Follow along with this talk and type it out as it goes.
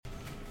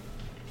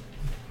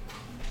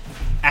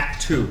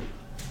2.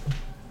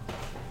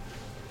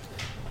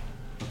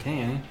 Okay,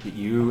 Annie.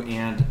 You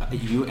and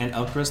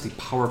Elkoris, the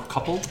power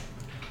couple,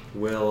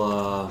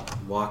 will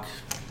walk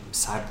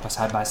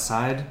side by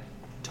side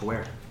to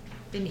where?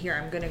 In here,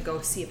 I'm gonna go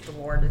see if the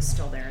ward is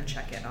still there and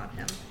check in on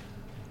him.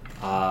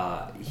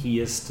 He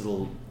is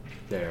still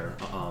there.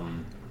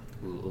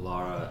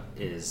 Lara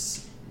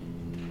is.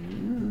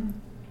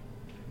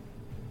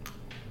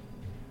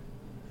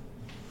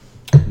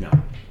 No,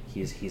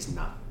 he's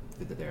not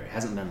there. It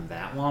hasn't been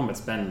that long, but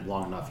it's been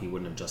long enough. He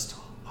wouldn't have just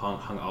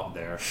hung out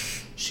there.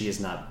 She is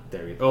not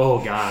there either.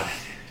 Oh God!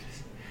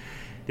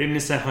 Didn't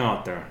just say hung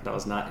out there. That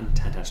was not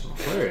intentional.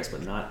 Hilarious,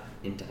 but not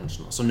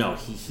intentional. So no,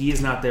 he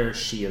is not there.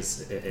 She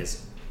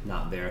is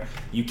not there.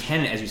 You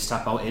can, as you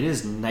step out, it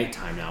is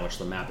nighttime now, which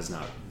the map is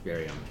not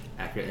very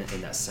accurate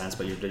in that sense.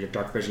 But your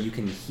dark vision, you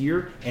can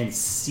hear and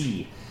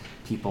see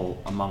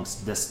people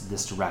amongst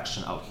this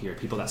direction out here.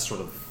 People that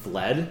sort of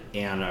fled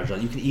and are.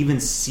 You can even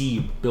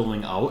see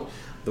billowing out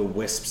the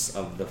wisps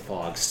of the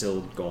fog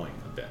still going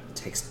a bit. It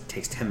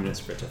takes 10 minutes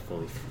for it to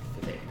fully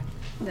fade.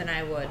 Then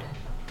I would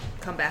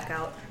come back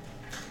out.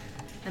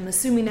 I'm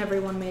assuming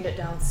everyone made it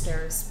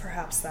downstairs.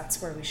 Perhaps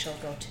that's where we shall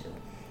go to.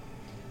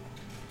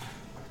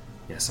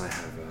 Yes, I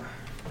have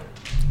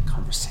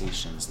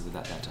conversations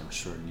that I'm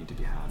sure need to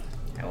be had.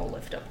 I will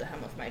lift up the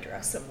hem of my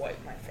dress and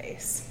wipe my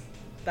face.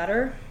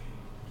 Better?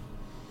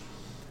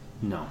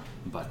 No,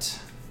 but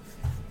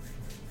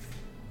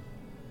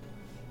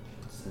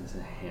this is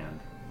a hand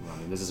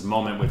running. This is a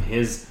moment with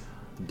his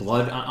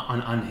blood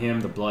on him,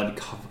 the blood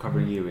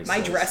covering you.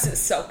 My dress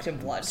is soaked in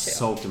blood, too.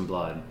 Soaked in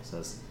blood. It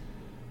says,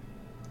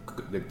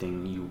 good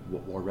thing you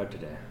wore red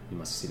today. You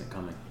must have seen it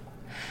coming.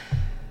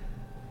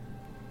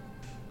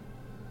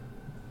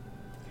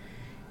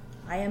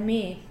 I am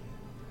me.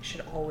 I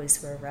should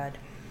always wear red.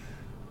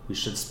 We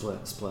should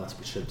split.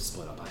 We should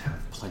split up. I have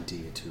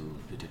plenty to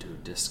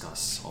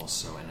discuss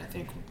also, and I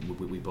think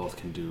we both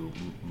can do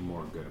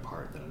more good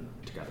apart than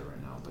together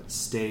right now. But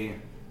stay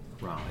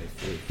around.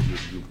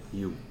 If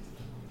you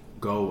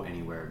go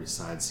anywhere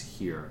besides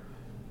here,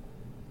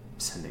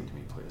 sending to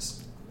me,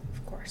 please.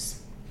 Of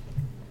course.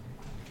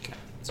 Okay.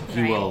 So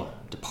he will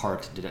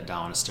depart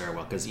down a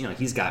stairwell because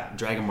he's got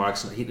dragon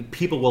marks.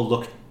 People will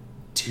look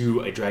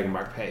to a dragon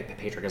mark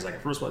patron as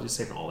like, first of all, he's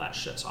saving all that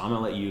shit. So I'm gonna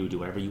let you do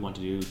whatever you want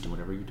to do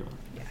whatever you're doing.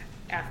 Yeah.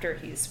 After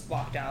he's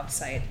walked out of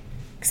sight,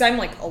 because I'm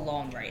like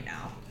alone right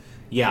now.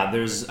 Yeah,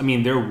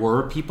 there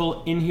were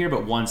people in here,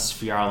 but once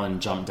Fjarlin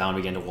jumped down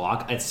and began to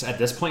walk, it's at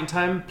this point in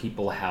time,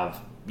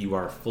 you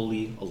are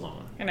fully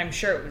alone. And I'm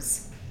sure it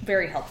was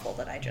very helpful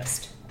that I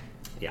just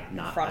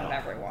not in front of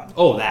everyone.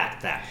 Oh,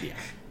 that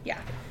Yeah.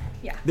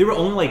 There were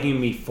only like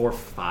maybe 4 or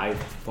 5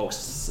 folks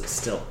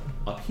still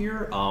up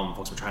here.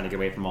 Folks were trying to get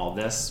away from all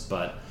this,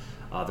 but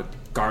the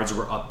guards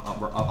were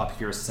up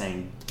here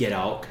saying get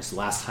out, because the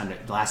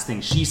last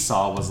thing she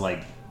saw was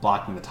like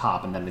blocking the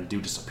top, and then the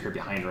dude just appeared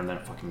behind her and then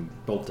fucking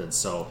bolted.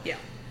 So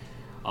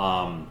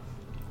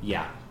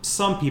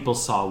some people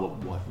saw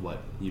what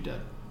you did.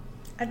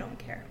 I don't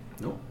care.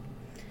 Nope.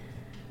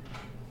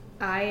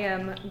 I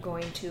am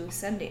going to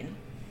send in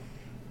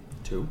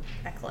to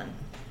Eklund.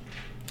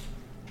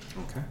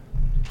 Okay.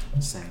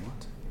 Saying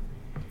what?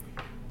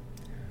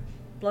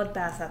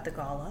 Bloodbath at the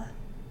gala.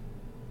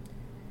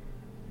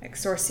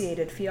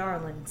 Exorciated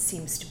Fjarlin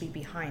seems to be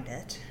behind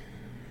it.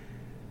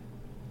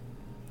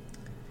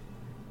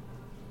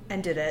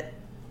 Ended it,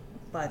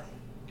 but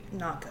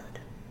not good.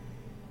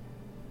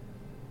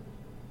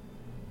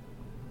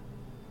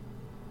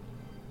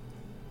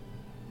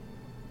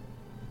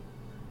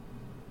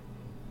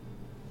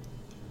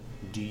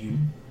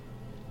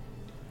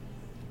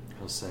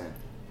 He'll say,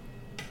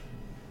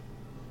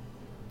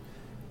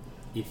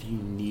 if you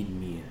need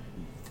me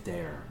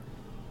there,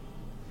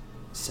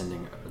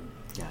 sending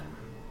again.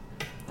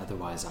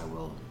 Otherwise, I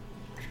will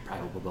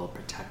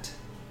protect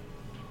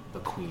the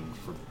queen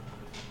for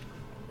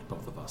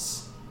both of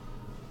us.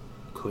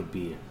 Could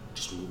be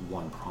just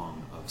one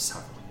prong of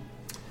several.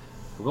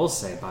 I will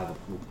say, by the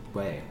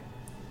way,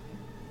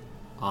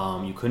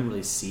 you couldn't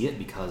really see it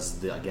because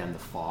the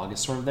fog is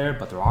sort of there,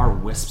 but there are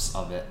wisps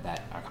of it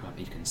that are coming up.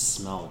 You can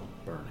smell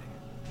burning.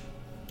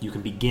 You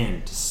can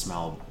begin to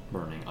smell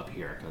burning up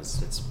here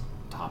because its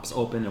top's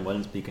open, and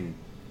once you can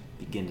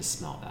begin to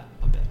smell that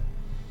a bit.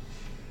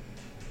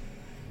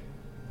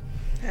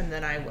 And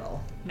then I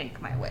will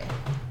make my way.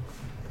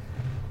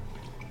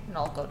 And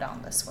I'll go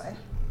down this way.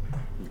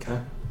 Okay.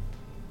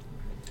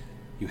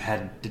 You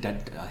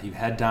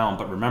head down,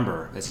 but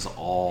remember, this is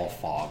all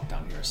fog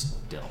down here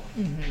still.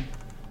 Mm-hmm.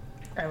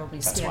 I will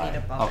be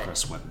standing above it.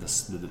 Elkoris went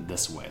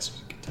this way, so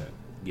you get to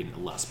get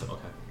less, but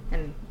okay.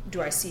 And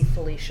do I see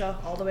Felicia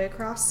all the way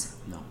across?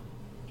 No.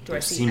 Do I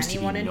see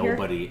anyone in here?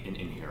 There seems to be nobody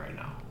in here right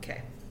now.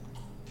 Okay.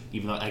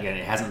 Even though, again,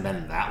 it hasn't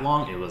been that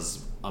long, it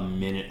was a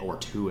minute or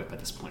two at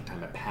this point in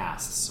time it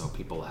passed, so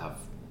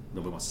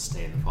nobody wants to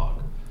stay in the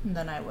fog. And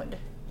then I would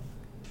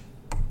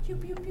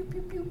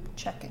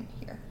check in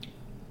here.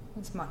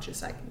 As much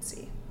as I can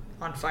see.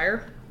 On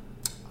fire?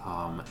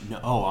 No.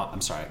 Oh,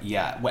 I'm sorry.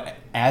 Yeah.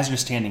 As you're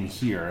standing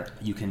here,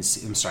 you can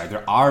see. I'm sorry.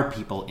 There are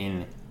people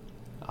in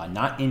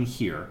Not in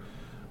here,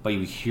 but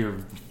you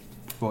hear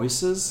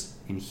voices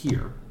in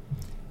here,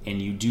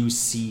 and you do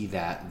see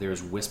that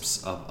there's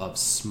wisps of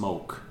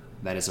smoke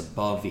that is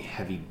above the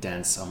heavy,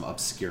 dense,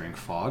 obscuring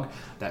fog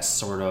that's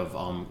sort of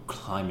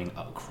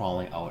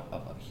crawling out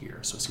of here.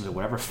 So it seems like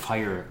whatever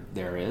fire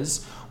there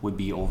is would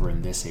be over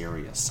in this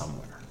area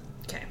somewhere.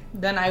 Okay,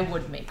 then I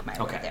would make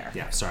my way there.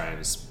 Yeah, sorry, I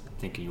was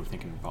thinking you were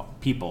thinking about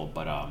people,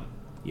 but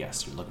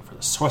yes, you're looking for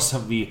the source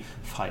of the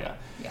fire.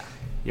 Yeah.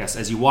 Yes,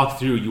 as you walk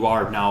through, you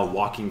are now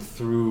walking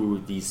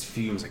through these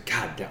fumes. Like,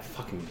 God, that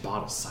fucking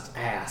bottle sucks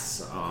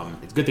ass.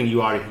 It's a good thing you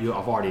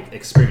have already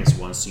experienced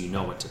one, so you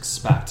know what to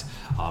expect.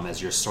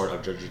 As you're sort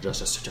of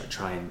just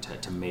trying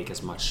to make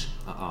as much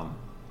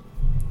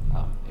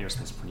airspace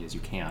in front of you as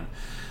you can.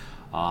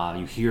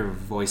 You hear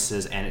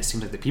voices, and it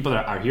seems like the people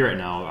that are here right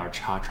now are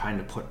trying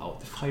to put out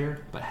the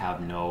fire, but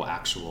have no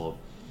actual.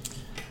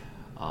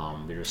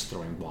 They're just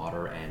throwing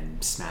water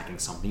and smacking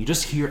something. You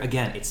just hear,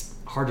 again, it's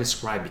hard to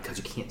describe because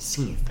you can't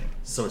see anything.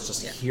 So it's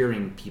just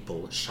hearing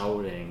people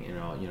shouting,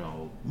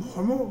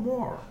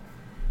 more.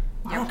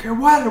 I don't care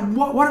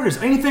what it is.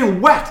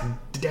 Anything wet,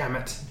 damn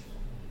it.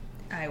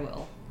 I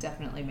will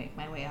definitely make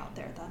my way out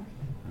there then.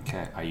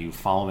 Okay, are you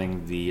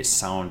following the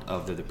sound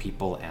of the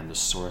people and the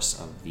source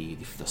of the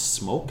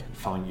smoke?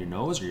 Following your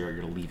nose, or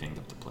you're leaving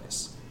the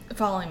place?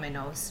 Following my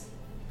nose.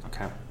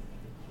 Okay.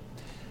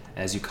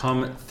 As you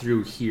come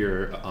through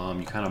here,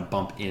 you kind of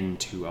bump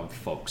into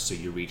folks, so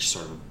you reach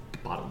sort of a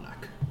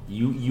bottleneck.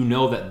 You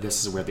know that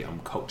this is where the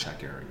coat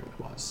check area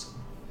was.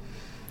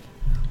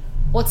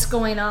 What's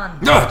going on?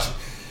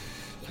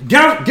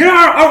 Get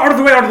out of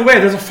the way!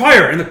 There's a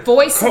fire in the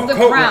voice of the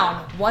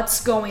crown.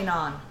 What's going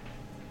on?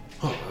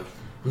 Oh,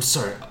 I'm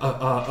sorry.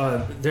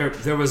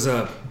 There was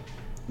a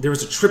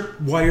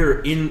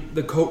tripwire in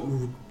the coat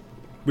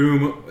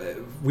room.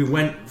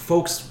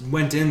 Folks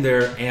went in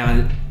there,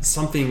 and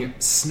something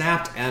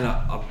snapped, and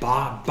a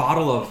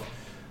bottle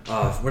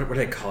of what do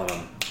they call it?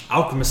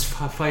 Alchemist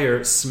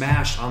fire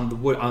smashed on the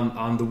wood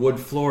on the wood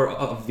floor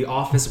of the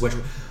office, which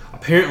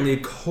apparently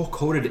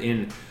coated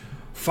in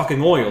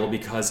fucking oil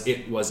because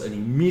it was an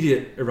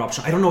immediate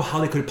eruption. I don't know how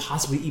they could have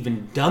possibly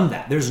even done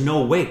that. There's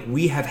no way.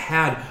 We have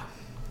had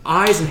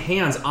eyes and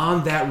hands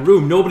on that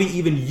room. Nobody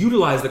even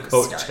utilized the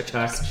coat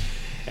check.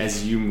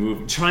 As you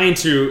move, trying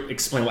to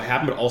explain what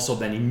happened, but also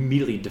then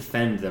immediately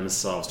defend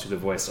themselves to the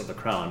voice of the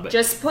crown. But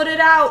just put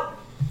it out.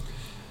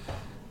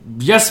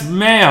 Yes,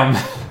 ma'am.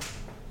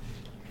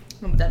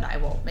 Then I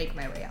will make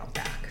my way out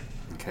back.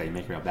 Okay, you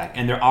make your way out back,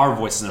 and there are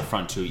voices in the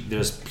front too.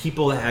 There's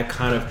people that had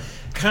kind of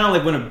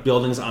like when a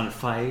building's on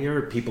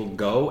fire, people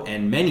go,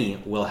 and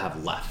many will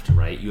have left.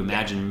 Right? You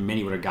imagine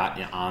many would have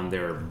gotten on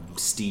their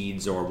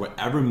steeds or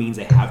whatever means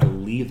they have to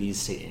leave the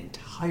estate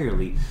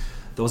entirely.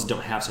 Those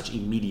don't have such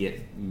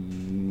immediate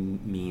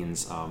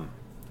means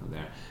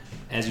there.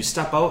 As you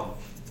step out,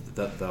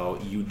 though,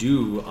 you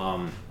do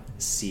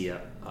see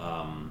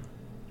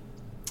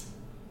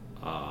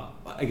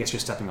I guess you're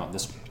stepping out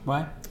this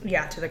way?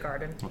 Yeah, to the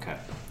garden. Okay.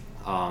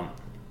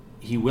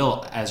 He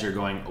will, as you're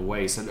going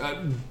away, said,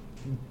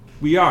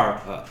 we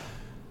are.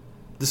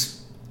 The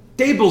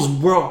stables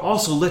were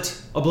also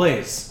lit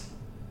ablaze.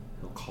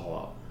 He'll call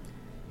out.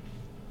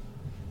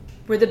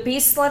 Were the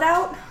beasts let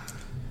out?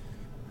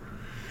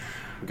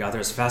 We got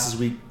there as fast as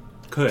we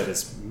could,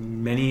 as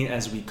many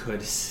as we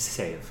could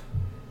save.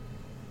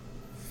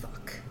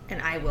 Fuck.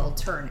 And I will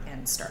turn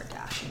and start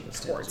dashing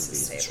towards the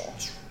stable.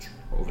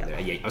 Over there.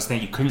 Yeah, I was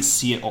thinking you couldn't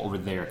see it over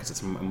there because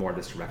it's more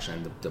this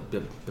direction, the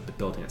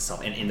building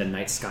itself. And in the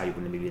night sky, you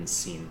wouldn't have even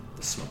seen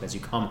the smoke. As you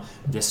come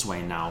this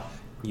way now,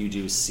 you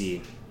do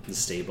see the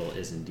stable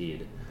is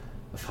indeed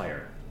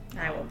afire.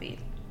 I will be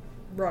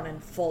running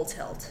full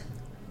tilt.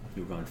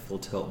 You run full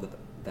tilt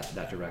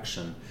that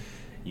direction.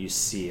 You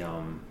see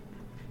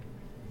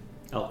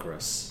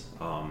Elkoris.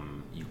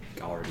 You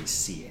already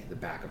see the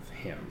back of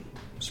him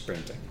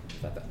sprinting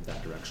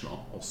that direction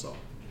also.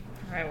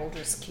 I will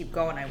just keep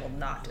going. I will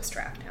not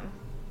distract him.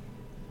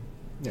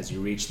 As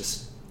you reach the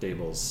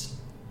stables,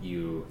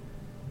 you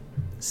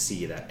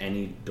see that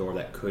any door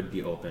that could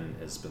be open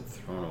has been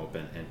thrown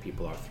open, and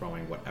people are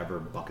throwing whatever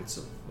buckets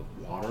of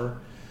water.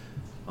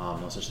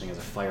 No such thing as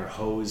a fire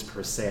hose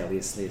per se, at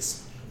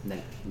least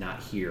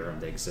not here.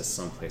 They exist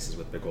some places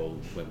with big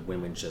old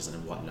winches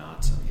and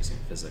whatnot using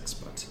physics,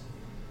 but...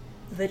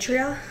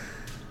 Vitria?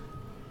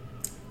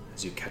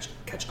 As you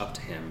catch up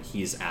to him,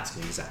 he's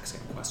asking the exact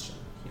same question.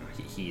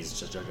 He's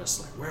just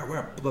like,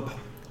 where,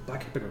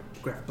 black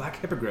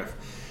hippogriff,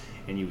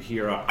 and you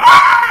hear a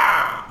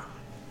ah!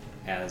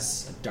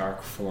 As a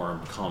dark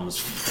form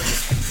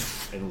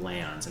comes and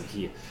lands, and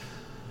he,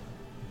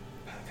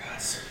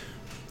 guys,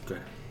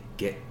 good,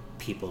 get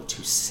people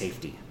to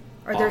safety.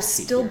 Are there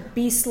still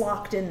beasts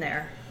locked in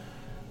there?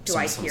 Do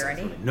I hear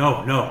any?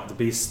 No, the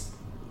beasts,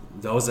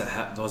 those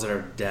that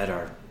are dead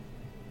are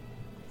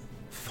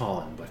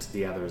fallen, but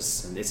the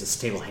others, and it's a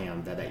stable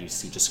hand that you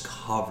see just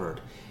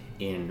covered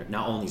in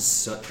not only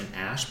soot and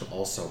ash, but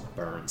also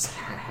burns.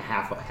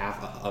 Half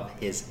of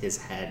his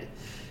head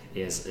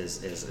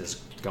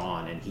is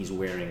gone, and he's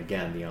wearing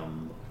again the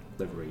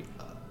livery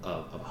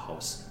of a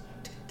house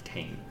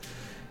cane.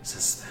 He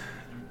says,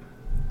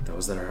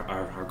 those that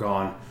are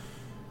gone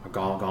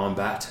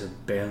back to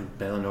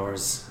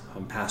Belenor's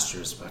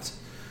pastures, but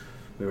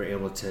we were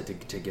able to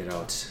get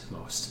out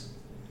most.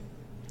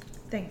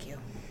 Thank you.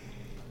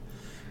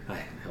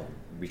 He'll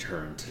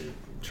return to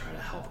try to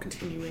help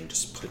continuing,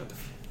 just put up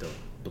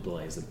the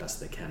blaze the best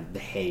they can. The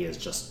hay is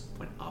just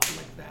went up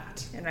like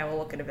that. And I will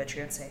look at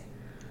Avitria and say,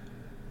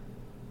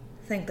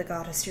 thank the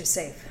goddess you're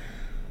safe.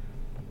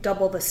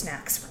 Double the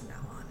snacks from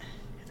now on.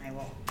 And I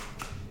will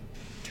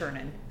turn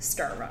and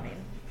start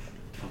running.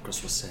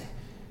 Elkoris will say,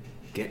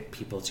 get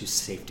people to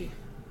safety.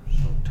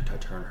 She'll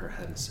turn her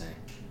head and say,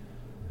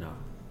 no,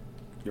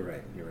 you're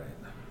right.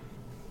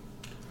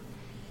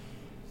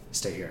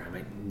 Stay here. I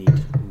might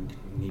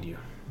need you.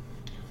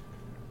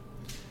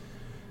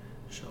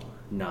 She'll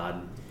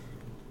nod,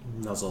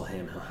 nuzzle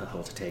him.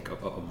 He'll take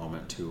a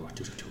moment to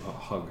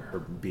hug her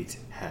beaked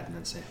head and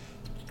then say,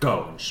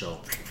 go. And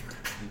she'll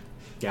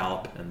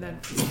gallop and then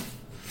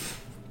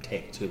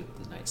take to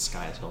the night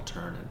sky as he'll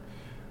turn and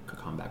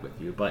come back with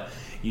you. But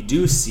you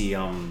do see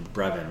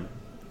Brevin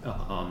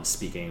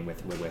speaking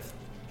with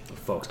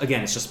folks.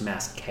 Again, it's just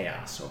mass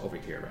chaos over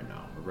here right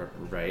now,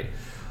 right?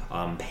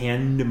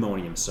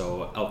 Pandemonium.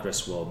 So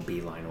Elkoris will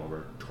beeline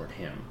over toward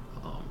him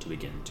to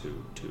begin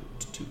to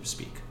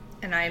speak.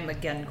 And I am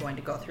again going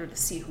to go through to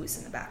see who's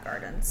in the back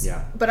gardens.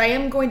 Yeah. But I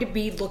am going to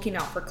be looking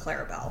out for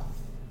Clarabelle.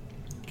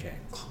 Okay.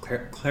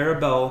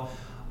 Clarabelle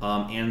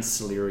and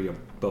Celeria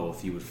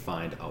both you would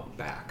find out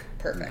back.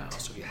 Perfect. Now.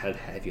 So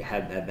if you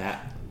head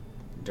that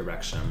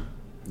direction,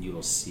 you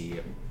will see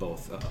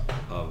both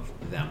of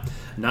them.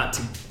 Not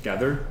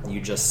together,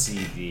 you just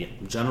see the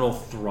general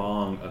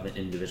throng of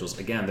individuals.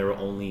 Again, there were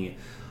only,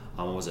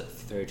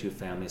 32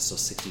 families, so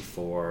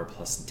 64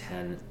 plus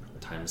 10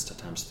 times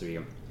 3,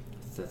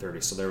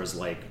 30. So there was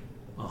like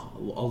a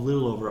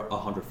little over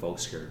 100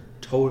 folks here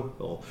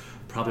total.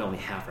 Probably only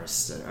half are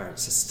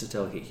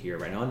still here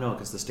right now. No,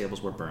 because the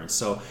stables were burned.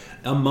 So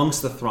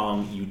amongst the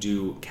throng, you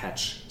do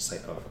catch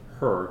sight of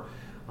her.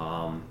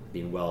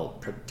 Being well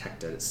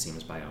protected, it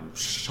seems, by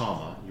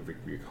Shama. You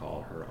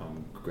recall her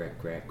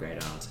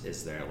great aunt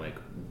is there, like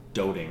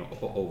doting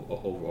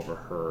over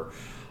her.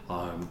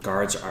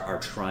 Guards are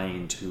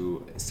trying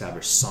to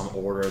establish some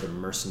order. The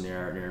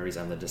mercenaries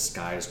and the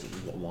disguised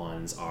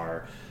ones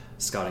are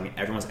scouting.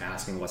 Everyone's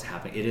asking what's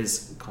happening. It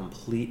is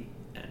complete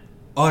and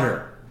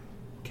utter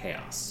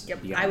chaos.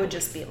 Yep, I would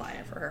just beeline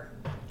it for her.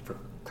 For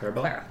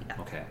Clarabelle? Clara,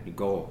 yeah. Okay, we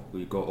go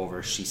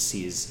over. She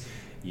sees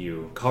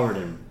you covered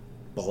in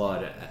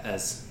blood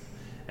as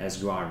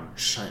you are,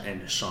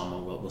 and Shama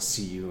will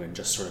see you and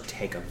just sort of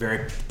take a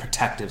very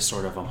protective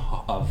sort of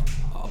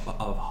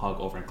hug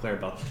over. And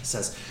Clarabelle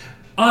says,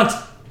 Aunt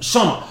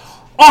Shama,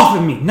 off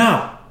of me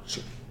now!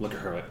 She'll look at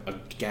her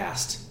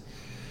aghast.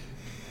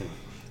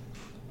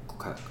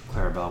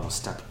 Clarabelle will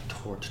step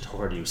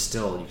toward you.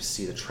 Still, you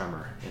see the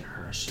tremor in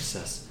her. She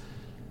says,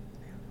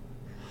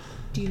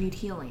 do you need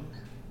healing?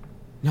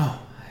 No,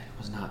 I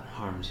was not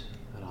harmed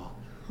at all.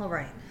 All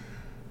right.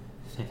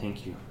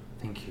 Thank you.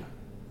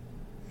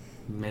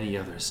 Many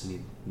others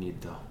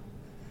need though.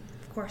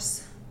 Of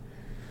course.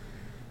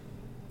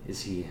 Did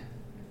he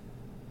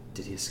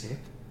escape?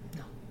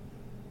 No.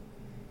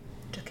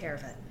 Took care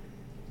of it.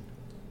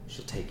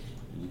 She'll take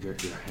your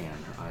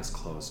hand, her eyes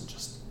closed, and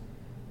just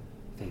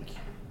thank you.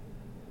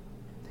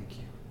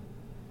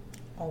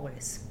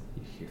 Always.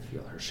 You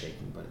feel her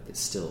shaking, but it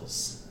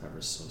stills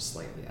ever so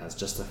slightly, as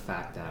just the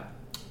fact that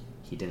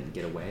he didn't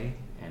get away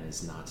and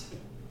is not.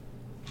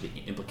 The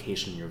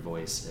implication in your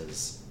voice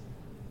is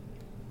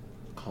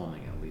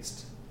calming, at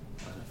least,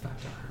 an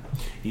effect on her.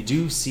 You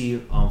do see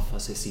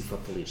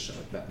Felicia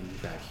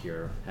back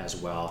here as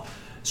well,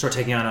 sort of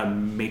taking on a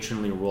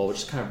matronly role, which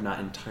is kind of not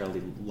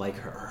entirely like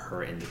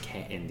her in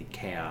the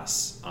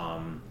chaos,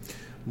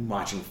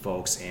 watching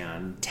folks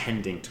and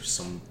tending to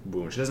some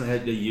wounds. She doesn't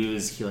have to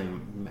use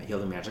healing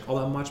magic all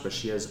that much, but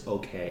she is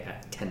okay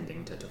at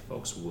tending to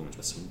folks' wounds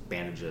with some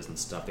bandages and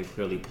stuff. They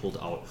clearly pulled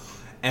out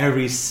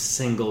every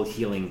single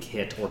healing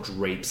kit or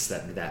drapes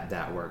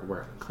that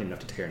were clean enough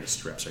to tear into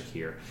strips are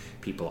here.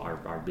 People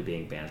are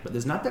being bandaged. But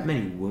there's not that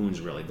many wounds,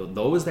 really.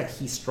 Those that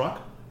he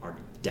struck are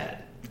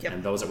dead. Yep.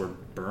 And those that were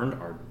burned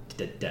are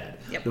dead.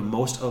 Yep. The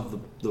most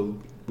of the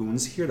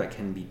wounds here that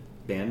can be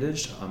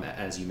bandaged,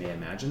 as you may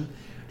imagine,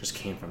 just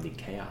came from the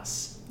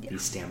chaos. Yeah. The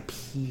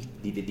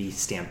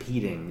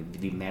stampeding,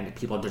 the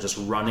people are just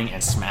running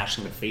and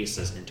smashing the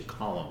faces into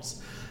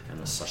columns and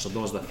the such. So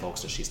those are the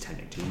folks that she's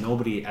tending to.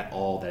 Nobody at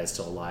all that is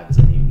still alive is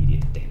in the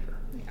immediate danger.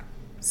 Yeah.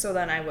 So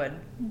then I would,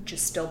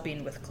 just still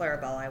being with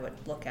Clarabelle, I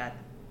would look at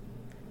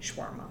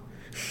Shama,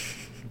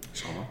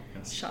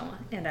 yes. Shama,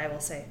 and I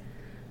will say,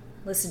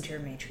 listen to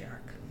your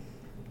matriarch,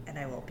 and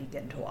I will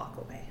begin to walk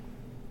away.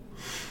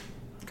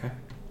 Okay.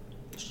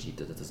 She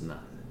does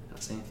not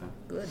say anything.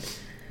 Good.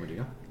 Where do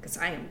you go? Because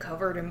I am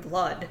covered in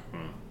blood.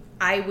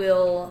 I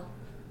will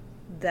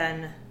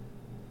then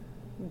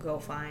go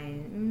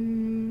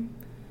find...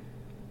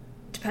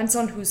 depends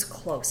on who's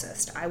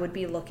closest. I would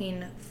be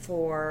looking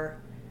for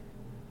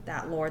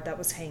that lord that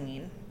was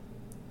hanging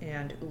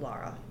and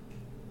Ulara.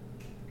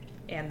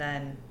 and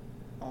then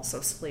also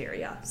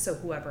Celeria. So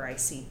whoever I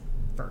see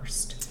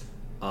first.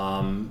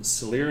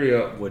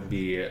 Celeria would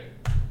be...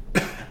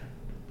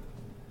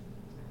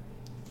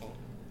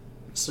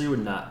 Celeria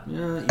would not...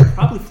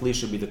 probably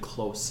Felicia would be the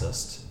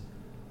closest.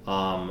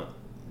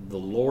 The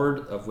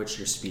Lord of which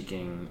you're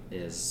speaking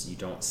is... You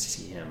don't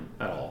see him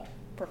at all.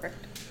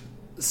 Perfect.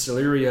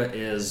 Celeria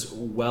is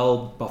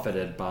well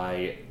buffeted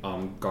by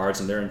guards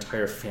and their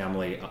entire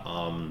family.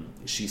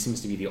 She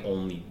seems to be the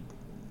only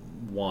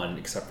one,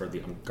 except for the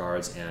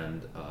guards,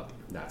 and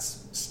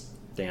that's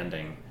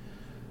standing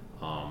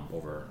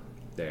over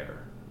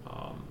there,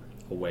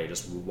 away,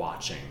 just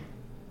watching.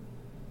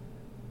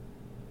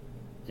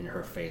 And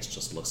her face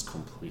just looks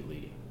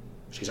completely...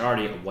 She's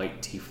already a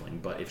white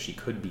tiefling, but if she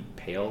could be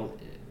pale,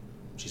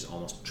 she's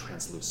almost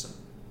translucent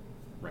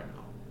right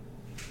now.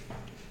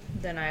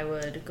 Then I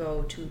would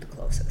go to the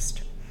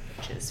closest,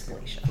 which is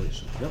Felicia.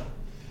 Felicia, yep.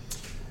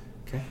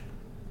 Okay.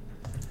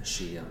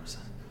 She,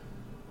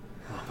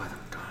 oh, by the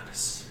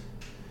goddess.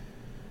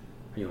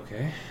 Are you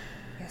okay?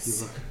 Yes.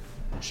 You look...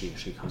 And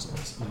she comes and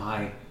goes,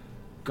 my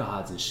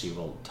gods, and she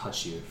will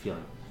touch you,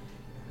 feeling...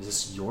 Is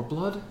this your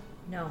blood?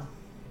 No.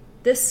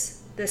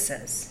 This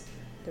is.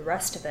 The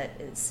rest of it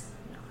is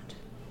not.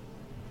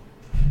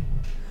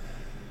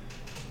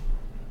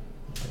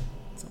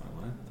 That's not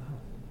what I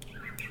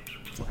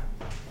wanted. Okay.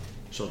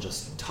 She'll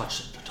just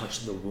touch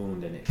the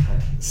wound, and it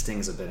kind of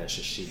stings a bit as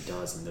she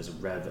does, and there's a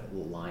red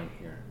line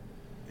here.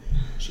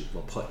 She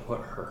will put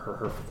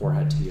her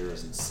forehead to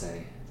yours and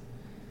say,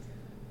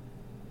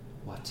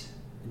 what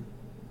in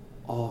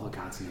all the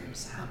gods'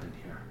 names happened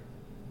here?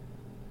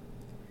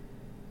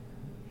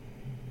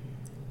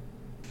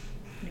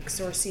 An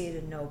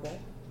exorciated noble,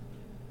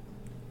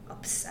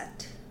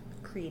 upset,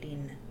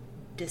 creating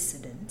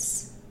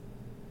dissidents,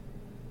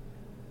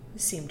 who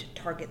seemed to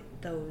target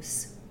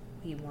those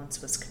he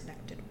once was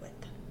connected with,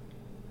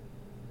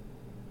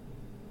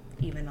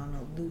 even on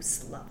a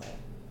loose level.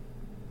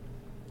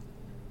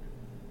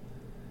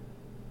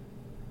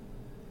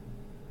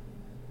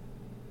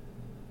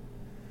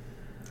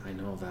 I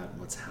know that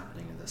what's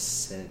happening in the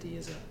city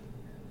is a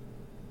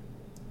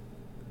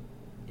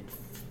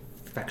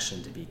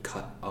infection to be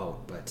cut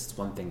out, but it's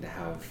one thing to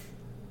have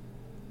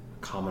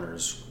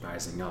commoners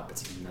rising up.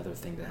 It's another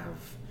thing to have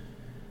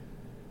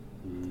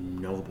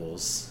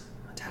nobles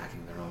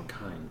attacking their own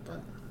kind.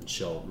 But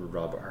she'll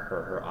rub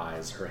her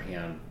eyes, her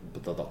hand,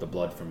 the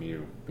blood from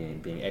you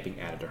being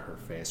added to her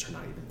face, her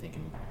not even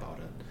thinking about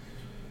it.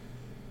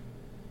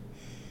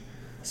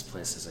 This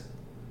place is a...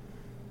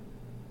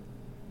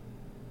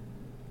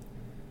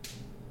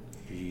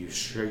 Are you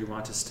sure you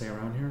want to stay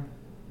around here?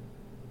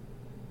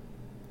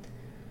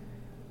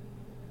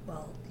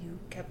 Well, you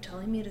kept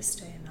telling me to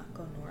stay and not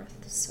go north,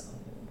 so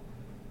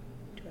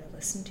do I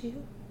listen to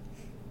you?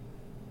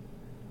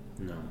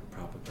 No,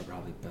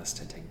 probably best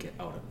to get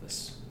out of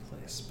this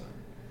place, but...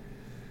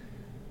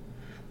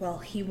 Well,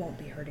 he won't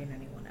be hurting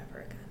anyone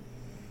ever again.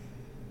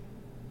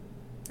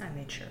 I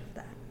made sure of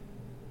that.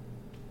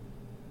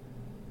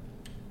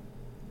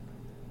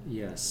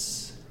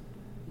 Yes.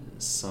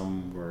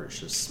 Some were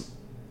just...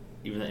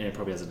 Even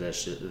inappropriate as it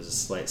is, there's a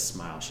slight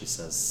smile. She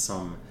says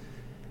some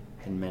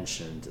had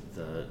mentioned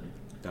the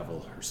devil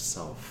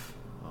herself,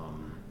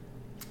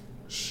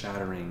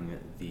 shattering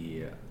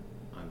the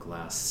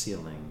glass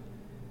ceiling,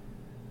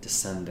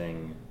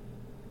 descending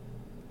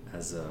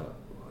as a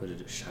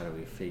hooded,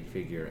 shadowy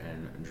figure,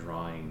 and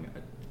drawing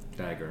a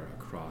dagger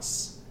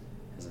across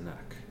his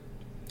neck.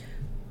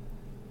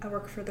 I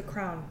work for the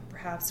crown.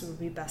 Perhaps it would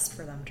be best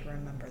for them to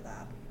remember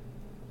that.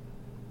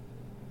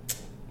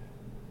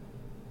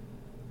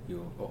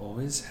 You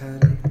always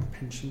had a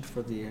penchant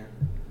for the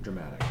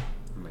dramatic,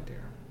 my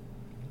dear.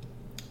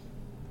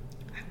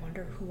 I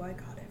wonder who I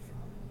got it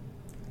from.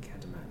 I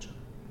can't imagine.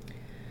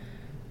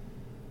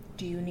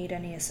 Do you need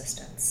any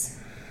assistance?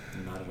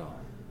 Not at all.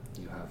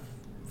 You have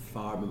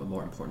far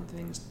more important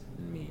things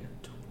than me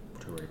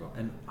to worry about.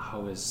 And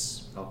how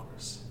is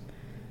Elkoris?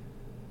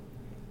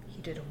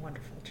 He did a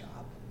wonderful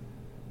job.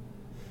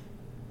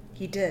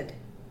 He did.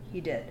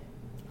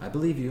 I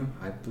believe you.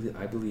 I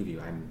believe you.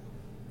 I'm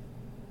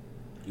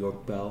your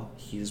Bell,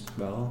 his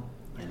Bell.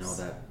 I know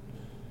that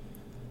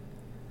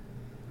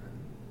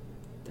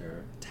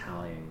they're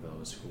tallying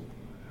those who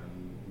are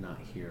not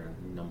here.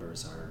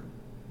 Numbers are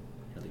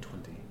nearly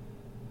 20.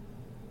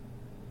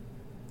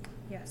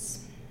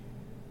 Yes.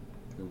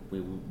 We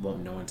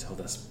won't know until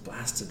this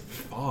blasted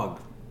fog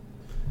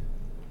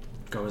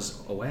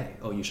goes away.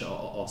 Oh, you should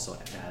also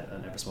add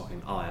an ever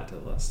smoking. I'll add it to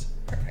the list.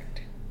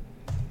 Perfect.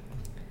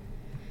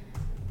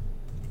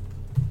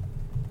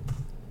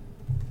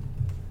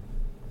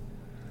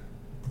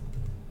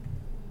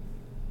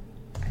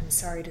 I'm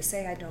sorry to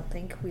say I don't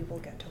think we will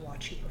get to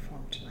watch you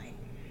perform tonight.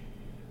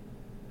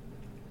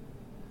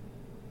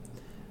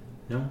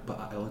 No, but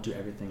I will do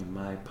everything in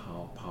my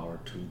power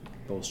to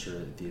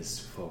bolster these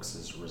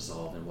folks'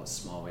 resolve in what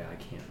small way I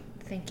can.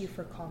 Thank you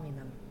for calming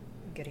them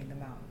and getting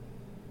them out.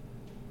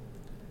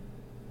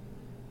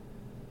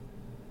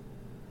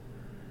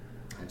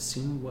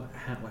 seen what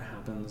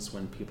happens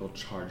when people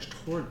charge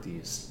toward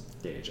the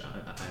stage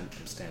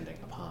I'm standing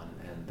upon,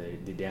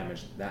 and the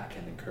damage that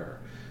can incur.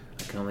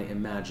 I can only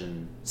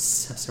imagine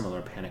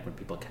similar panic when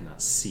people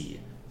cannot see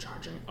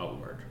charging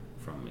outward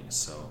from me.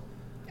 So,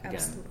 again,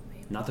 Absolutely.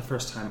 Not the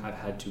first time I've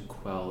had to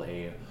quell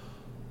a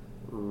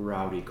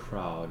rowdy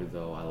crowd,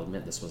 though I'll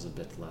admit this was a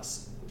bit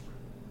less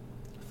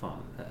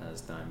fun,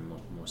 as I'm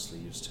mostly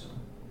used to.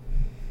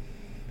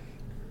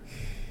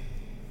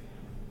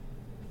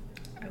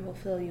 I will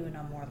fill you in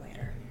on more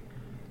later.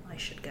 I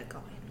should get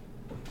going.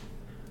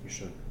 You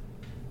should.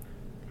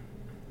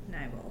 And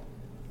I will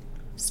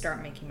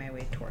start making my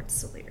way towards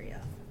Celeria.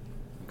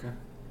 Okay.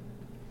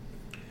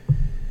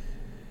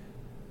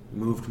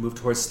 Move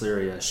towards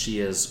Celeria. She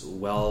is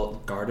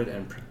well guarded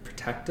and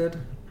protected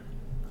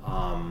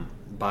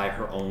by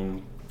her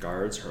own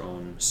guards, her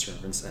own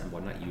servants and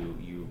whatnot.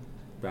 You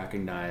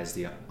recognize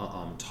the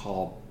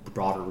tall,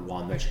 broader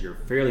one that you're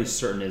fairly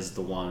certain is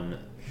the one.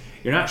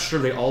 You're not sure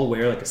they all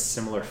wear like a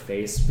similar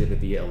face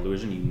via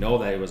illusion. You know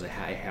that it was a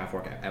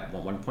half-orc at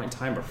one point in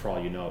time, but for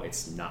all you know,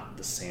 it's not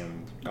the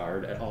same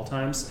guard at all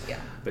times. Yeah.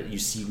 But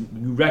you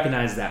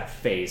recognize that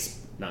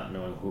face, not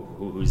knowing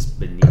who's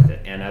beneath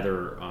it, and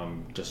other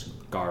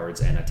just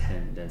guards and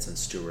attendants and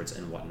stewards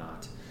and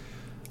whatnot.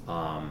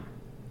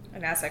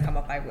 And as I come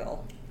up, I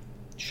will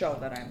show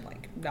that I'm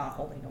like not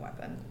holding a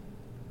weapon.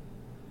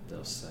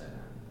 They'll say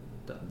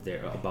that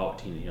they're about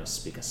to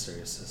speak in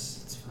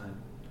seriousness. It's fine.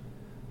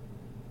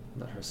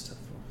 Let her step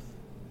forth.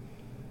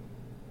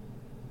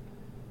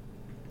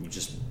 You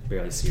just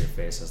barely see her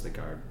face as the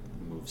guard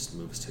moves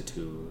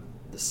to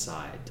the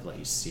side to let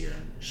you see her,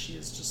 and she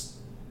is just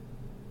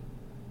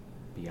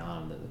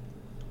beyond the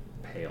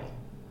pale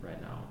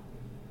right now.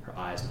 Her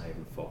eyes not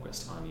even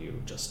focused on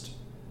you, just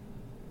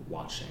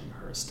watching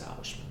her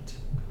establishment.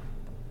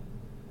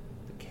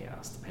 The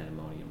chaos, the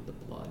pandemonium, the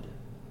blood,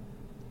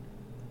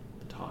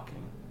 the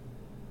talking.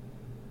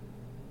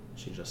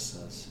 She just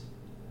says,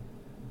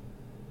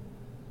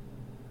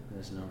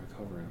 "There's no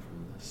recovering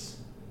from this."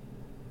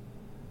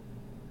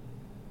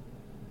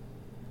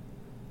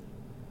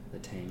 The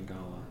Tane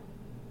Gala.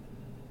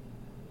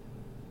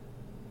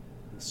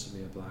 This will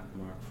be a black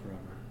mark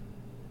forever.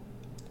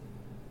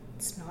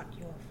 It's not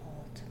your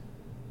fault.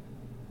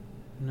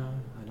 No,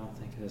 I don't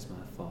think it is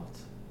my fault,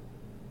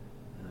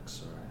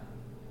 Anixoria.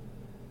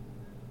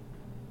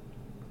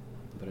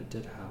 But it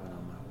did happen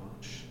on my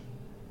watch.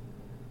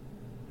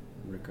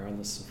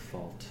 Regardless of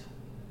fault,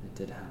 it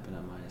did happen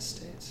at my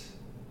estate,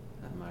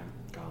 at my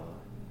gala,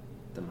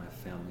 that my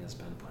family has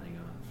been putting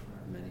on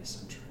for many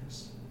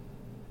centuries.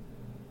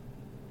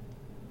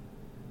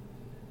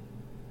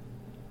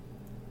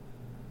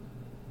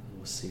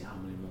 We'll see how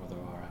many more there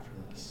are after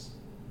this.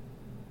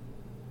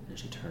 And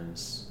she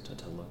turns to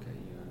look at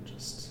you and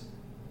just...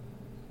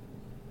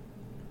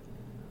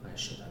 I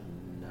should have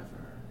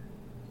never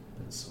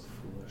been so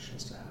foolish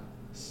as to have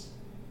this.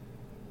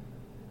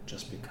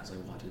 Just because I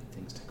wanted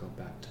things to go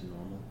back to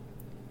normal.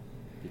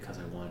 Because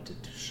I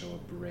wanted to show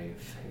a brave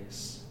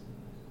face.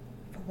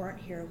 If it weren't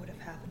here, it would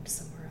have happened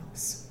somewhere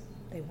else.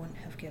 They wouldn't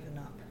have given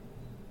up.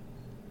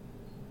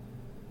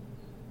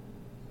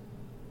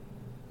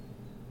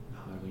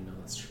 How do we know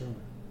that's true?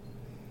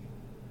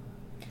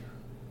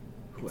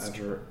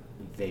 Whoever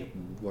they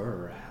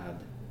were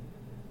had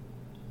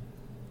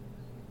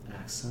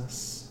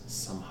access,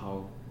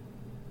 somehow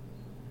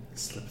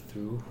slipped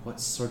through. What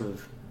sort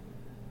of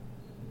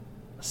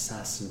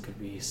assassin could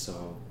be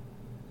so...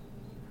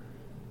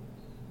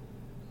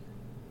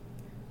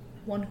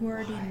 One who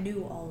already Why?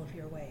 knew all of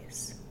your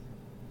ways.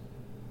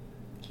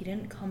 He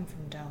didn't come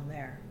from down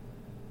there.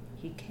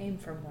 He came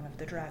from one of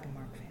the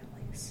Dragonmark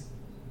families.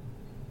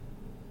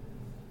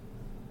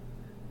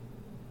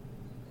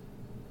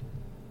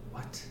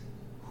 What?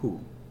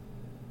 Who?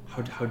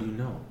 How do you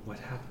know? What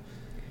happened?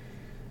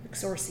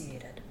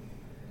 Exorciated.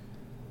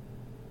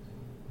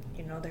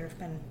 You know, there have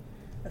been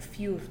a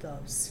few of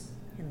those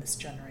in this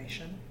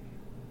generation.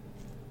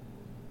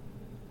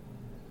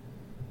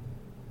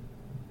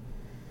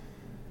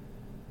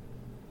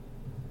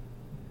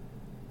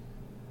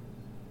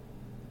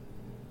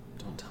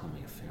 Don't tell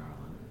me,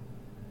 Fjarlin.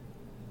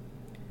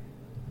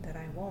 That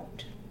I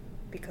won't,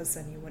 because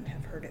then you wouldn't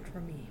have heard it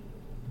from me.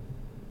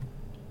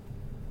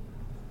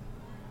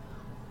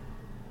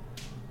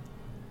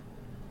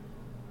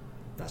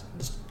 That's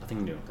just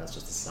nothing new. That's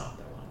just the sound.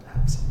 I wanted to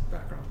have some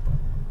background, but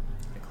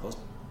I closed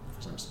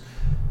for some reason.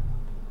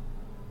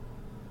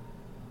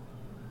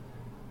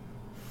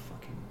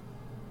 Fucking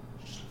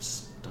should have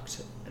stuck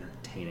to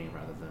entertaining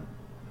rather than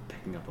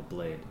picking up a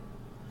blade.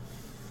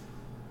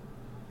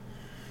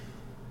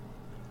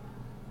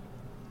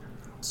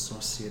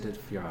 Associated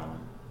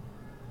Fjarlin.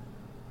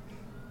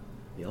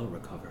 They'll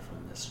recover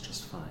from this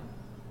just fine.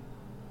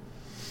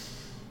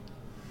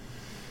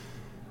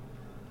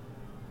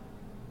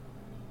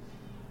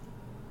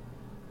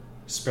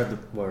 Spread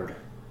the word.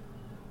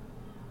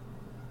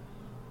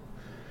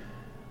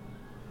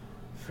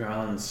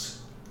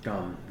 Fjarlin's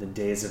gone. The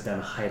days of them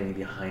hiding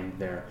behind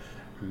their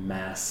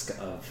mask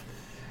of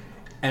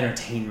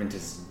entertainment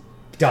is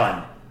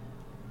done.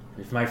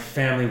 If my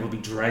family will be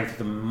dragged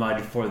through the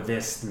mud for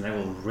this, then I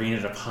will rain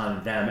it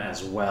upon them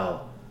as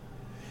well.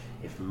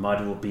 If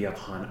mud will be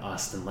upon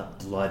us, then let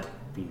blood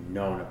be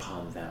known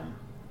upon them.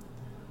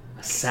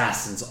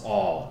 Assassins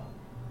all.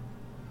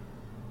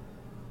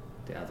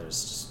 The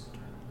others just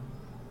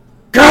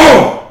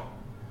go!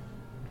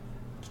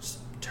 Just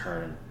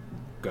turn and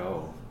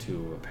go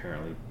to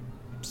apparently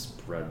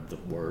spread the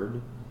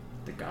word,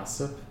 the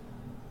gossip.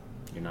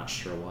 You're not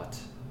sure what.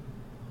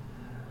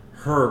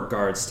 Her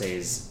guard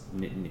stays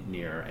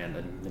near, and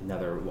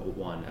another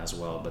one as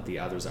well, but the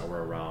others that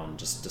were around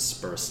just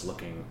disperse,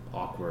 looking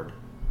awkward.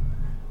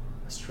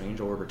 A strange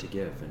order to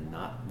give, and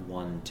not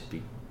one to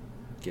be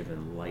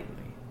given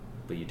lightly.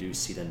 But you do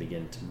see them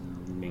begin to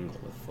mingle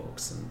with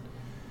folks, and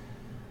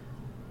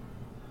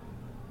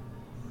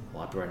a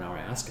lot of people right now are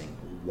asking,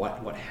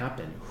 what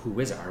happened?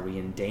 Who is it? Are we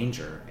in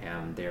danger?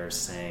 And they're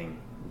saying,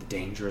 the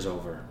danger is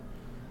over.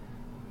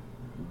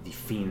 The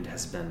fiend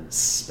has been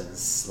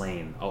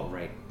slain,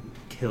 outright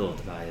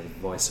killed by the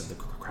voice of the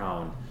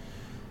crown.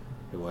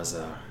 It was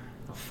a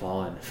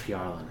fallen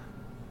Fjarlan.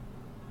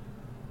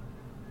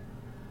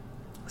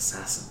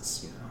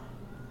 Assassins,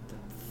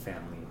 the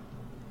family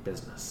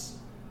business.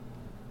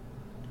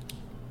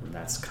 And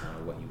that's kind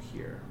of what you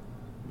hear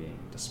being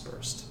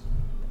dispersed.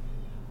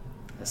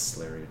 As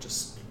Slaria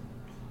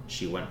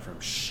she went from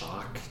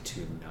shock to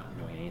not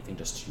knowing anything,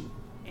 just to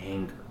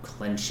anger,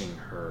 clenching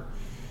her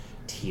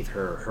teeth,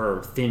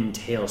 her thin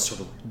tail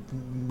sort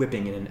of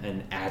whipping in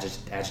an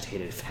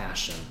agitated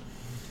fashion,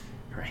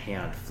 her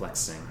hand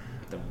flexing,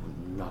 the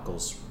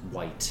knuckles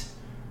white,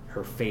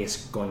 her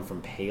face going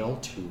from pale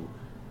to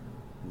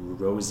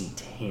rosy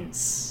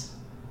tints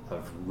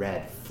of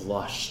red,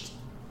 flushed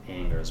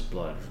anger as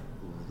blood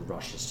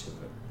rushes to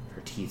it,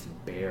 her teeth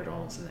bared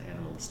almost in an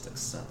animalistic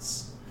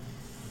sense.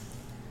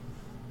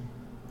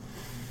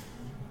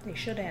 They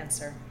should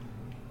answer.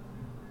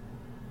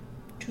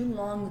 Too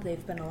long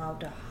they've been allowed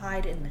to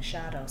hide in the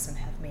shadows and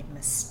have made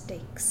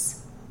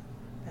mistakes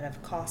that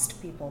have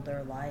cost people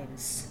their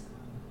lives,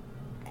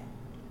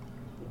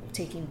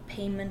 taking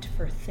payment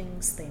for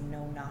things they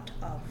know not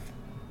of.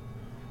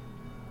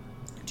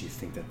 Do you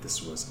think that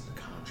this was a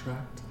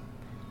contract?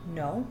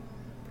 No,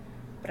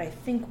 but I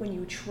think when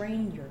you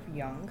train your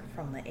young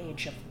from the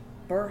age of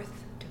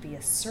birth to be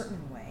a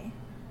certain way,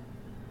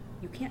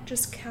 you can't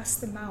just cast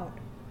them out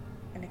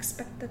and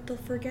expect that they'll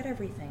forget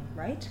everything,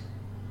 right?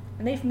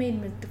 And they've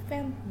made the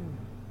family.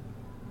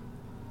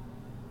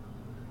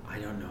 I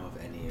don't know of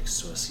any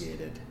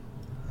associated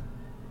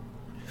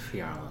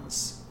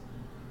Fjarlans,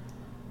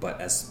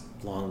 but as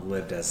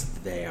long-lived as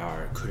they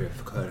are, could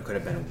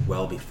have been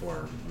well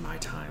before my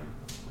time,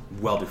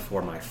 well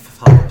before my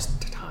father's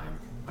time,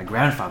 my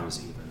grandfather's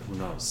even. Who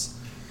knows?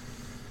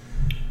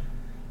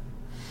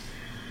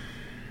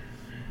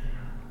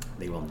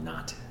 They will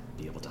not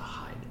be able to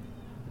hide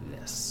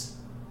this.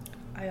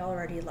 I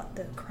already let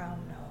the crown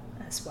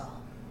know as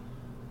well.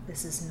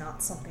 This is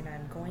not something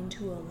I'm going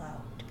to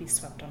allow to be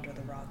swept under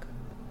the rug.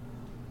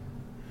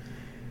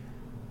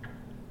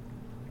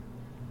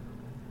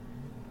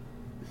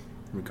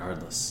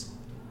 Regardless,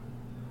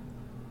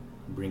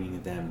 bringing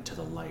them to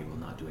the light will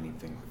not do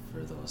anything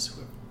for those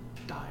who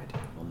have died.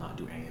 Will not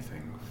do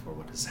anything for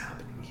what is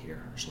happening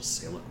here. She'll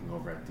say, looking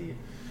over at the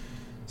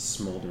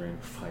smoldering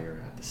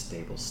fire at the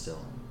stable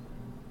still.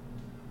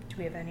 Do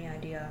we have any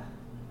idea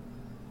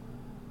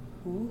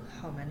who?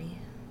 How many?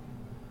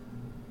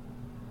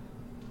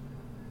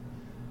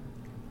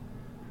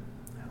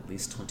 At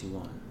least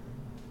 21.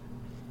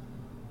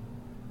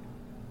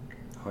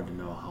 Hard to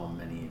know how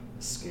many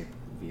escaped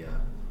via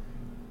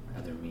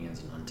other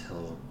means, and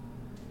until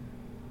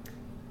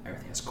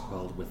everything is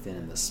quelled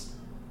within this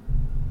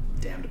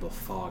damnable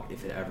fog,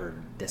 if it ever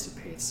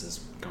dissipates, is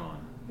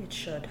gone. It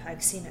should.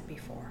 I've seen it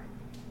before.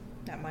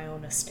 At my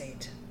own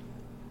estate.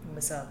 It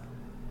was a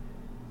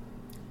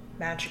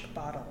magic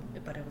bottle,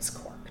 but it was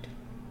corked.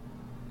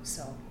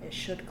 So it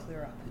should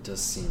clear up. It does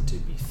seem to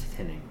be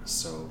thinning,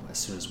 so as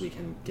soon as we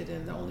can get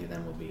in, only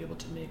then we'll be able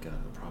to make a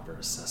proper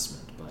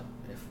assessment. But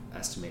if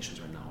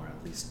estimations right now are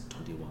at least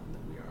 21,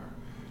 then we are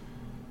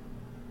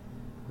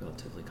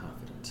relatively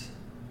confident.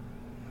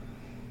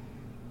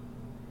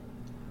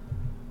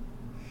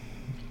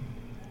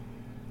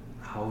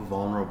 How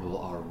vulnerable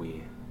are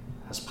we?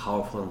 As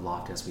powerful and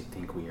lofty as we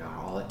think we are,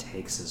 all it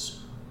takes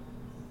is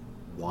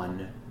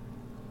one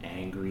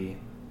angry,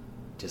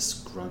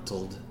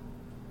 disgruntled,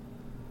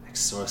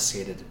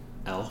 exorciated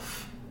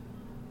elf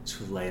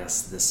to lay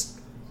us this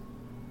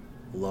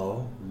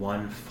low.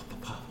 One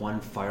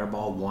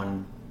fireball,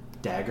 one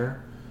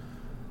dagger.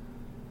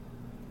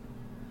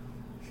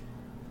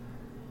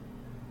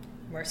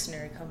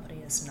 Mercenary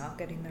company is not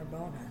getting their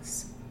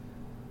bonus.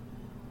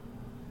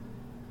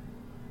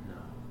 No.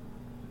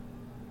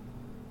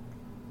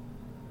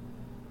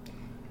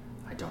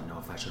 I don't know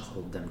if I should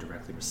hold them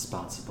directly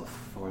responsible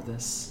for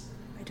this.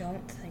 I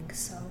don't think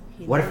so.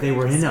 What if they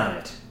were in on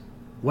it?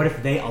 What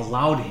if they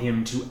allowed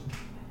him to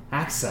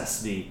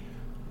access the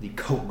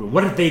coat room?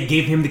 What if they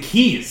gave him the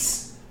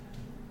keys?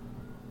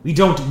 We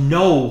don't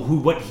know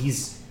what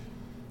he's...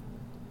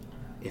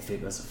 If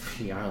it was a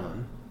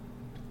Fjarlun,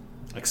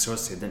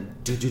 Exorcia, then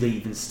do they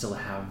even still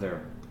have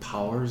their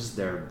powers,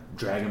 their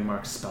dragon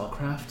mark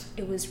spellcraft?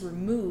 It was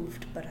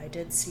removed, but I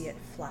did see it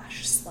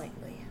flash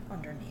slightly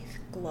underneath,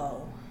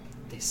 glow.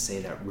 They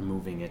say that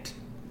removing it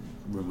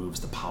removes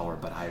the power,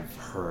 but I've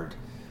heard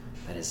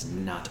that is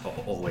not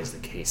always the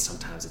case.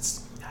 Sometimes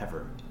it's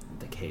never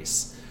the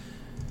case.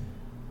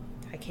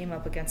 I came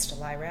up against a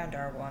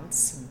Lyrandar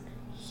once, and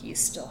he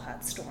still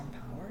had storm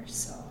powers,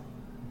 so...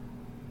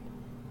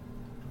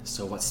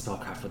 So what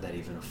spellcraft would that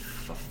even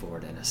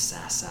afford an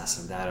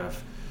assassin? That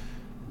of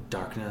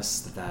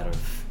darkness, that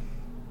of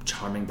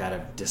charming, that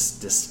of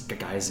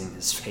disguising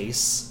his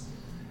face,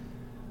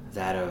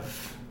 that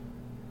of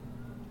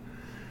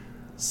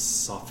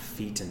soft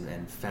feet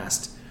and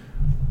fast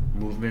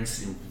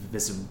movements,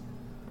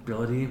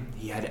 invisibility.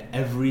 He had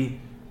every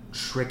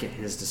trick at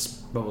his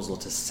disposal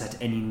to set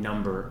any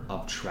number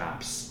of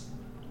traps.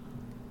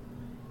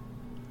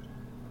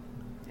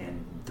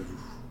 And the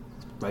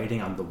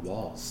writing on the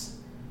walls.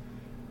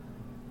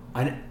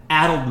 Only an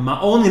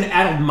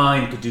addled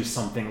mind could do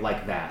something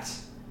like that.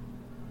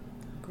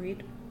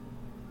 Agreed.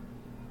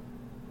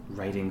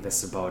 Writing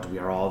this about we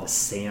are all the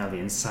same on the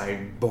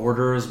inside,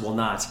 borders will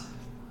not.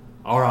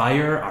 Our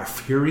ire, our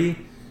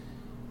fury.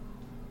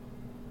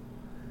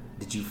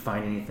 Did you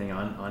find anything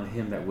on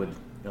him that would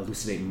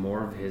elucidate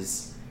more of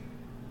his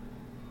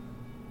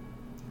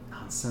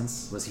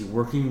nonsense? Was he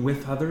working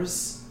with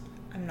others?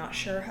 I'm not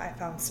sure. I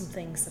found some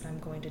things that I'm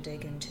going to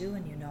dig into,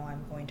 and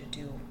I'm going to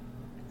do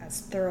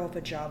as thorough of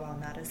a job on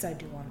that as I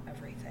do on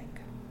everything.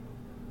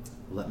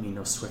 Let me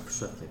know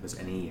swiftly if there's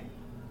any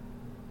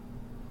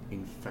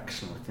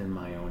infection within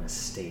my own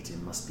estate.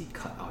 It must be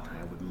cut out.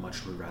 I would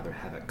much rather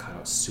have it cut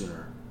out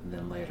sooner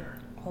than later.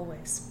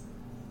 Always.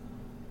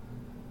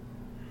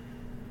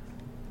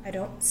 I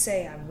don't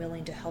say I'm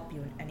willing to help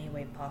you in any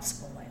way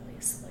possible,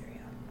 Laelius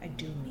Lyria. I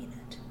do mean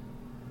it.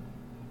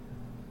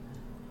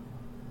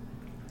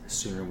 The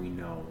sooner we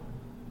know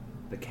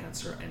the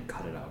cancer and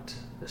cut it out,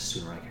 the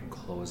sooner I can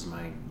close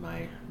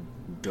my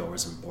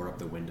doors and board up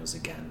the windows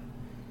again.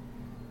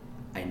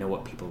 I know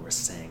what people were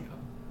saying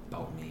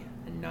about me,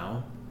 and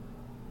now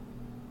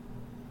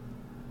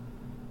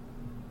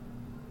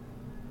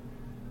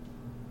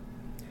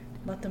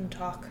let them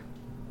talk.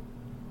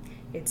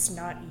 It's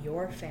not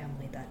your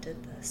family that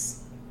did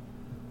this.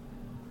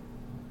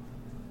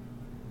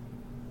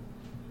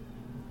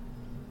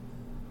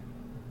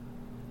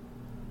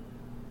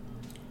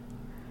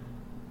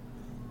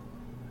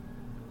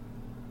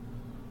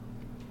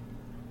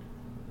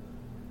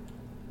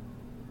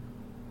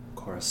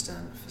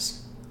 Coristan,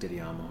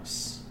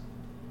 Fastidiamos,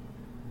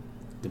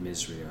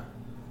 Demisria,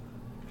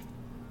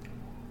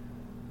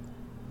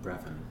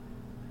 Brevin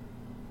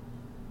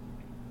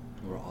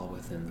were all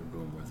within the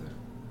room where the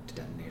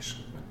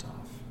detonation went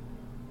off.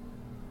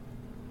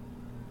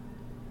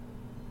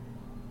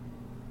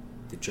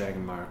 The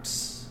dragon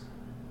marks,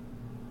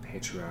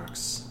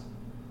 patriarchs,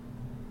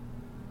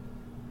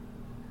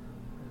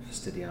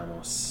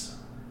 Fastidiamos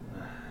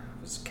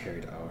was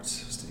carried out.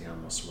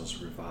 Fastidiamos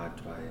was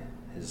revived by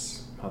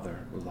his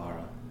mother,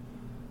 Ulara,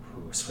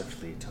 who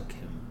swiftly took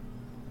him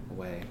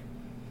away.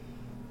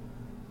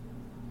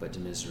 But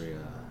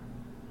Demisria,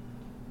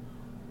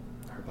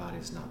 her body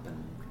has not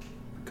been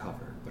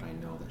recovered, but I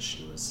know that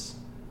she was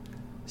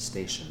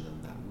stationed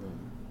in that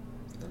room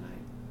for the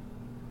night.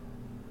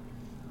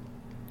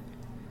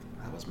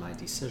 That was my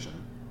decision.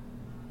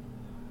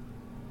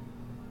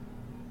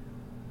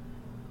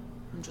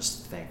 I'm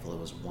just thankful it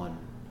was one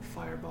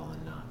fireball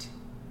and not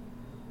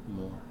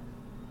more.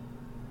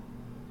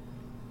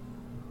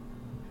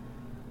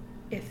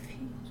 If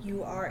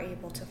you are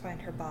able to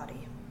find her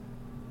body,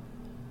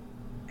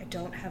 I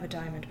don't have a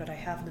diamond, but I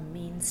have the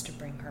means to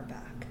bring her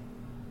back.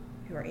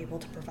 If you are able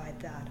to provide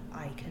that,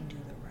 I can do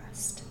the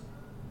rest.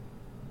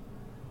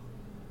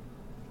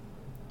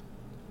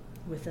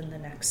 Within the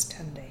next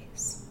 10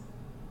 days.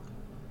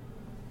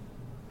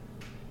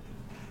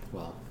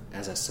 Well,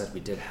 as I said, we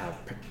did have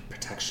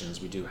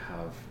protections. We do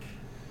have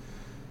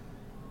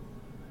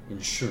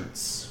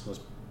insurance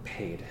was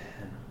paid,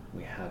 and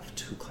we have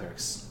 2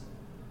 clerics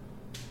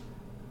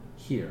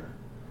here,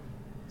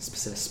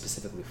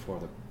 specifically for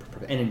the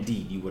purpose. And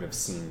indeed, you would have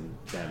seen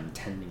them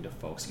tending to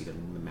folks either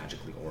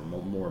magically or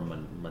more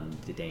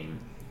mundane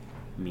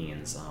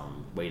means,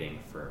 waiting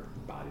for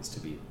bodies to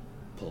be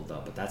pulled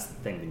up. But that's the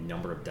thing, the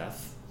number of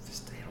deaths,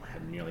 they don't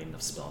have nearly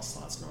enough spell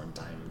slots nor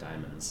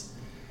diamonds.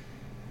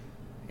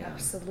 Yeah.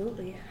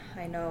 Absolutely,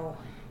 I know.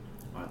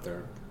 Aren't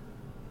there?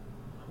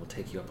 I will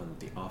take you up on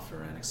the offer,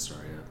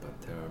 Anixoria, but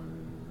there are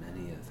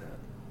many that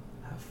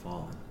have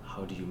fallen.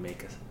 How do you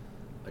make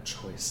a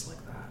choice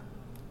like that?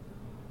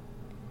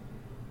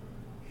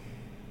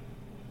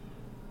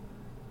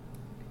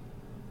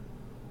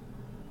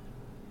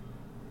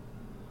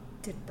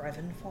 Did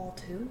Brevin fall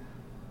too?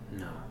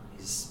 No,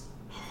 he's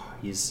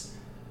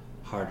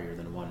hardier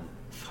than one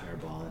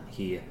fireball, and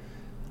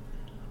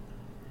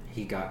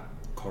he got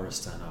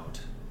Coristan out.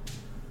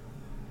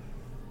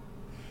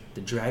 The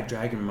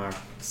dragon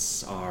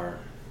marks are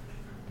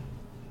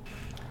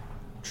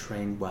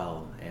trained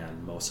well,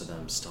 and most of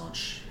them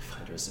staunch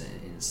fighters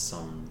in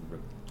some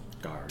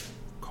regard.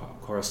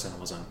 Coruscant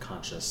was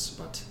unconscious,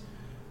 but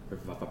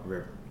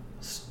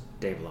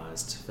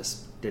stabilized.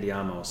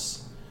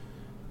 Fastidiamos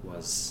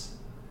was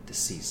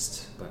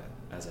deceased, but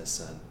as I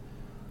said,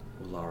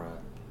 Ulara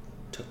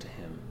took to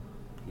him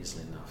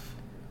easily enough.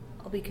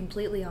 I'll be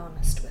completely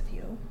honest with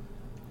you.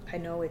 I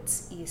know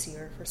it's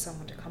easier for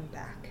someone to come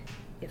back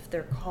if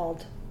they're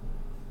called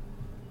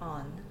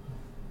on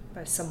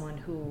by someone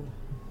who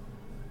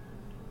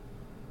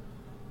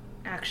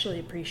actually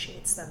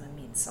appreciates them and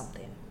means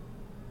something.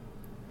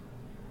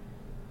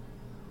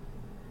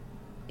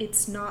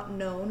 It's not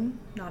known,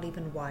 not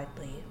even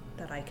widely,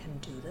 that I can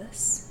do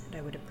this, and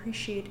I would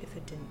appreciate if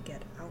it didn't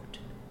get out,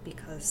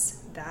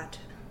 because that,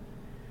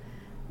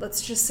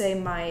 let's just say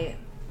my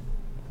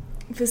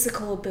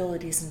physical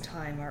abilities and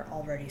time are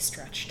already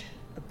stretched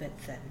a bit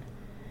thin.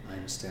 I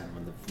understand.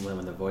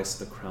 When the voice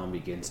of the crown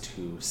begins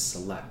to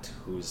select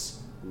whose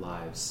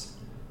lives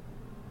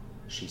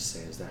she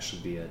saves, that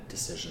should be a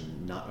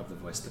decision not of the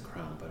voice of the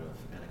crown, but of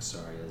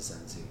Anixoria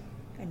Zenzi.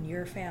 And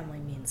your family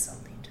means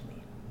something to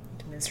me.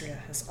 Demisria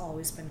has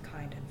always been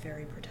kind and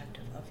very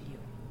protective of you,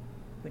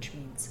 which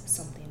means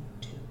something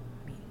to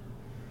me.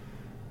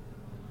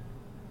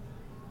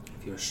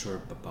 If you're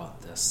sure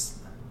about this,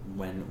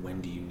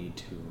 when do you need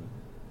to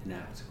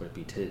enact? Would it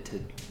be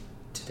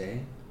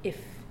today?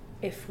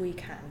 If we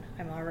can.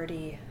 I'm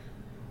already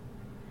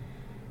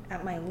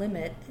at my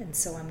limit, and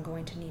so I'm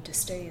going to need to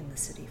stay in the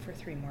city for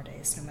 3 more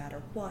days, no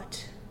matter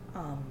what.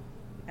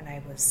 And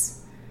I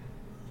was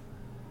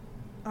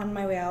on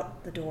my way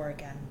out the door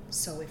again,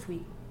 so if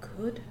we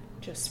could,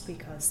 just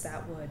because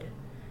that would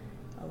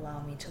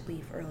allow me to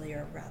leave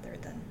earlier rather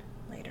than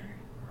later.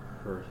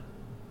 Her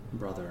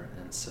brother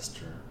and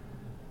sister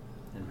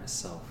and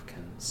myself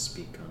can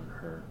speak on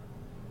her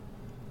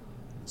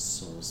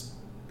soul's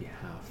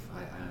behalf.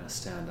 I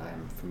understand. I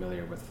am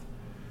familiar with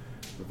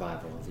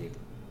revival. The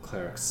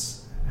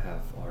clerics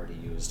have already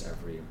used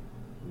every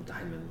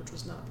diamond, which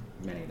was not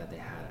many, that they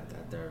had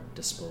at their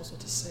disposal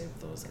to save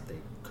those that they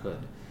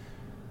could,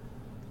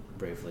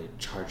 bravely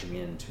charging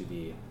into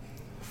the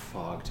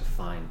fog to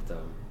find the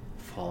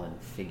fallen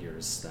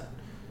figures that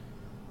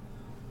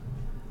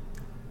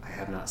I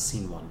have not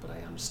seen one, but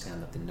I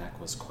understand that the neck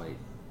was quite...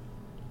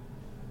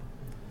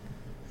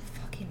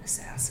 Fucking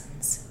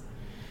assassins.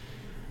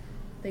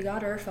 They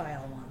got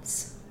Urfile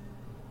once.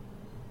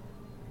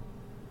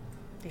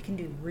 They can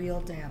do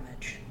real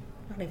damage.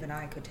 Not even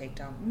I could take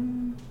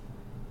down...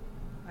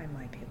 I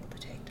might be able to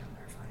take down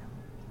Urfile.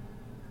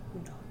 Who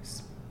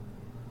knows?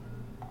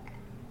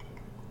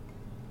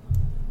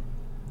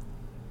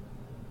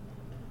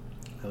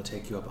 I will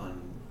take you up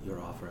on your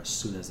offer as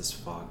soon as this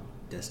fog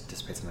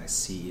dissipates, and I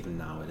see even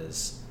now it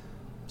is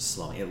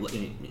slowing. It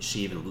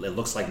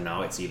looks like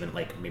now it's even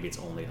like maybe it's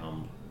only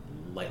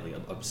lightly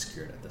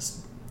obscured at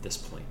this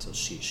point. So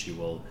she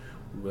will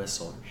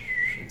whistle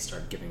and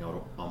start giving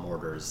out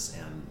orders,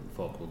 and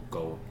folk will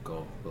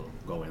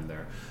go in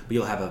there. But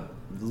you'll have a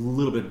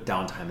little bit of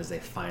downtime as they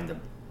find the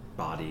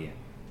body.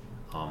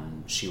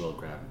 She will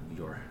grab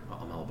your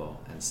elbow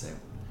and say,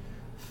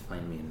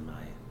 "Find me in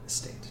my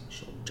estate."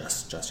 She'll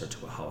gesture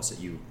to a house that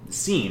you've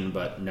seen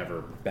but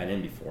never been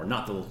in before.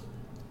 Not the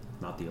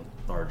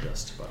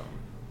largest, but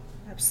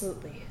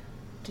Absolutely.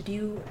 Did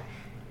you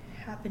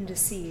happen to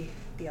see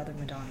the other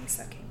Madanis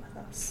that came with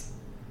us?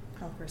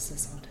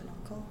 Elkoris' aunt and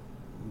uncle?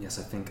 Yes,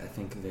 I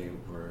think they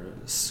were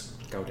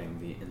scouting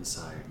the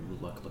inside,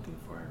 looking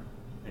for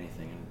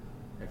anything and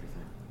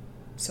everything.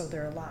 So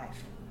they're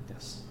alive?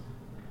 Yes.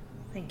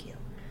 Thank you.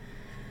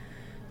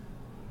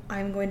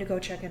 I'm going to go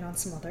check in on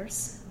some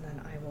others, and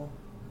then I will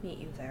meet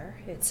you there.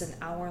 It's an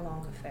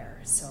hour-long affair,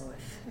 so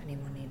if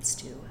anyone needs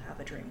to have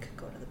a drink,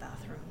 go to the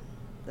bathroom,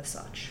 the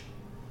such.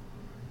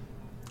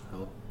 I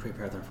will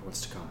prepare them for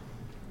what's to come.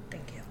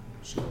 Thank you.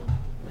 She will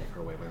make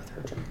her way with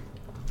her 2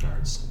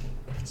 guards.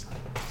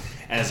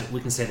 As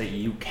we can say that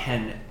you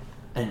can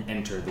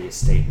enter the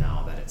estate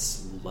now, that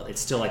it's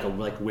still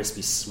like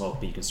wispy smoke,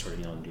 but you can sort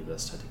of do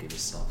this to give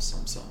yourself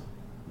some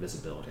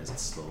visibility as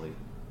it's slowly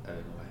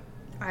ebbing away.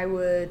 I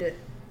would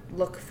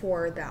look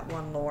for that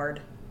one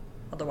lord.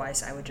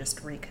 Otherwise, I would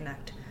just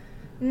reconnect.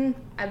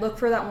 I'd look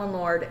for that one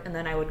lord, and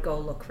then I would go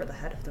look for the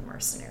head of the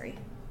mercenary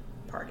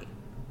party.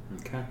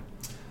 Okay.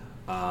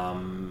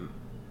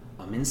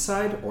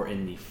 Inside or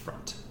in the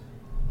front?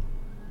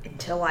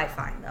 Until I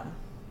find them,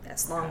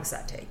 as long as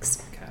that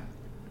takes. Okay.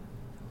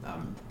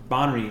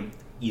 Bonnery,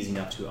 easy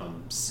enough to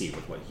see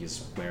with what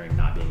he's wearing,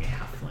 not being a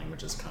halfling,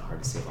 which is kind of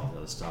hard to see with all the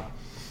other stuff.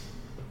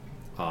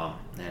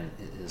 And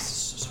his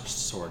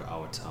sword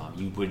out.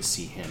 You would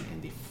see him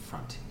in the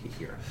front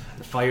here.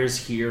 The fires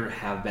here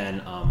have been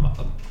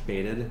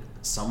abated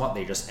somewhat.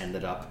 They just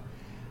ended up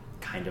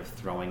kind of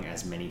throwing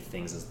as many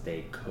things as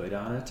they could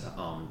on it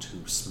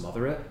to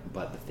smother it.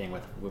 But the thing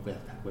with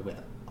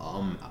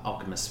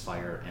alchemist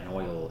fire and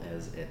oil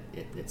is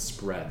it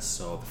spreads.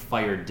 So the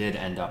fire did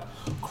end up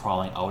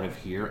crawling out of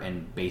here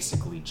and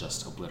basically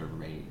just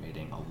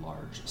obliterating a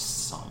large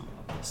sum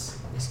of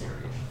this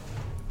area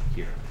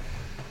here.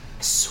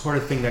 sort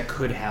of thing that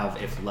could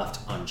have, if left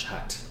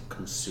unchecked,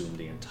 consumed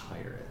the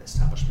entire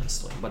establishment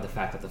still. But the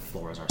fact that the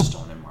floors are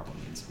stone and marble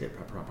means it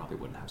probably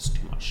wouldn't have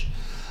too much.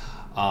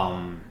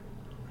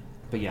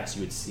 But yes,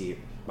 you would see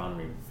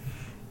Boundary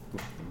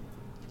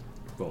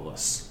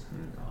Volus,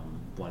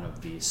 one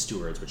of the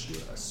stewards, which you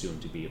assume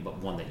to be, but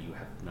one that you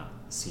have not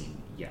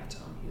seen yet.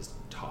 He's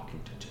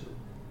talking to two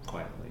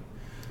quietly.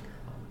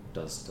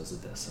 Does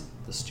this, and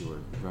the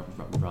steward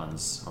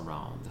runs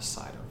around the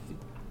side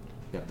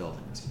of the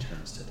building as he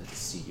turns to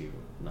see you,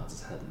 nods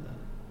his head, and then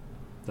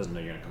doesn't know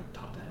you're going to come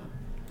talk to him.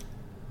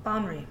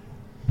 Bonry.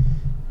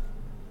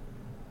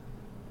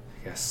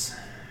 Yes.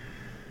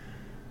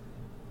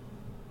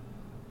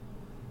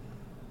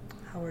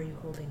 How are you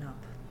holding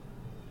up?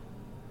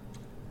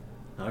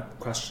 Not a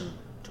question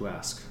to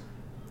ask.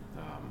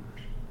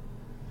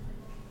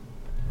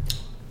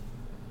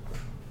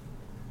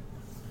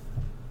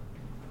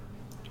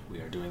 We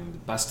are doing the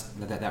best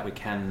that we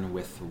can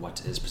with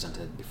what is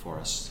presented before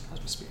us as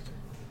we speak.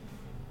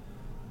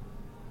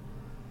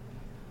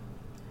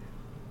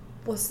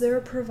 Was there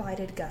a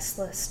provided guest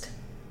list?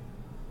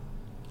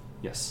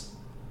 Yes.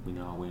 We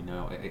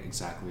know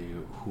exactly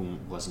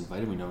whom was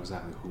invited. We know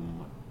exactly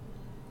whom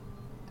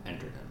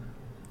entered in.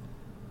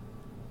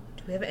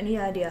 Do we have any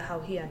idea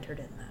how he entered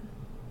in then?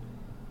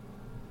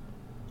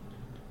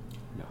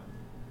 No.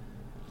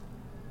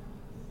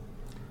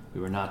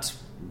 We were not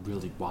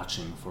really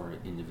watching for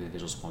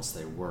individuals once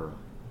they were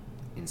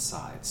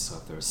inside, so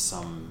if there's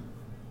some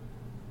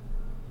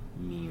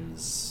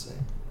means,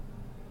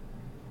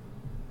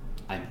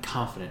 I'm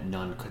confident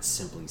none could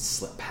simply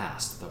slip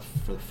past the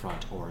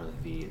front or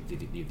the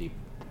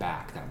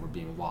back that were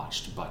being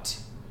watched,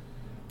 but...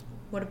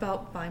 What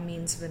about by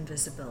means of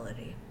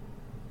invisibility?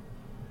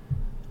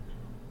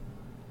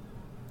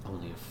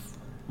 Only if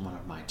one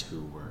of my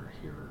two were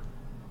here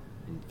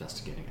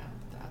investigating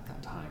at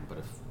that time, but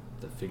if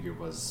the figure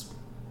was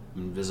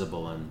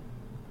invisible and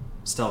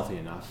stealthy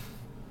enough,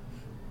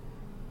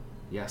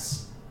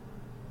 yes.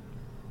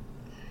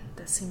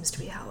 That seems to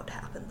be how it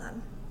happened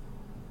then.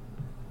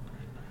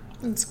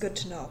 It's good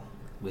to know.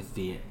 With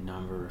the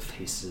number of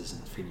faces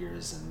and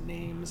figures and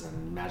names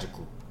and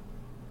magical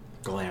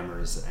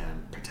glamours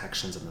and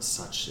protections and the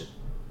such,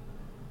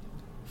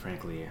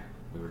 frankly,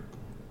 we were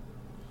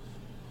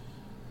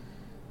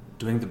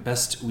doing the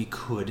best we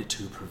could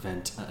to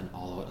prevent an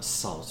all-out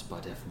assault,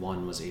 but if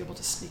one was able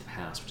to sneak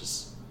past, which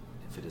is,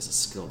 if it is a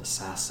skilled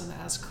assassin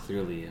as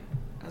clearly,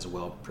 as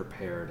well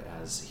prepared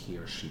as he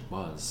or she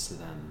was,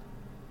 then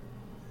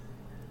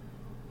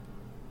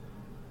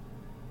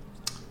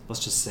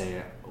let's just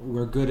say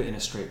we're good in a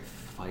straight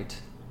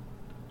fight,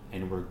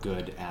 and we're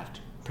good at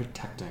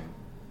protecting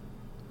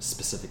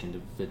specific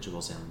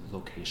individuals and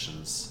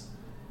locations.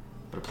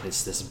 But a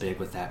place this big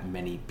with that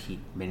many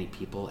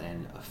people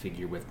and a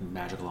figure with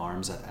magical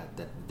arms at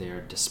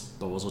their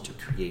disposal to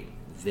create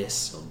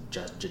this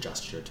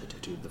gesture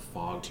to the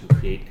fog, to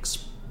create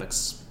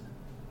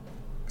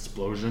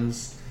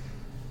explosions.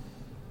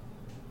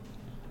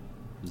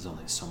 There's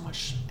only so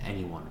much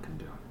anyone can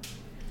do.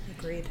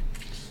 Agreed.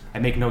 I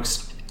make no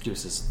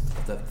excuses,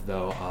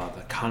 though.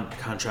 The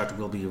contract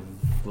will be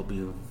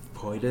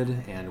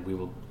voided, and we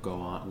will go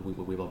on.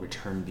 We will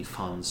return the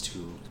funds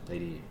to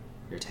Lady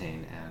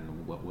Irritants,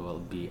 and we'll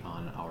be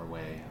on our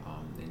way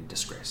in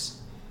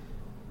disgrace.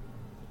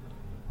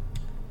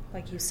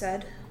 Like you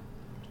said,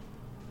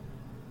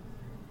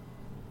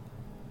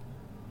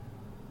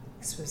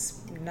 this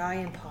was nigh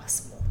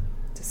impossible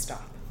to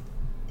stop.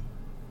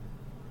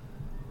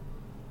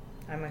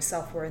 I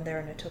myself were in there,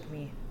 and it took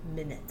me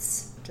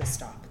minutes to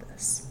stop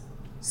this.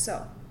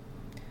 So,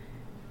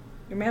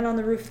 your man on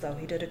the roof, though,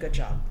 he did a good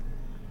job.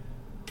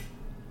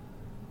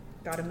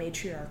 Got a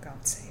matriarch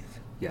out safe.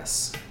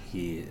 Yes,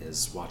 he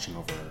is watching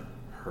over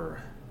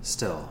her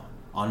still,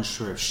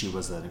 unsure if she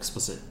was an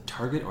explicit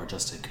target or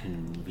just a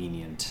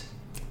convenient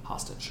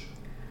hostage.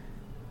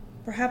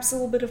 Perhaps a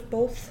little bit of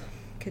both,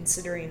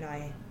 considering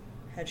I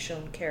had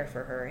shown care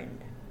for her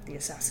and the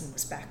assassin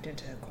was backed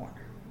into a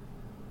corner.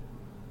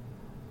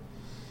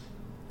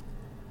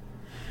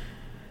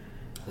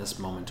 At this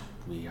moment,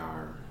 we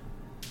are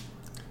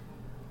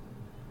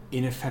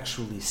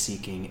ineffectually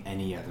seeking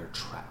any other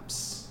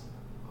traps.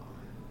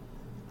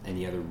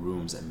 Any other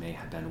rooms that may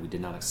have been. We did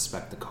not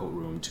expect the coat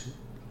room to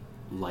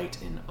light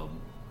in a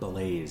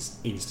blaze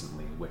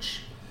instantly,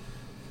 which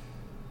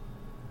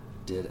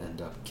did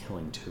end up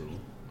killing two.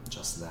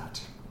 Just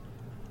that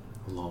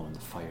alone,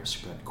 the fire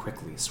spread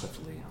quickly,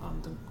 swiftly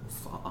on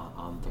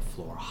the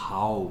floor.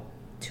 How?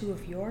 Two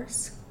of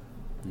yours?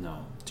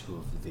 No, two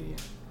of the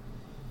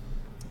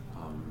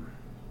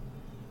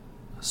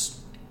a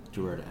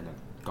steward and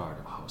a guard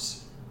of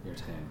House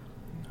Irritants,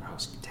 or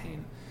House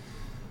Irritants.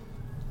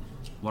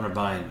 One of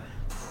mine,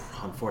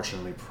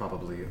 unfortunately,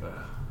 probably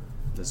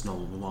is no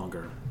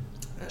longer,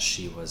 as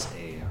she was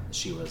the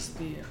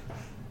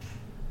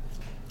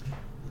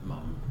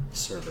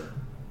server,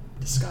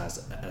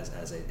 disguised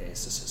as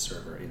a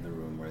server in the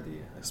room where the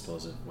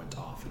explosive went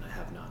off, and I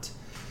have not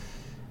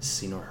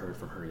seen or heard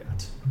from her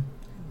yet.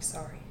 I'm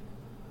sorry.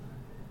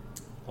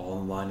 All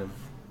in line of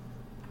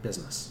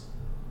business.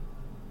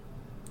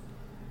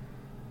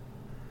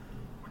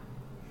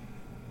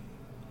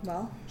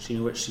 Well? She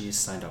knew what she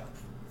signed up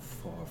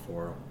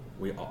for.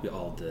 We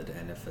all did,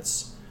 and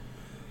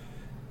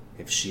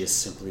if she is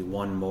simply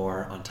one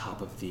more on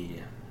top of the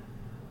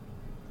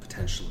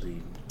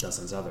potentially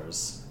dozens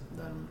others,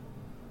 then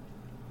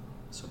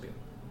so be it.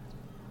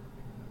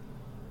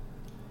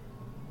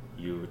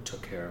 You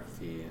took care of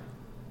the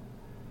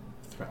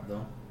threat,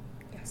 though?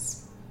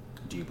 Yes.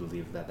 Do you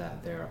believe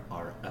that there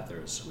are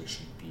others we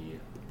should be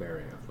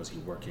wary of? Was he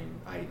working?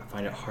 I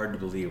find it hard to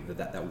believe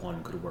that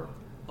one could work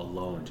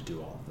alone to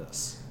do all of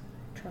this.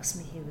 Trust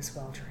me, he was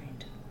well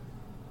trained.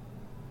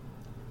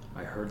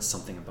 I heard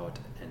something about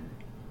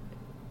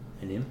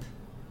an imp?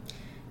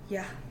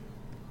 Yeah.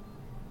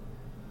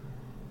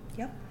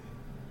 Yep.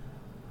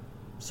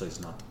 So he's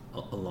not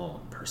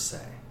alone, per se.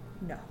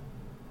 No.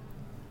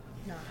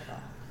 Not at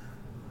all.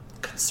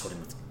 Consorting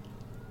with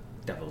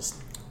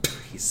devils.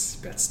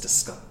 That's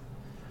disgusting.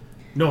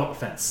 No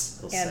offense,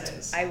 he'll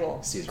And say.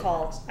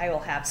 I will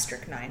have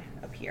Strychnine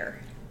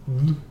appear.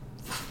 Mm-hmm.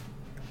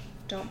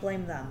 Don't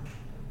blame them.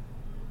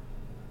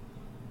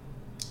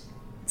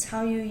 It's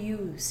how you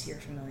use your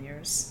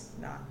familiars,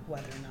 not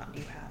whether or not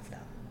you have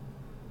them.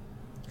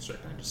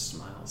 Strychnine just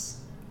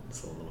smiles.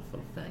 It's a little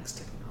fang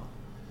sticking out.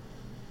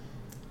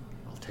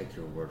 I'll take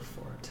your word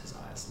for it. His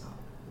eyes not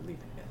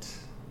leaving it,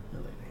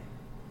 milady.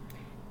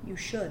 You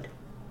should.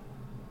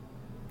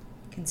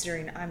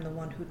 Considering I'm the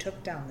one who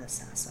took down the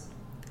assassin.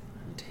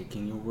 I'm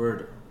taking your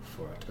word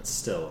for it, but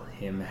still,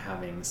 him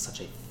having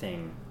such a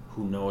thing,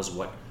 who knows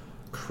what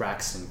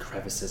cracks and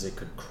crevices it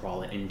could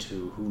crawl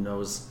into, who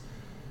knows.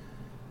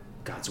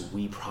 Gods,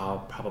 we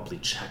probably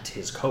checked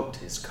his coat.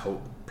 His coat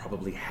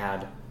probably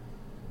had.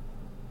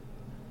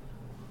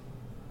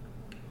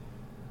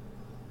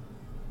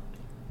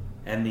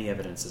 And the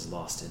evidence was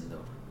lost in the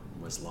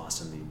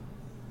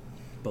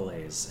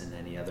blaze, and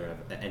any other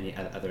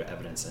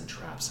evidence and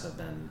traps have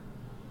not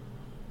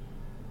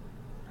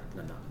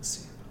been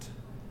seen. But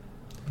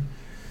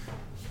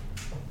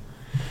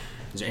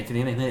is there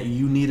anything that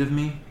you need of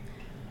me?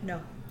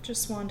 No,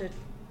 just wanted to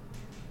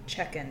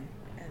check in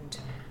and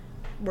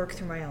work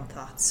through my own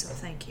thoughts, so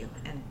thank you.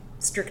 And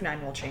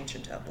Strychnine will change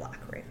into a black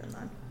raven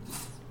then.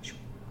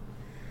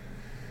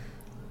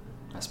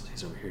 I suppose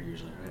he's over here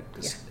usually, right?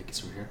 Because I think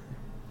he's over here.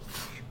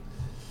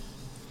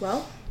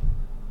 Well,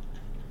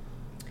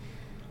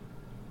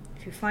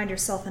 if you find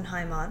yourself in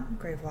Haimon,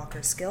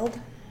 Gravewalker's Guild,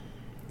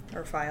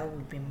 Urfile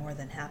would be more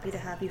than happy to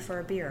have you for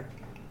a beer.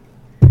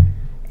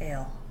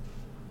 Ale.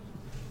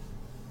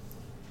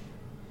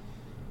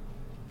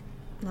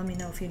 Let me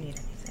know if you need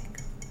anything.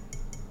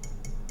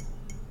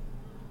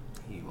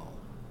 He will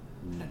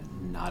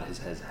nod his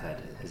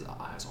head, his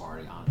eyes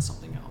already on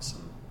something else,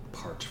 and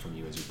part from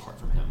you as you part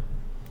from him.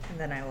 And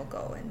then I will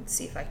go and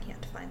see if I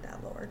can't find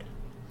that lord.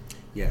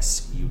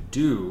 Yes, you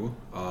do.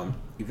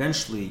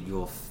 Eventually,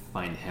 you'll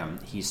find him.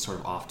 He's sort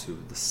of off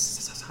to the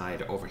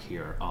side over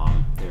here.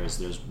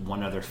 There's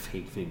one other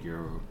fake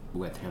figure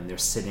with him. They're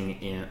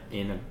sitting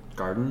in a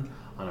garden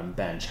on a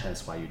bench,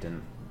 hence why you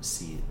didn't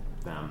see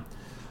them.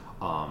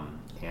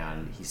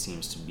 And he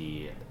seems to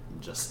be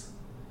just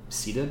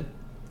seated.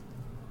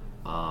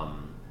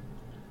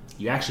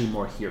 You actually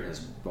more hear his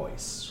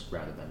voice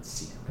rather than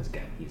see him, because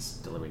again, he's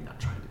deliberately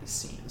not trying to be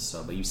seen.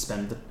 So, but you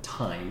spend the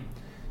time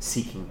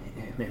seeking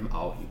him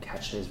out. You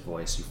catch his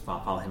voice. You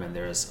follow him, and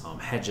there's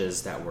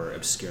hedges that were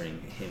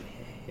obscuring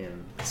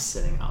him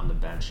sitting on the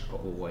bench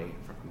away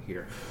from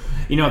here.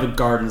 You know, the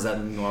gardens that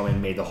normally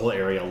made the whole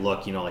area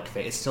look, like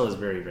it still is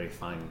very, very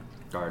fine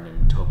garden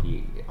and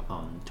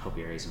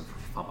topiaries and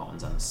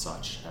fountains and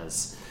such.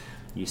 As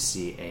you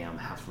see a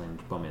halfling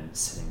woman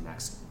sitting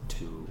next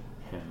to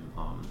him,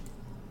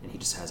 and he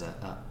just has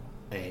a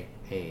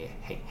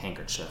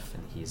handkerchief,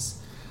 and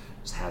he's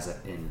just has it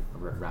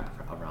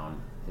wrapped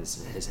around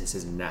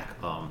his neck,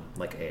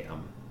 like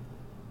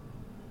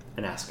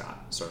an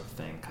ascot sort of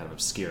thing, kind of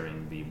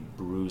obscuring the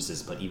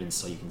bruises, but even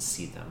so you can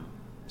see them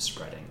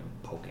spreading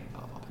and poking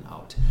up and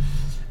out.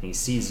 And he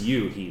sees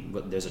you.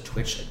 There's a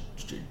twitch,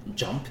 a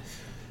jump.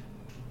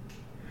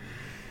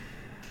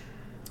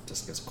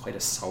 Just gives quite a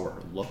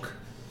sour look.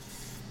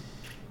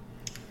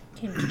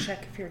 Came to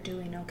check if you're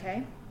doing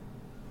okay.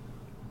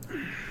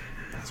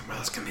 That's what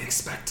else can be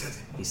expected,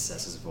 he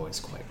says, his voice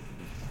quite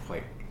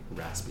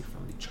raspy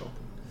from the choke.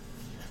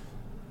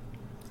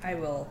 I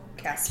will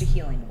cast a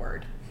healing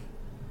word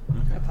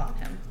upon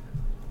him.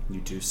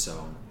 You do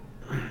so.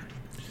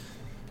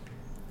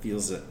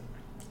 Feels it.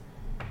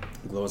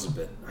 Glows a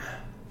bit.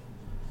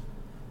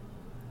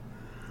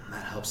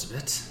 That helps a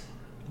bit.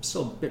 I'm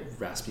still a bit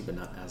raspy, but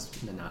not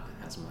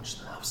as much.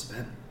 That helps a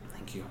bit.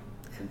 Thank you.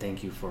 And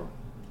thank you for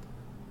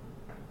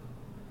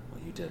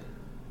what you did.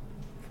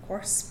 Of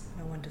course,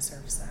 no one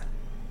deserves that.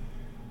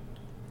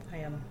 I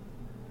am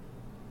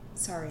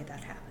sorry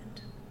that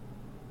happened.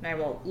 And I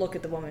will look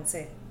at the woman and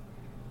say,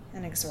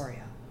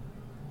 Anixoria,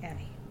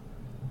 Annie.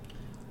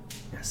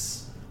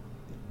 Yes.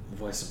 The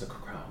voice of the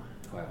crown,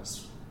 who I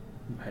was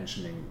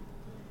mentioning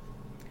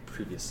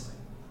previously.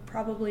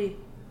 Probably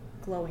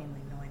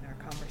glowingly knowing our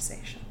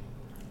conversation.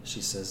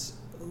 She says,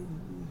 "Oh,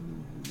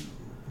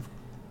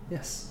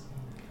 yes,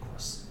 of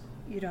course."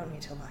 You don't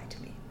need to lie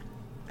to me.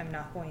 I'm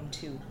not going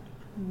to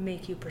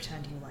make you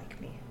pretend you like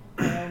me.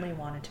 I only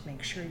wanted to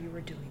make sure you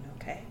were doing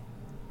okay.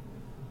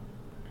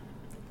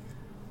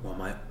 Well,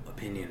 my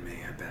opinion may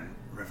have been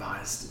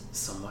revised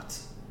somewhat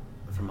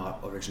from our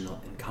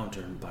original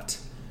encounter, but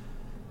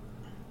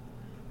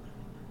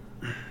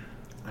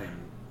I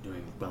am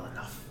doing well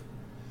enough.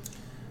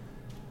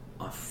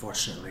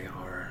 Unfortunately,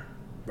 our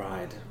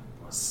bride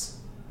was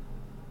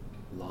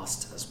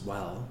lost as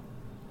well,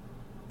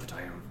 but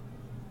I am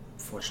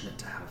fortunate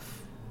to have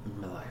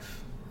in my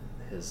life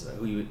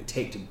who you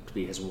take to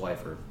be his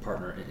wife or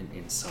partner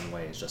in some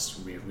ways.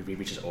 Just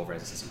reaches over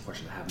as it's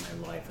unfortunate to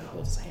have my life and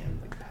holds his hand,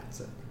 like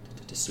pats it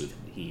to soothe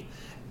him. He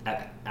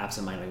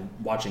absentmindedly,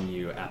 watching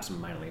you,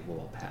 absentmindedly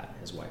will pat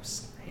his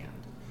wife's hand.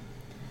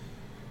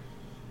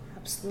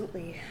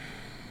 Absolutely.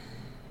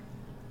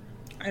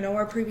 I know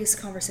our previous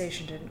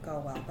conversation didn't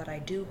go well, but I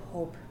do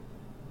hope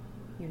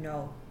you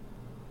know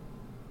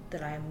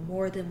that I am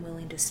more than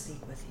willing to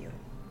speak with you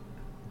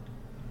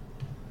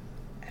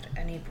at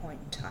any point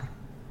in time.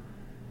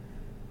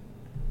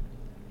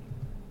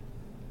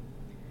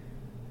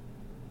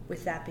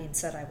 With that being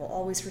said, I will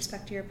always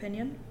respect your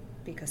opinion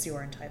because you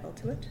are entitled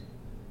to it.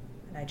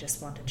 And I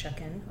just want to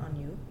check in on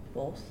you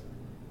both.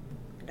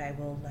 And I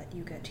will let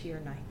you get to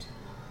your night.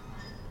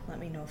 Let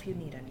me know if you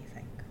need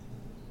anything.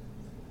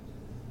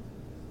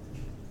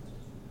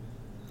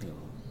 He'll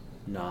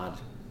nod,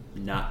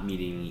 not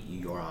meeting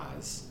your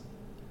eyes,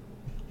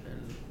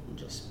 and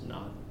just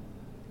nod.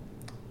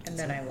 And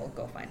then I will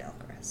go find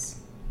Elkoris.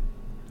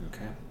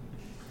 Okay.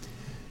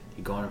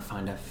 You go on and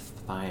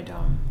find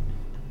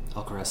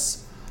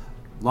Elkoris.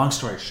 Long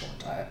story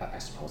short, I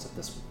suppose at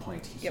this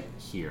point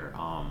here,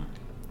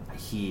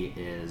 he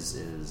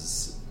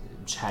is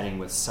chatting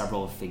with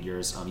several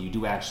figures. You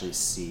do actually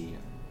see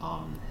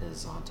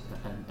his aunt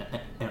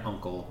and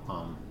uncle,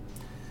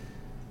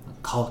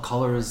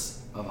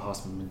 colors of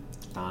House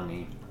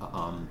Dani,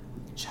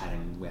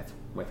 chatting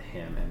with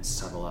him and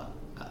several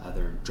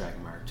other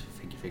drag-marked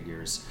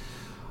figures.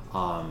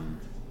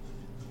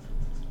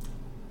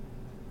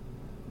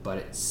 But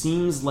it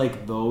seems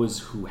like those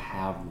who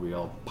have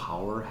real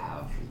power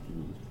have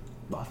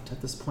left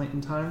at this point in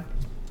time.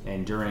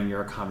 And during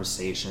your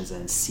conversations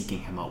and seeking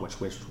him out, which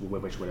would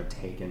have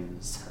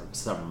taken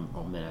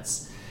several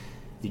minutes,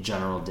 the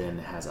general din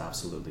has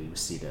absolutely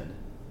receded.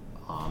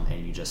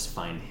 And you just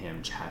find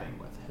him chatting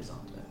with his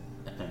aunt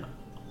and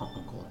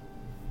uncle.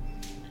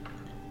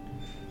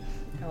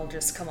 I'll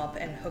just come up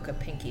and hook a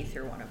pinky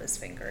through one of his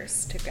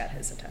fingers to get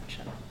his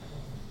attention.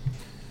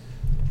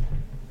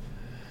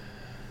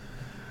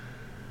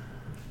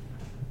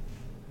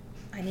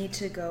 I need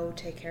to go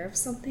take care of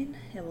something.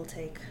 It will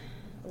take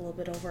a little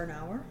bit over an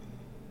hour.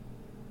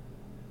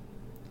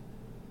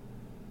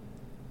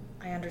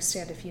 I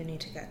understand if you need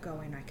to get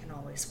going, I can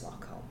always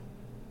walk home.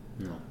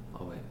 No,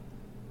 I'll wait.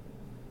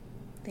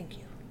 Thank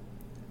you.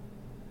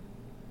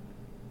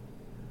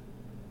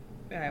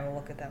 And I will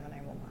look at them and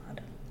I will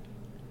nod.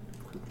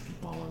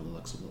 Baller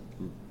looks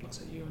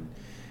at you, and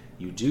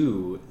you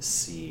do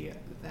see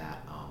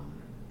that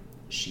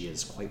she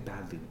is quite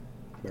badly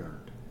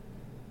burned.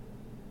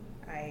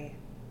 I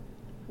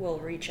will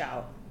reach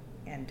out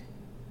and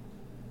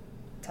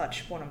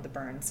touch one of the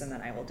burns, and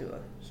then I will do a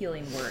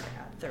healing word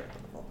at third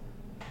level.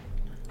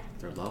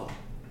 Third level?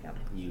 Yep.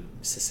 You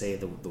say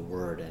the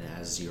word, and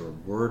as your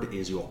word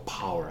is your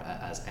power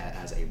as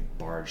a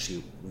bard,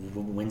 she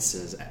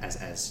winces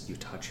as you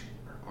touch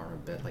her arm a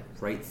bit, like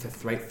right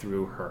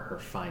through her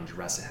fine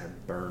dress. It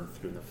had burned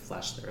through the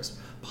flesh. There's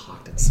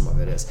pockets. Some of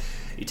it is.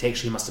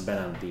 She must have been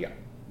on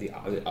the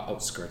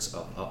outskirts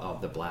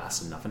of the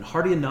blast enough, and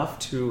hardy enough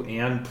to,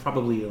 and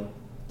probably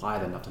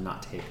lithe enough to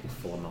not take the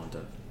full amount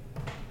of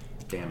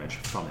damage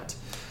from it.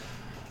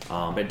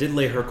 But it did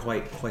lay her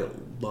quite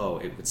low,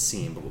 it would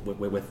seem. But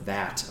with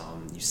that,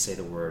 you say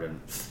the word,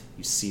 and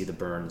you see the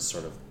burn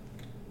sort of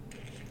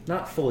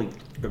not fully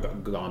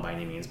gone by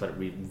any means, but it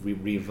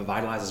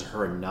revitalizes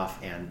her enough,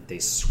 and they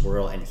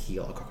swirl and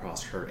heal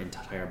across her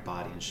entire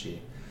body, and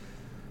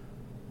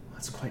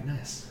that's quite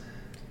nice.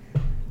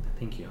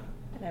 Thank you.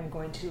 And I'm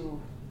going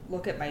to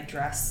look at my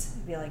dress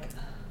and be like,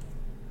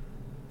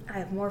 I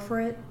have more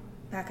for it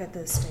back at the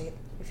estate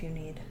if you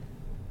need.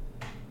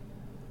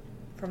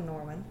 From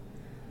Norman.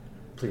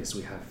 Please,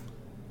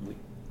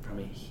 from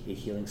a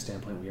healing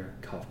standpoint, we are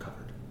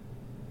covered.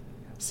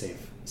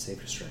 Save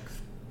your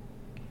strength.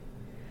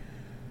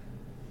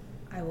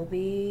 I will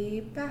be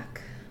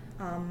back.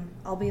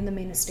 I'll be in the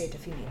main estate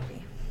if you need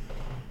me.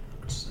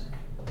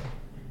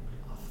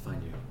 I'll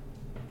find you.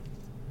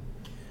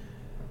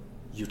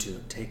 You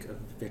two, take a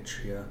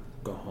Vitria,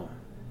 go home.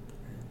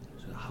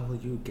 So how will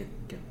you get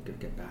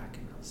back?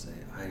 And I'll say,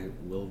 I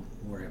will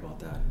worry about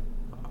that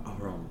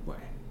our own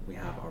way. We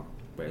have our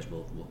ways.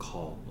 We'll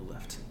call a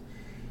lift.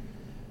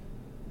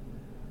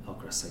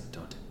 Elkoris,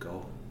 don't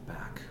go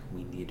back.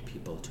 We need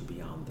people to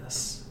be on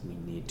this. We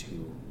need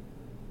to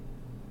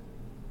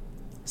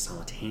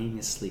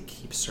simultaneously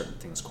keep certain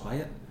things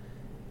quiet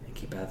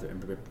keep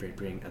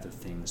bring other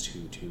things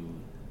to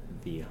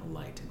the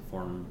light.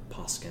 Inform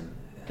Poskin.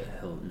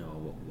 He'll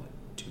know what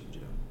to do.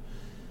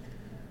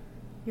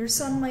 Your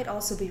son might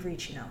also be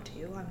reaching out to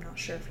you. I'm not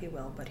sure if he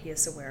will, but he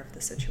is aware of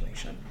the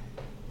situation.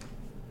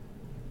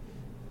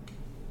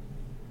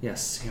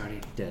 Yes, he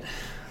already did.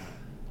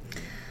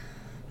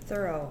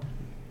 Thorough.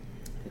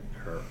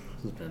 Her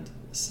husband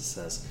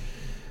says,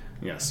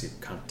 yes, he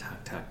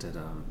contacted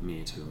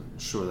me to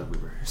ensure that we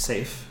were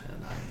safe,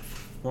 and I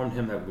informed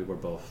him that we were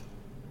both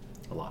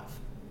alive.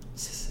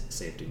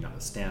 Safety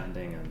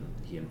notwithstanding, and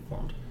he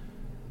informed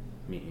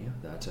me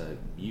that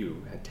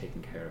you had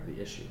taken care of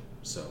the issue.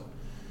 So,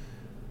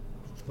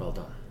 well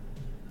done.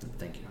 And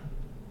thank you.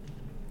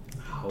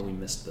 How we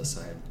missed this,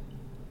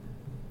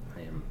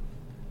 I am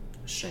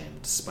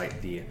ashamed.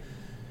 Despite the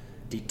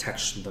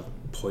detection of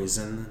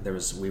poison,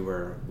 we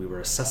were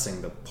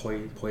assessing the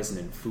poison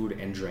in food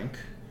and drink.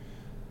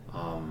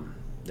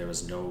 There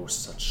was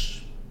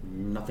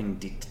nothing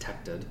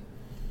detected.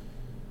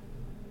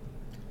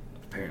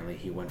 Apparently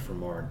he went for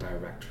more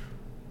direct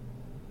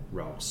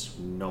routes,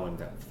 knowing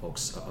that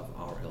folks of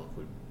our ilk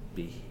would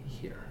be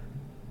here.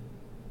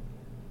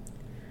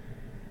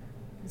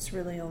 There's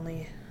really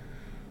only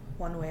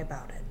one way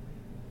about it.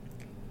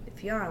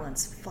 If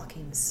Yarlins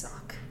fucking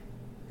suck,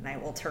 and I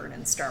will turn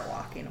and start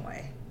walking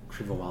away.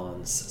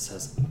 Krivawalans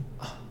says,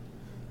 oh.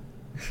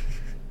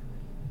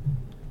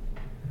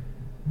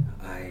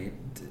 I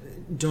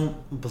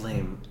don't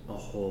blame a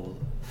whole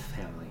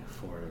family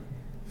for...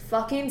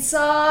 Fucking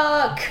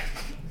suck!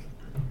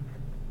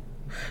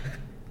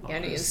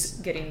 Annie is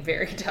getting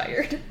very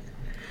tired.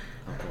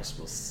 Elkoris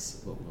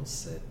will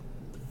say,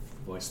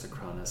 voice the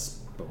crown has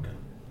spoken.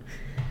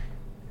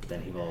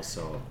 Then he will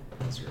also,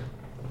 as you're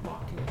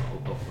walking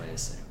away,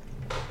 say,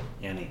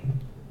 Annie,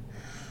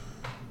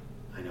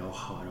 I know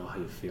how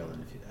you feel,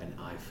 and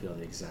I feel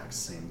the exact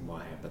same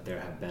way, but there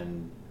have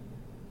been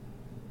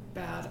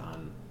bad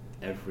on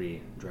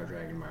every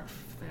Dragonmark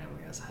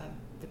family has had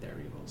their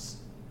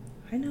evils.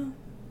 I know.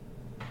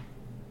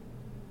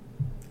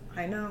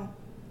 I know.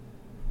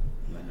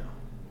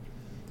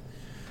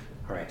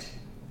 All right,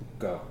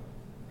 go.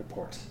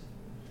 Report.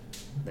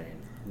 They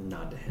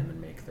nod to him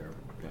and make their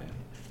way.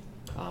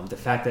 The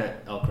fact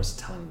that Elkoris is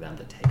telling them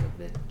to take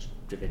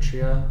a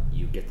Vitria,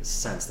 you get the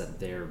sense that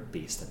their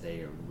beast that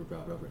they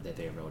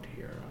rode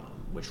here,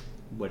 which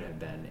would have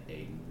been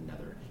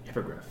another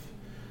hippogriff,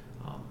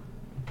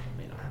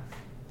 may not have.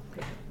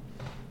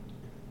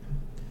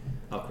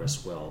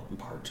 Elkoris will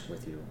part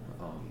with you,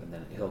 and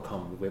then he'll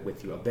come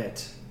with you a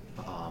bit,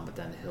 but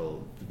then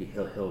he'll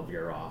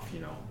veer off,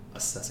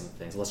 assessing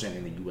things. Unless there's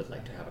anything that you would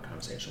like to have a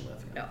conversation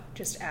with. No,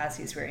 just as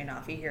he's veering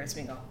off, he hears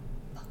me go,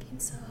 fucking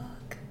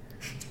suck.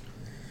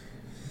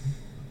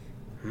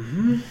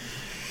 Mm-hmm.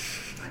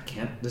 I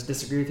can't just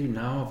disagree with you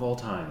now of all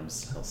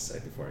times, he'll say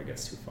before it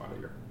gets too far to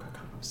your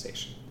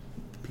conversation.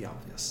 To be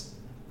obvious.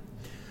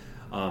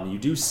 You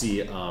do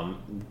see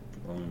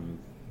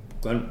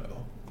Glenroe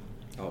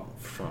out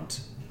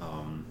front,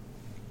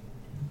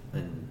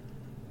 and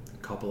a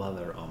couple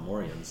other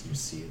Morians. You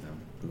see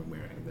them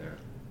wearing their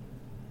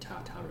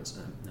towers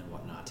and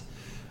whatnot,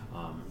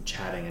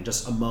 chatting, and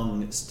just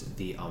amongst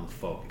the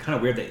folk. Kind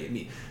of weird that,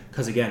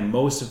 because again,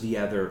 most of the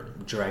other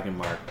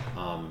Dragonmark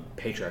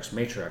patriarchs,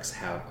 matriarchs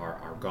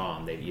are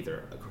gone. They've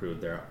either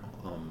accrued their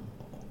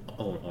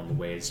own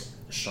ways.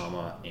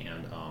 Shama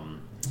and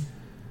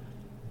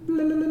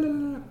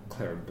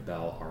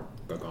Clarabelle are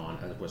gone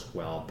as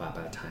well by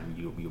the time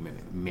you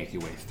make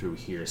your way through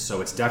here.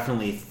 So it's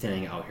definitely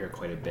thinning out here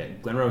quite a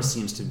bit. Glenroe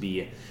seems to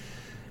be,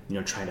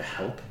 trying to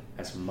help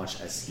as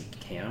much as he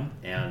can.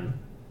 And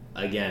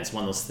again, it's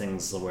one of those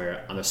things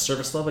where on the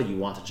surface level, you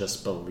want to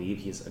just believe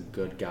he's a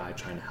good guy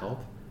trying to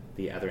help.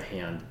 The other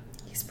hand,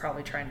 he's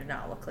probably trying to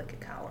not look like a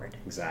coward.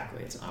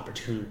 Exactly. It's an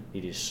opportunity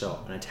to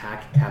show. An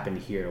attack happened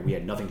here. We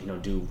had nothing to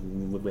do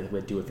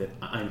with it.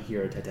 I'm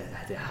here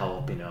to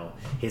help.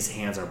 His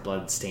hands are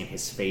blood stained.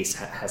 His face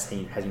has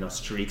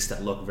streaks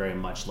that look very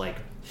much like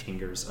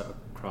fingers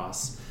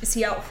across. Is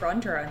he out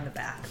front or in the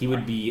back? He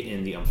would be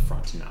in the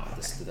front now at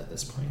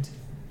this point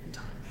in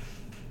time.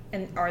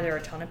 And are there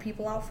a ton of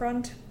people out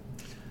front?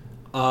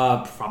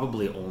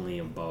 Probably only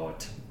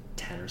about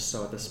 10 or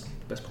so at this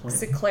point.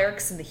 The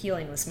clerics and the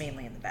healing was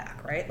mainly in the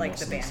back, right? Like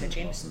most the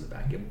bandaging. Most in the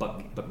back, yeah.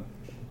 But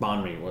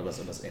Bonry was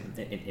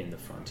in the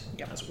front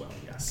as well.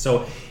 Yes. So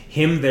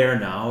him there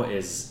now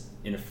is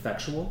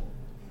ineffectual,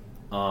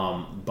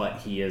 but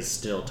he is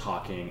still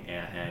talking,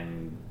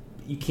 and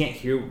you can't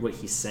hear what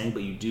he's saying,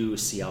 but you do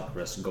see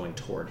Elkoris going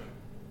toward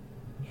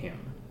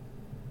him.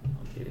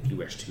 If you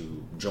wish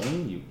to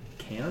join, you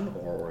can,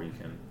 or you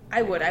can.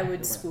 I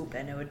would swoop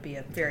in. It would be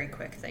a very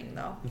quick thing,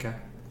 though. Okay.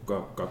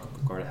 Go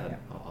right ahead.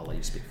 Yeah. I'll let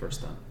you speak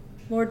first then.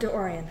 Lord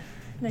Dorian,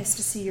 nice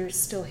to see you're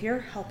still here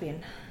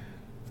helping.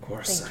 Of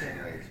course. Thank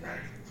you.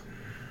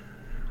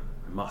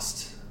 I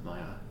must. My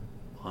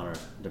honor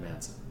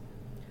demands it.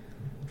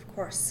 Of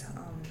course.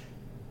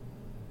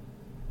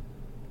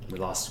 We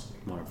lost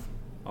one of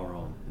our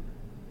own,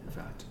 in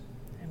fact.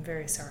 I'm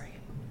very sorry.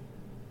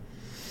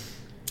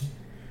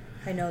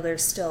 I know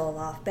there's still a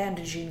lot of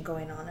bandaging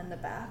going on in the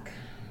back.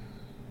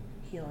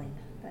 Healing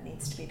that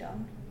needs to be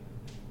done.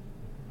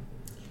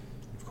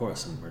 Of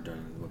course, and we're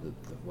doing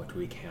what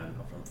we can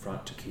up in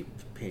front to keep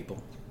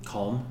people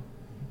calm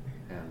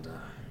and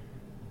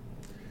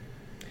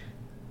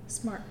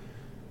smart.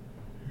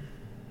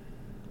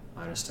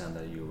 I understand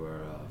that you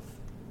were of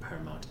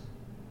paramount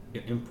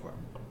import,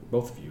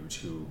 both of you,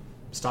 to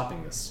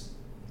stopping this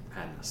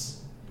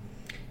madness.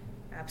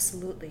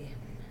 Absolutely.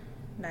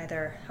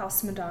 Neither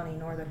House Madani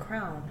nor the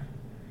Crown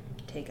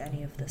take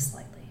any of this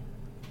lightly.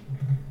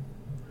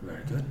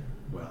 Very good.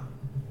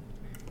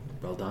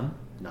 Well done.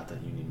 Not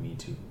that you need me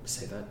to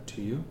say that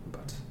to you,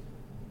 but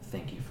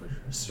thank you for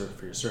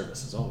your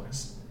service as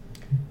always.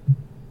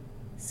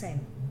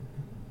 Same.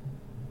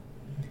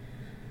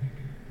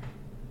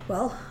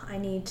 Well, I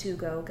need to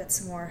go get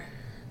some more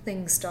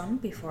things done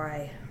before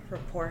I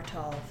report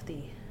all of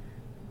the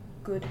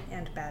good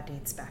and bad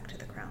deeds back to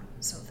the Crown.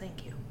 So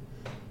thank you.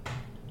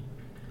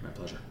 My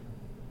pleasure.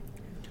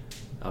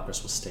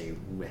 Elkoris will stay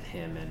with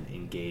him and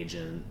engage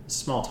in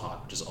small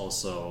talk, which is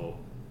also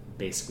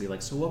basically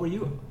like, so what were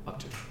you up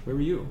to? Where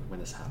were you when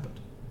this happened?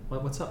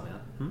 What's up,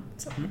 man?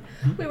 What's up?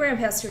 We ran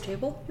past your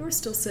table. You were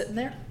still sitting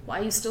there.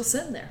 Why are you still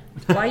sitting there?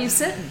 Why are you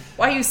sitting?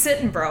 Why are you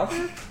sitting, bro?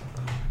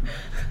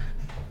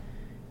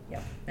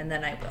 Yep. And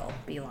then I will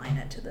beeline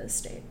it to the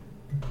estate.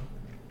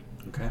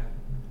 Okay.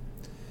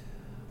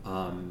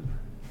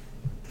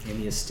 In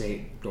the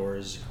estate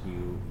doors,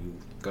 you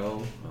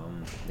go.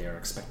 They are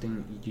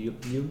expecting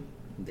you.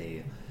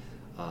 The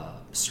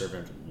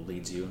servant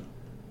leads you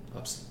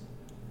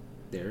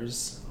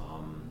upstairs.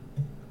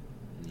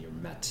 You're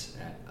met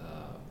at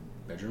a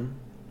bedroom.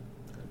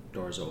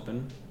 Doors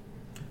open.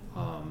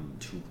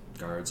 2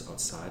 guards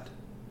outside,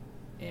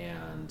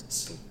 and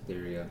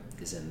Celeria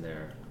is in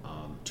there.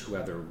 2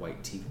 other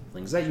white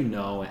tieflings that you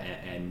know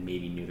and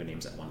maybe knew their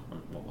names at one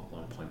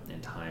point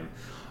in time.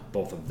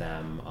 Both of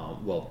them,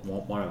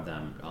 one of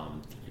them,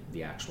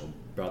 the actual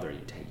brother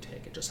you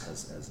take, it just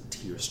has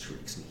tear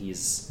streaks, and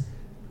he's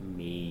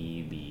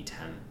maybe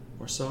 10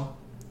 or so.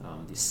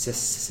 The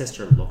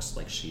sister looks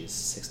like she is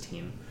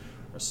 16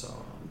 or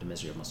so.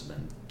 Demetria must have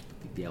been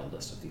the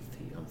eldest of the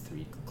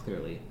 3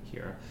 clearly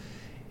here.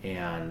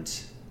 And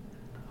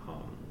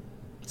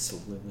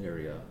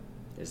Celeria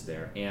is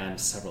there, and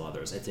several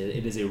others. It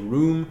is a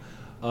room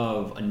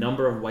of a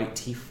number of white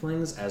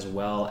tieflings, as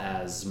well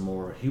as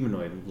more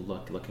humanoid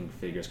looking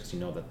figures, because you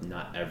know that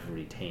not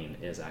every Tane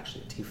is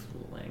actually a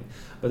tiefling.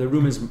 But the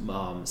room is,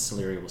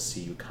 Celeria will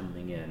see you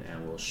coming in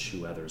and will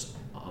shoo others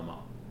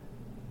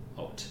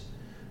out.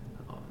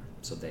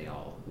 So they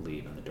all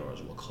leave and the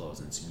doors will close,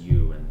 and it's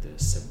you and the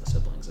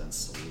siblings and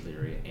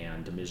Celeria,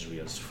 and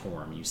Demetria's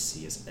form you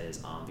see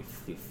is on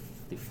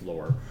the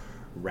floor,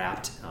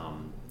 wrapped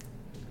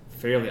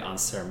fairly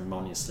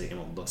unceremoniously in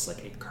what looks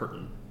like a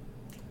curtain,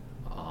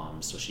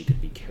 so she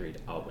could be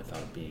carried out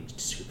without being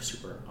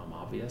super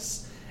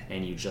obvious.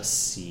 And you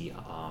just see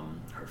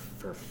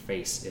her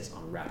face is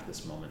unwrapped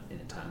this moment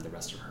in time. The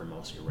rest of her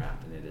mostly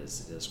wrapped, and it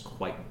is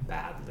quite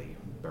badly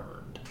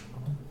burned.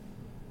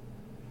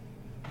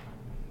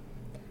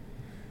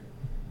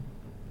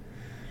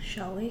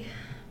 Shall we?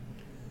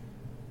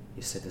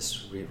 You said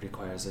this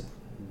requires a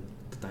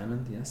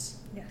diamond, yes?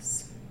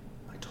 Yes.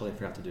 I totally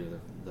forgot to do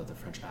the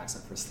French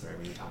accent for Celeria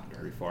when you talked to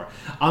her before.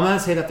 I'm going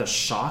to say that the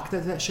shock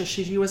that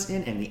she was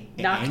in and the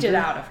knocked anger it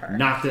out of her.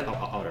 Knocked it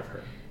out of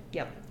her.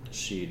 Yep.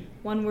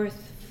 One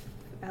worth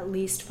at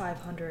least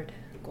 500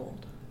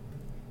 gold.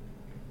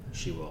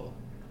 She will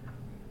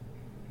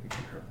reach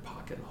in her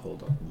pocket and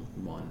hold up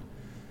one.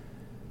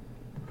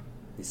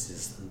 This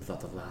is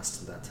the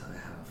last that I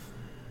have.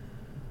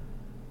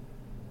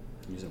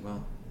 Use it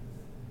well.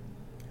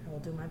 I will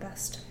do my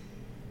best.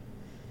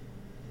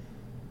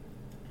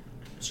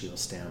 She will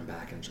stand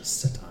back and just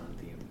sit on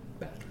the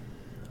bed,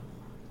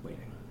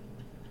 waiting.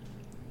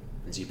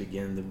 As you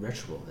begin the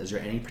ritual, is there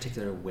any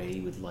particular way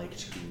you would like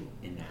to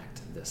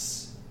enact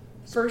this?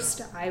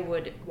 First, I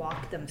would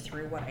walk them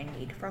through what I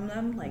need from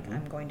them. Like,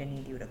 I'm going to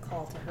need you to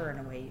call to her in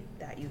a way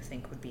that you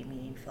think would be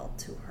meaningful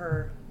to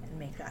her and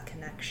make that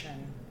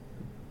connection.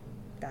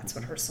 That's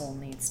what her soul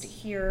needs to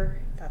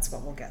hear. That's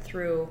what we'll get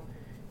through.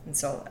 And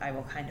so I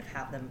will kind of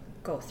have them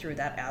go through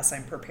that as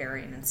I'm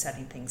preparing and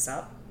setting things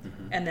up.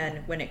 And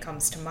then when it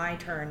comes to my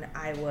turn,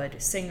 I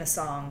would sing a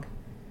song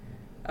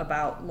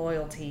about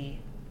loyalty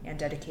and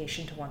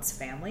dedication to one's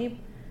family,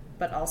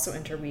 but also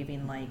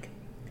interweaving, like,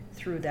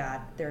 through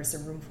that, there's a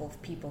room full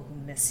of people who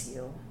miss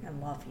you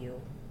and love you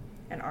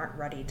and aren't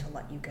ready to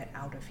let you get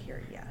out of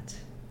here yet.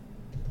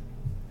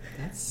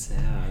 That's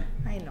sad.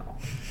 I know.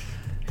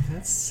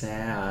 That's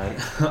sad.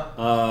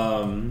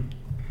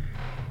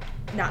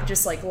 Not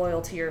just like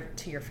loyalty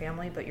to your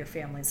family, but your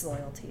family's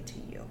loyalty to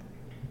you.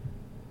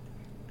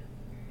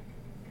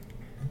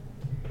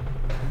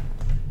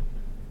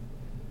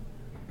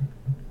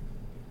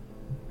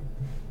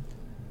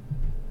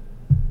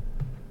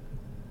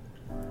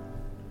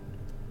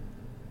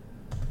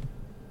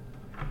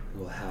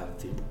 We'll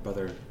have the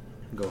brother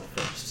go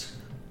first,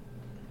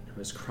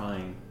 who is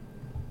crying,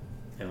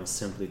 and will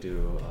simply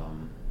do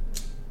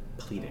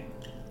pleading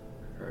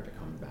her to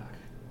come back.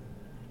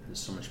 There's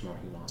so much more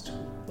he wants to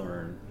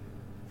learn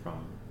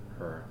from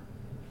her,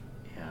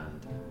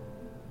 and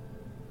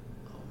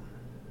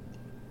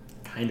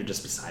kind of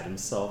just beside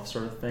himself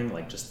sort of thing,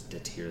 like just the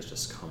tears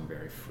just come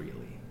very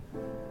freely.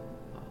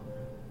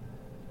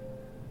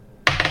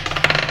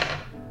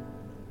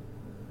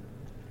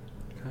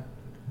 Okay.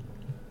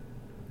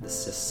 The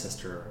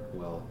sister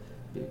will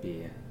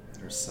be at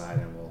her side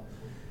and will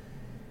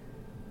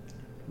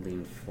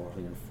lean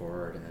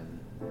forward and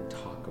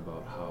talk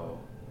about how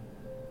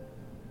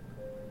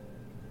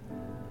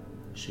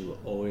she will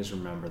always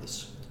remember the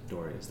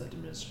stories that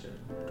Demetria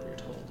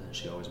told, and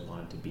she always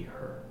wanted to be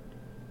her.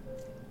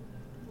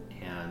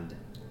 And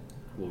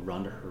will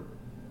run to her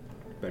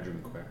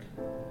bedroom quick,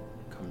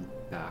 come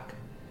back,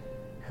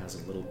 has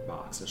a little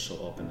box that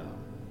she'll open up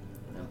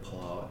and pull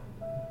out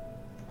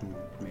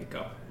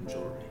makeup and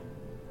jewelry.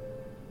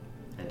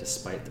 And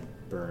despite the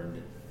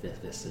burned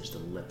visage, the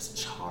lips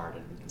charred,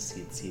 and you can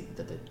see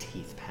that the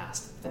teeth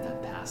past them,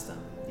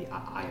 the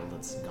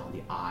eyelids gone,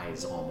 the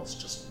eyes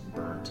almost just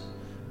burnt,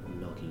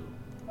 milky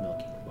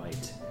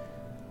white.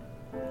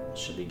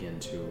 She'll begin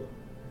to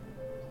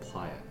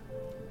apply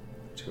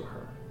it to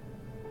her.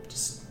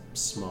 Just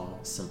small,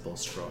 simple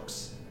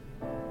strokes.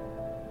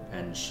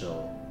 And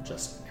she'll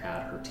just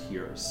add her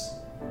tears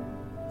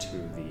to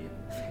the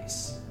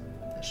face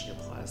as she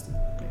applies the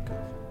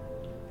makeup.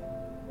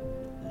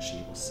 And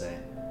she will say,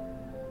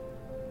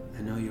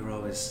 I know you're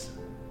always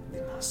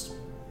the most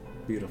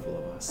beautiful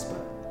of us,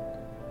 but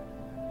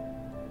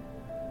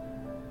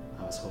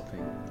I was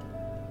hoping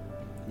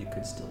you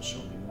could still show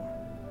me more.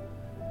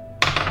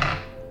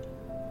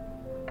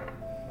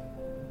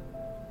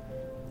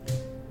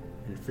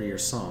 And for your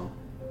song,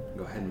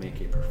 go ahead and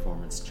make a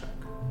performance check.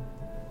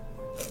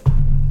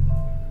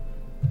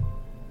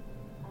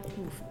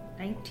 Oof,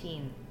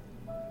 19.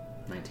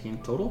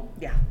 19 total?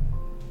 Yeah.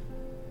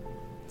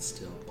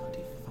 Still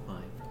plenty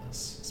fine for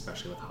this,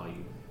 especially with how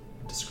you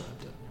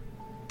described it.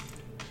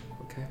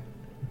 Okay.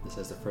 This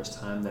is the first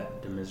time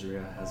that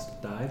Demetria has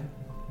died.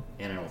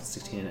 And I rolled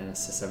 16 and a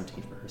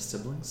 17 for her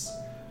siblings.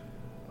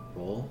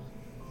 Roll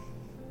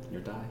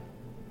your die.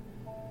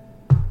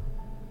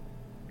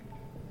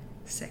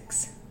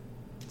 6.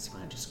 It's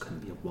fine, it just couldn't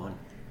be a 1.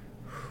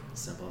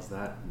 Simple as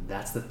that.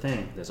 That's the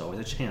thing. There's always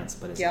a chance,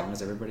 but as long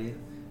as everybody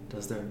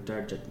does their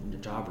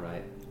job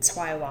right. That's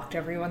why I walked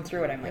everyone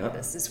through it. I'm like,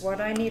 this is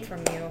what I need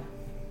from you.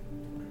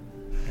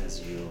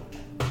 As you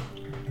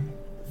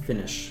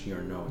finish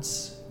your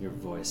notes, your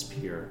voice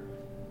pure,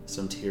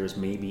 some tears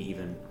maybe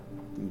even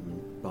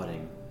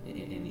budding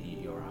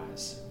in your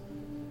eyes.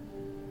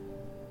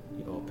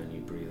 You open,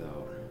 you breathe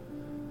out.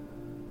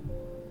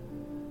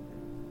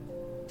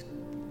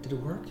 Did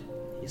it work?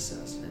 He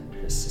says, and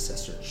his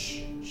sister,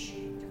 shh.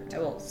 I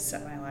will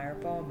set my lyre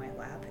bow in my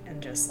lap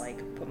and just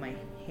put my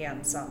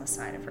hands on the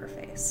side of her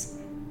face,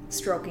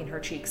 stroking her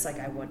cheeks like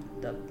I would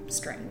the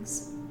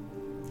strings.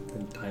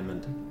 And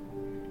Diamond,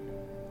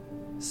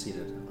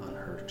 seated on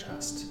her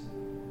chest.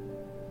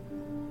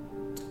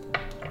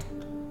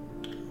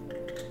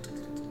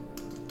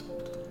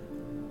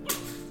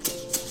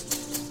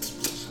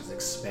 It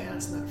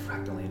expands in that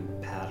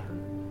fractaline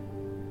pattern,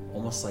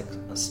 almost like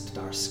a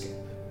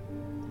starscape,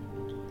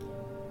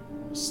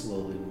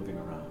 slowly moving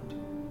around.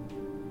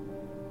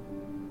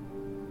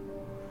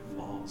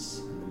 Falls,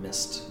 and the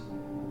mist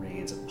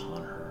rains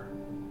upon her.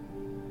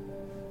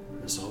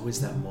 There's always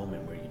that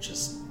moment where you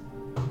just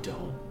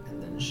don't,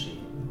 and then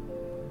she,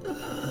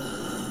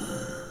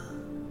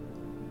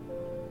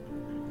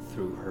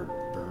 through her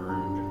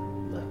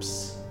burned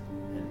lips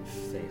and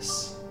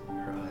face,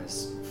 her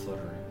eyes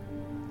fluttering,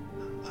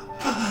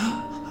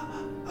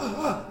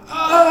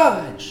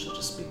 and she'll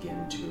just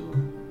begin to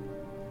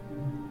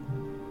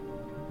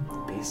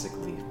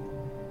basically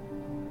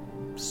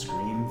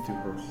scream through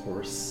her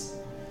hoarse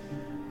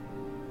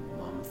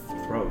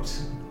throat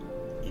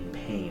in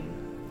pain,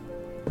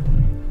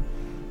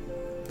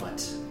 but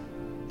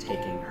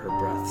taking her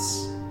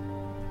breaths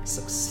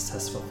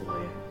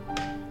successfully,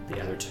 the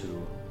other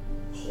two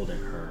holding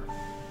her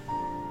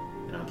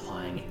and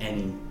applying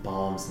any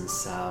balms and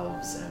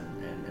salves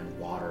and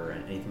water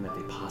and anything that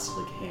they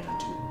possibly can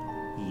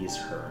to ease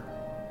her.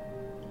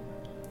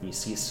 You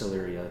see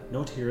Celeria,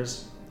 no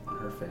tears on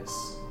her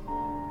face,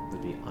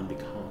 would be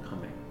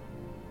unbecoming,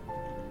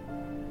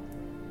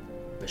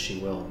 but she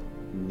will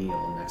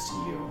kneel next to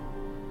you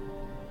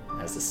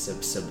as the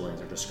siblings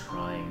are just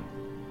crying,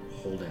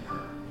 holding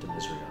her,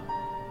 Demetria,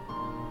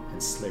 and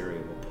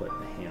Celeria will put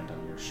a hand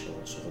on your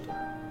shoulder.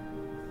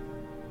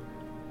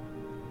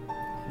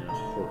 And in a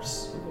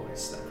hoarse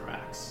voice that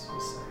cracks, you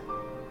say,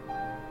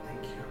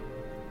 "Thank you."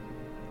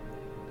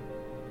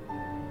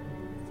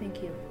 Thank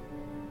you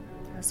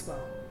as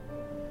well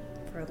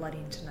for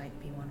letting tonight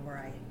be one where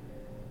I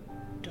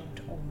don't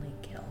only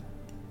kill.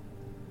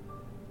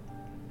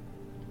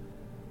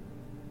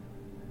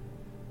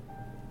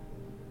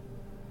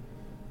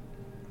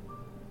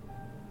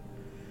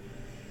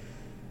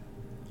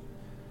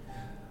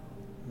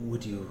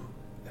 Would you,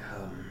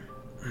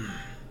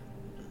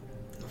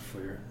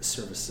 for your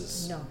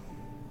services? No.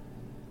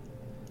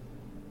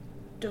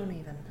 Don't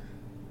even.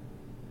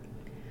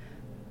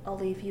 I'll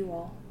leave you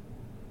all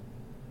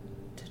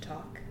to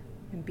talk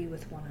and be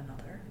with one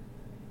another.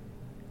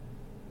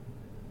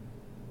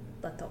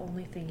 Let the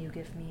only thing you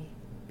give me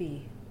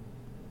be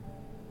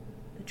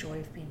the joy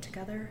of being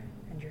together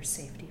and your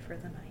safety for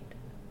the night.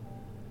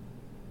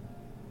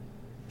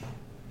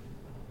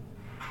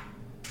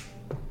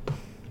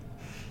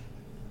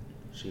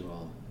 She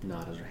will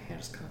nod as her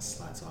hand just kind of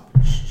slides off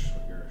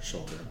your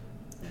shoulder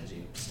as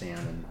you stand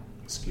and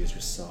excuse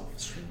yourself,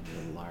 string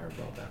your lyre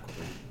belt back over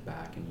your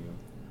back, and you...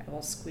 I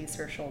will squeeze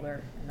her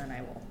shoulder, and then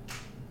I will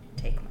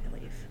take my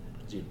leave.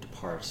 As you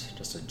depart,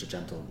 just a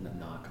gentle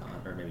knock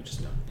on, or maybe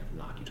just no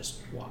knock, you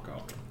just walk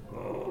out.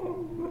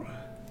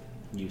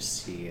 You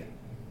see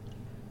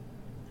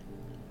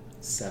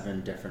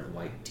 7 different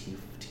white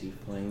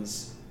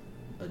tieflings,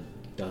 a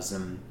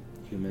dozen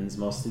humans,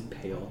 mostly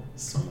pale,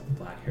 some with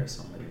black hair,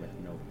 some with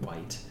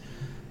white,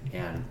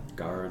 and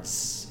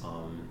guards.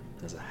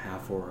 There's a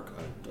half-orc,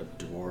 a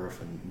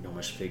dwarf, a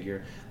gnomish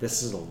figure.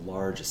 This is a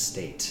large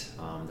estate.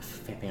 The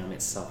family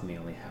itself may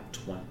only have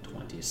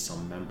 20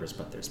 some members,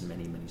 but there's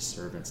many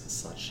servants and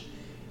such.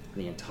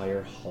 The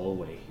entire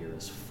hallway here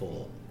is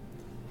full.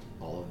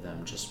 All of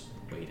them just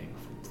waiting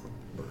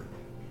for word.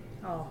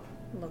 I'll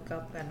look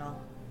up and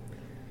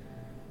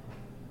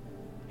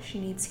she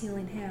needs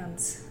healing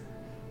hands.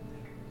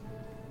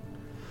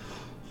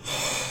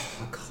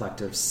 A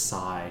collective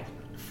sigh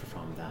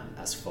from them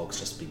as folks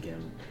just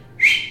begin...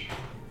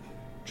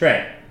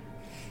 Trey!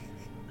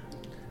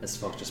 As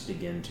folks just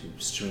begin to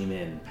stream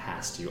in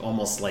past you,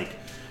 almost like,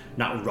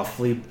 not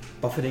roughly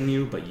buffeting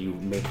you, but you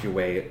make your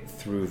way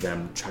through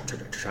them,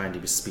 trying to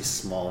be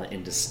small and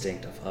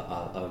indistinct,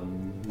 a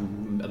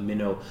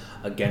minnow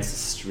against a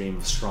stream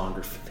of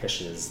stronger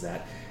fishes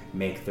that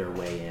make their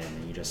way in,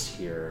 and you just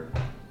hear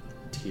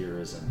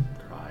tears and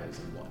cries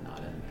and whatnot.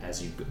 And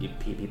as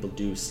people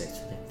do say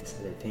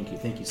thank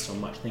you so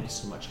much,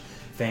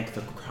 thank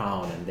the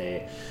crown,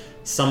 and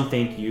some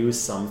thank you,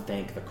 some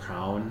thank the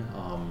crown,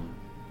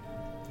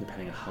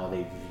 depending on how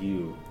they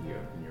view you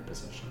in your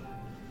position.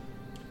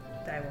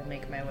 I will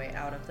make my way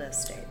out of the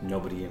estate.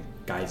 Nobody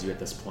guides you at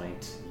this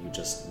point. You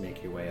just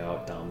make your way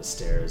out down the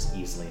stairs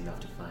easily enough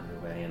to find your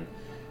way and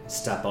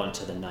step out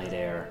into the night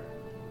air,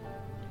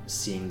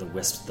 seeing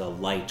the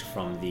light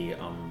from the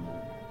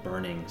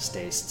burning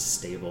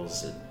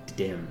stables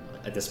dim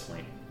at this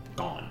point,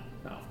 gone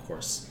now, of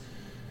course.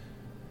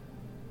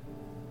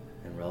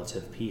 And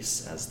relative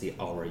peace as the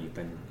hour you've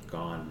been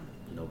gone,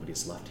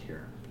 nobody's left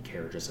here.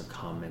 Carriages have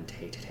come and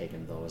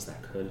taken those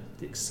that could,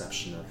 the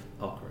exception of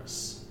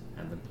Elkoris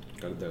and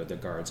the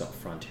guards up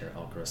front here.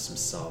 Elkoris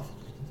himself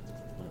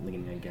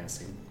leaning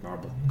against a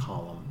marble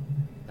column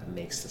that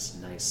makes this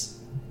nice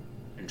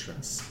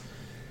entrance.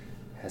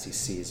 As he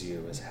sees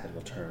you, his head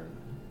will turn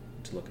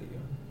to look at you.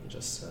 He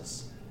just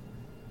says,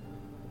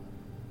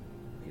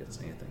 he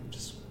doesn't say anything, he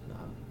just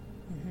nod.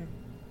 Mm-hmm.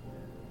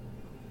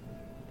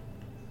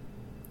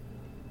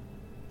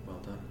 Well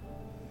done.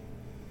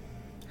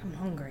 I'm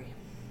hungry.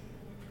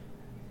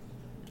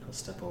 He'll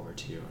step over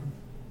to you and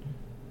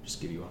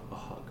just give you a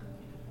hug.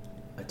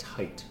 A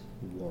tight,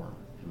 warm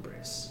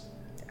embrace.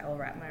 I'll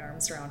wrap my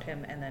arms around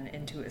him and then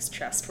into his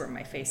chest where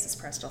my face is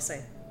pressed. I'll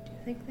say, do you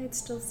think they'd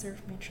still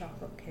serve me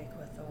chocolate cake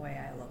with the way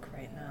I look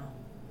right now?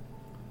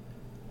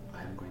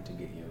 I'm going to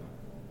get you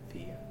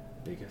the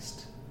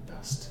biggest,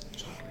 best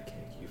chocolate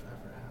cake you've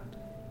ever had.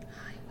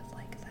 I would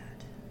like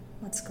that.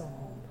 Let's go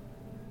home.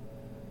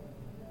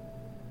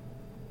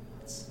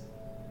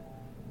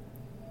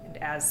 And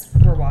as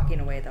we're walking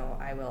away, though,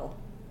 I will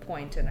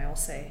point and I will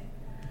say,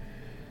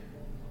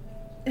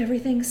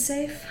 everything's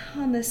safe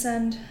on this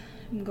end.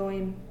 I'm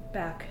going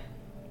back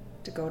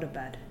to go to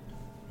bed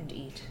and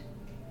eat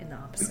in the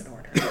opposite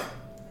order.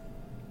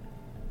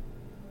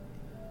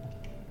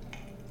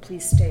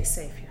 Please stay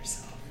safe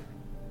yourself.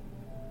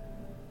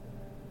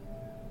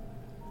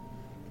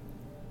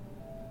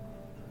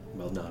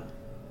 Well done.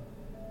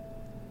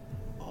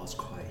 All is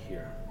quiet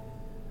here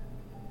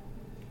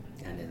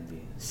and in the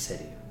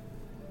city,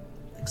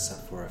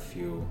 except for a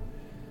few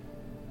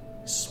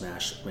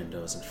smashed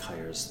windows and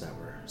fires that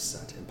were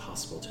set.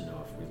 Impossible to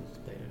know if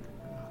related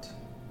or not.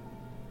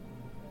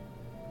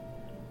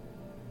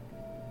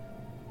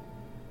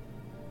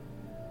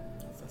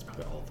 That's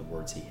probably all the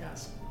words he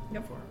has.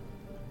 Yep. For.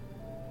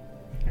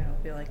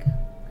 I'll be like,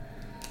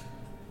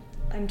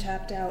 I'm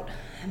tapped out.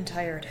 I'm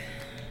tired.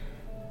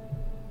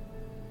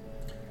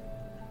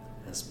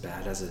 As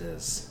bad as it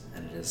is,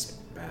 and it is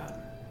bad,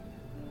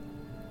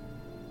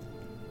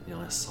 the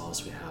only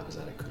solace we have is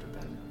that it could have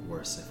been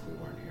worse if we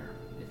weren't here,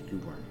 if you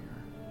weren't here.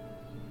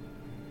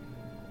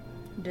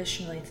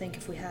 Additionally, think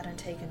if we hadn't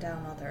taken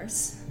down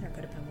others, there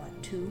could have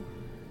been, 2,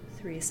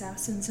 3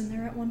 assassins in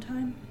there at one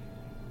time?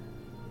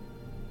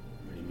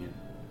 What do you mean?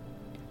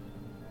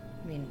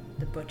 I mean,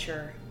 the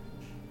butcher.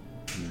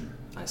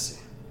 I see.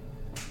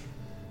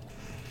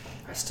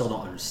 I still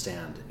don't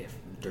understand if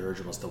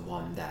Dirge was the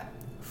one that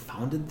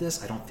founded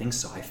this. I don't think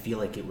so. I feel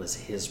like it was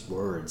his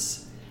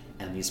words,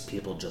 and these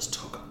people just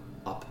took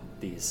up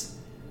these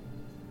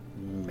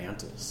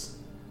mantles.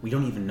 We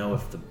don't even know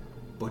if the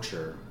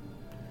butcher,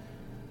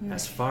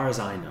 as far as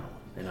I know,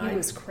 and he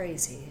was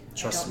crazy.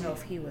 I don't know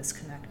if he was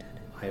connected.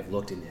 I have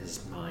looked in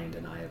his mind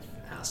and I have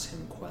asked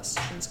him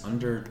questions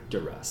under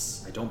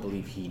duress. I don't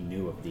believe he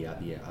knew of the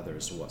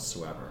others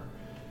whatsoever.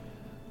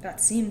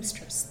 That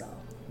seamstress, though.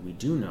 We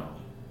do know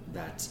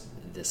that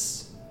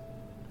this,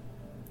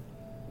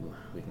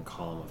 we can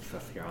call him a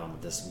Fiaran,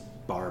 this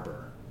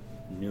barber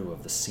knew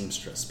of the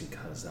seamstress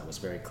because that was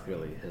very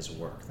clearly his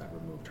work that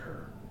removed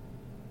her.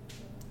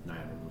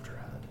 Naya removed her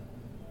head.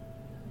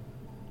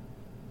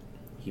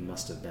 He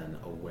must have been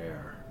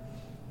aware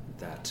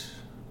that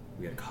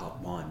we had caught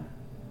one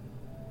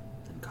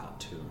and caught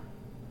two.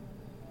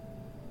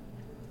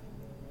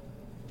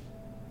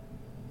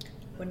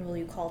 When will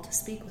you call to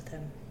speak with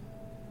him?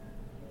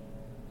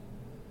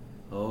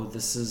 Oh,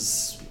 this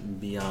is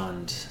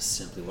beyond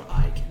simply what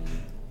I can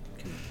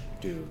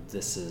do.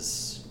 This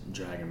is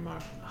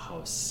Dragonmark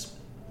House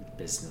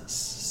business,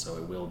 so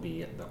it will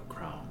be at the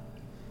Crown.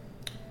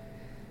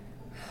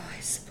 I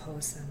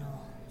suppose then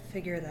I'll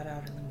figure that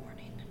out in the morning.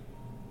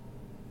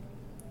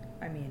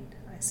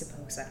 I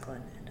suppose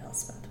Eklund and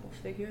Elspeth will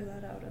figure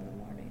that out in the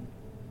morning.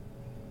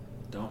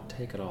 Don't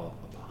take it all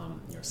upon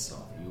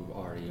yourself. You've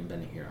already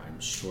been here. I'm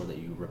sure that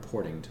you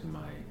reporting to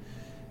my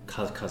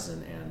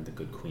cousin and the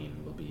good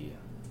queen will be...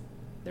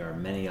 There are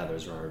many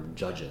others, there are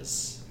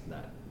judges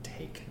that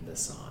take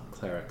this on.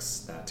 Clerics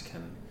that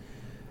can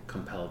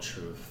compel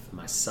truth.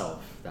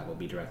 Myself, that will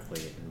be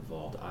directly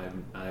involved.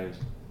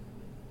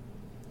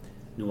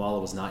 Nuala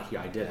was not here.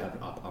 I did have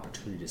an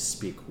opportunity to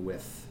speak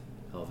with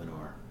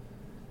Elvenor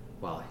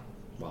while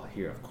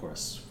here, of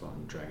course,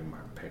 from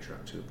Dragonmark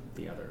Patriarch to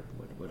the other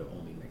would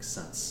only make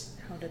sense.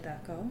 How did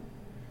that go?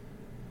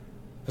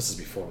 This is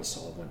before this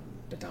all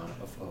went down,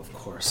 of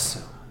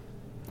course.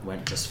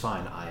 Went just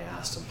fine. I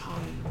asked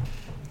upon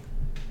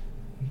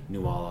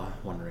Nuala,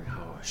 wondering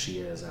how she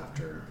is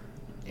after,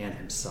 and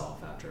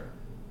himself after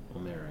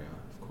Omeria,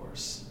 of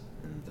course,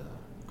 in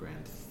the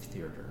Grand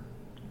Theater.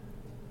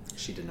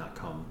 She did not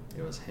come.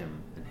 It was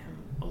him and him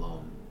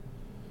alone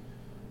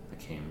that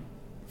came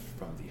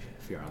from the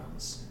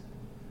Fjarlands.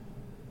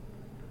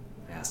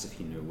 I asked if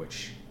he knew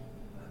which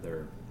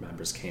other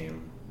members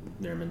came.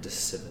 Nerman de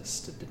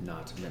Civis did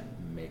not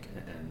make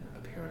an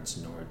appearance,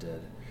 nor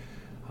did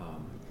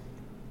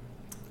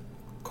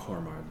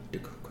Cormar de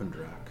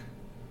Kundrak.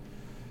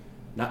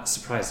 Not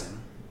surprising,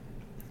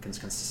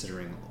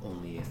 considering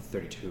only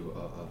 32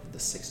 of the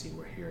 60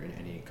 were here in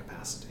any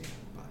capacity.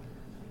 But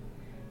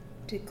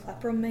did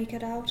Kleprum make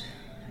it out?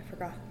 I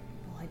forgot.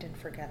 Well, I didn't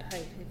forget.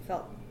 It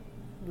felt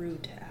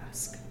rude to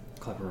ask.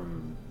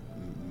 Kleprum,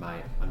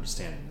 my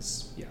understanding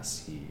is,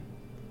 yes,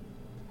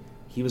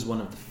 he was one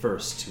of the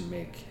first to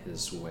make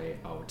his way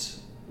out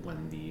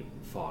when the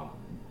fog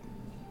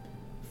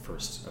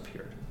first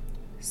appeared.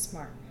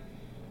 Smart.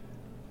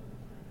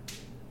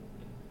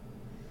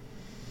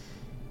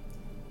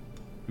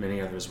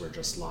 Many others were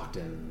just locked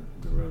in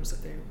the rooms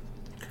that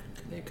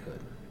they could.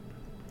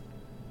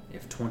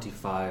 If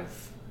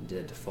 25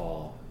 did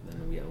fall,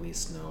 then we at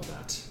least know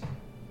that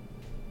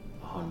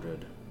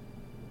 100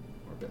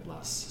 or a bit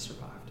less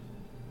survived.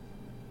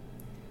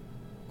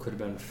 Could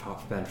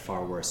have been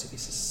far worse if he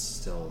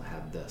still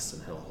had this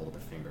and he'll hold the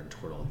finger and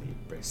twirl the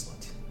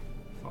bracelet.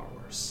 Far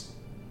worse.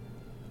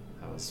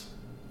 That was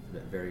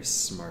very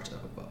smart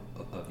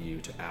of you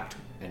to act,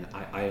 and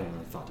I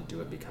only thought to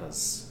do it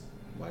because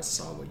I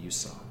saw what you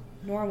saw.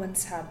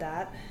 Norwin's had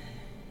that.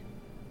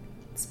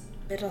 It's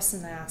bit us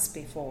in the ass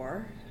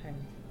before. I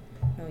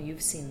know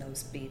you've seen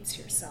those beats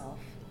yourself.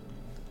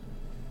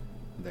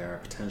 They're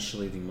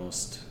potentially the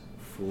most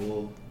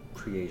fool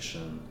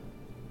creation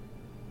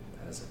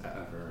that has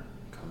ever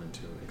come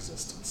into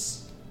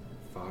existence.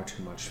 Far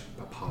too much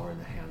power in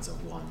the hands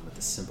of one. With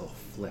a simple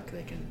flick,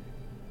 they can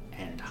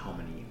end how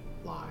many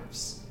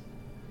lives?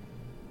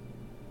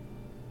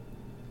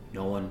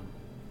 No one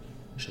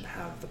should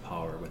have the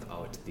power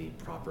without the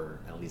proper,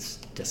 at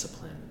least,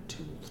 discipline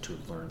to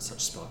learn such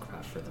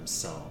spellcraft for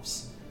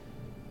themselves,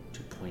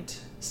 to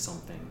point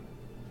something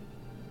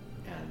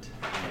and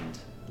end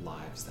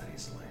lives that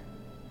easily.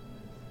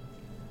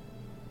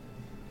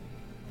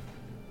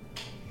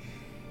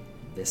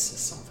 This is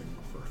something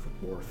for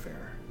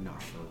warfare,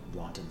 not for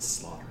wanton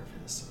slaughter of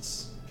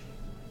innocents.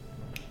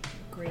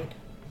 Agreed.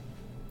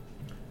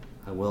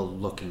 I will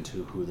look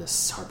into who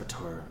this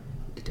Harpator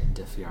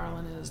de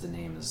Fjarlan is. The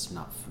name is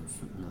not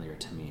familiar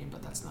to me,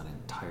 but that's not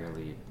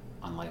entirely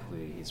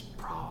unlikely. He's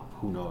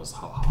who knows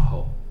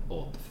how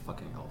old the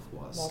fucking elf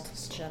was.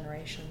 Multiple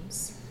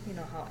generations. You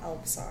know how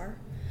elves are.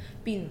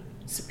 Being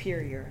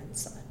superior and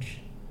such.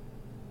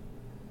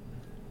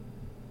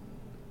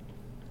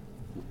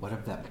 What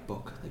of that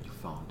book that you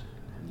found?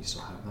 And you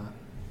still have that?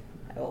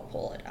 I will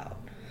pull it out.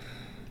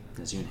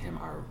 As you and him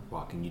are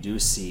walking, you do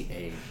see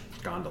a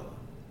gondola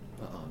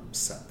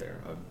set there,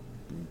 a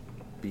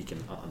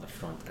beacon on the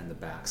front and the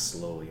back,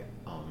 slowly,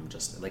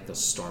 just like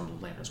those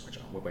storm lanterns, which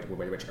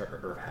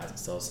Irv has.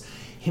 It's those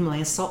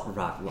Himalayan salt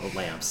rock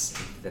lamps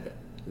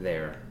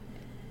there.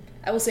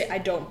 I will say I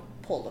don't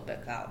pull the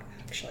book out,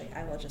 actually.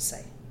 I will just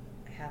say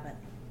I haven't.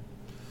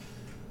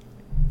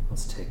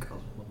 Let's take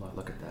a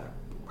look at that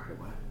right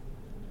away.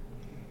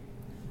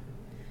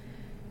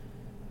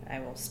 I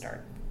will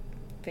start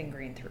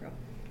fingering through.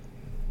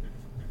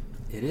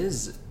 It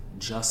is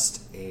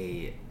just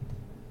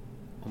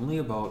only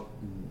about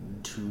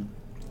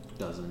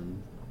 24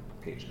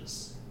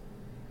 pages.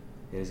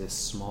 It is a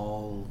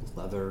small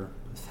leather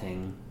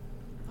thing,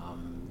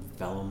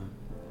 vellum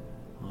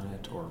on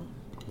it, or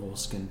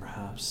moleskin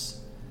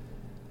perhaps,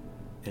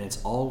 and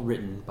it's all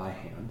written by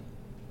hand.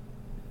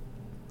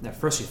 At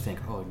first you think,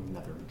 oh,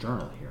 another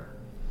journal here.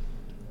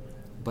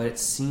 But it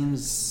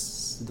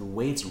seems the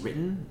way it's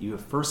written, you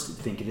at first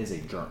think it is a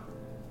journal.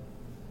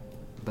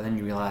 But then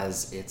you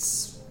realize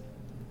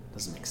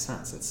doesn't make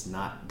sense. It's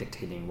not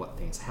dictating what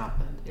things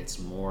happened. It's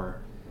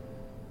more,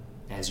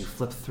 as you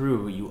flip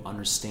through, you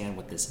understand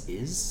what this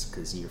is,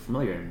 because you're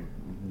familiar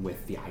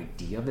with the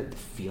idea of it, the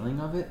feeling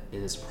of it.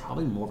 It is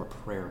probably more of a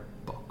prayer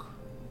book.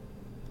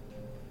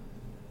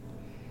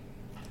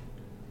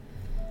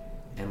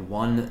 And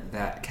one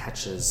that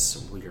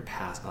catches your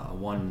past,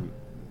 and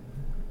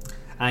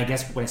I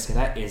guess when I say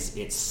that is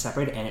it's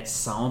separated and it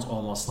sounds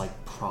almost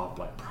like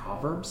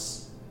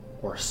proverbs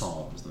or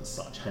psalms and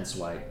such. Hence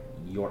why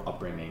your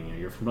upbringing,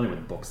 you're familiar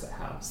with books that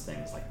have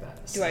things like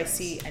that. Do I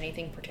see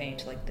anything pertaining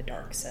to like the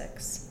Dark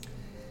Six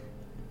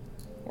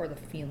or the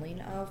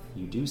feeling of?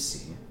 You do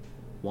see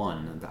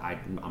one that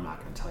I'm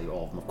not going to tell you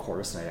all of them, of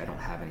course. I don't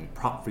have any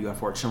prop for you,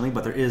 unfortunately,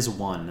 but there is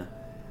one.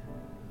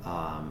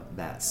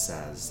 That's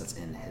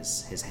in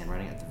his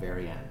handwriting at the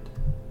very end,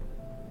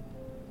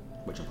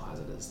 which implies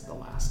it is the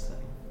last thing.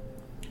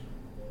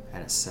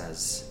 And it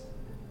says,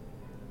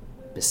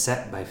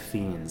 beset by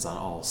fiends on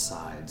all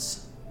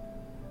sides,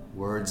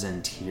 words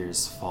and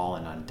tears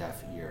fallen on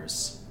deaf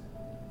ears.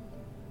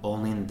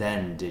 Only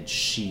then did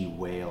she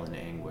wail in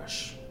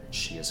anguish.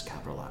 She is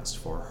capitalized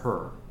for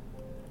her.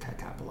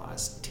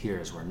 Capitalized.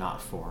 Tears were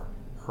not for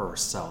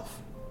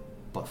herself,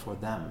 but for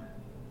them.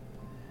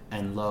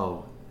 And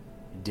lo,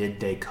 did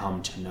they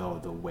come to know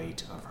the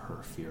weight of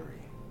her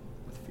fury,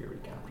 with fury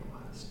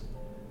capitalized.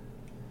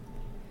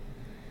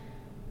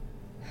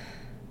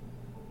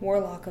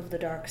 Warlock of the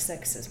Dark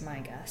Six is my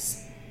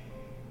guess.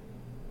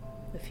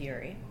 The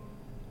Fury.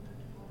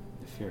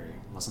 The Fury.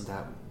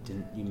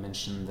 Didn't you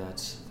mention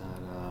that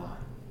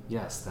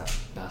yes, that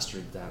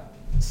bastard that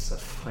set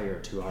fire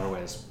to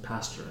Arwe's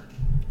pasture?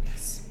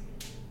 Yes.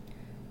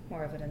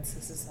 More evidence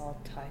this is all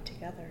tied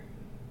together.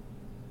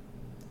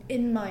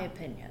 In my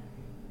opinion.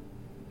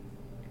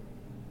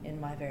 In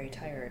my very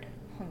tired,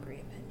 hungry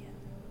opinion.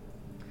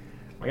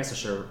 I guess I'm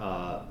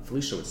sure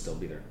Felicia would still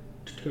be there,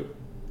 too.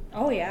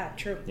 Oh, yeah,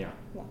 true. Yeah.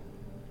 Well,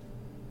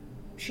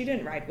 she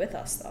didn't ride with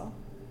us, though.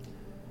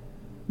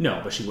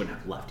 No, but she wouldn't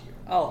have left you.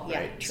 Oh, yeah,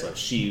 right? true. So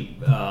she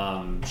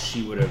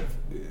would have...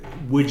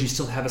 Would you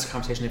still have this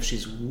conversation if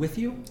she's with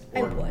you?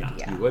 Or I would, not?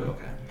 yeah. You would?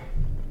 Okay.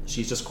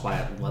 She's just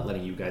quiet,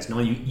 letting you guys know.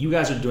 You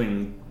guys are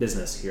doing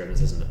business here, and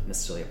this isn't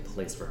necessarily a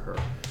place for her.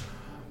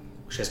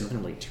 She has nothing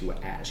really to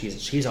add.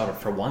 She's out of,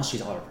 for once,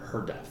 she's out of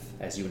her depth,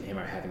 as you and him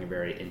are having a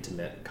very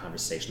intimate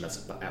conversation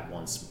that's at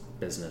once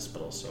business,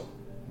 but also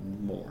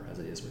more, as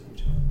it is with you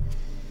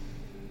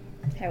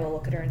two. I will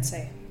look at her and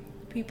say,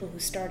 people who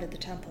started the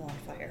temple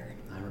on fire.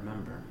 I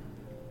remember.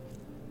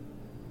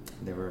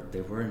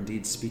 They were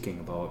indeed speaking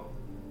about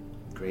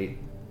great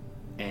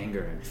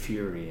anger and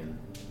fury and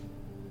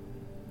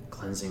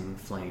cleansing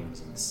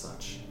flames and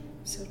such.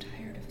 I'm so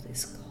tired of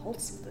these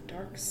cults of the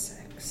Dark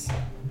Six.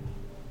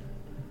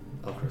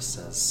 Elkoris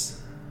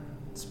says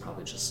it's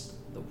probably just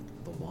the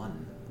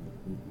one.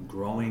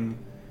 Growing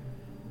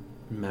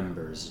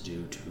members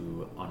due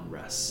to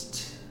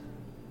unrest.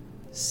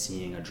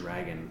 Seeing a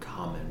dragon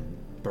come and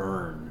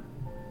burn.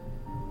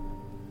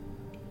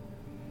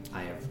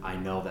 I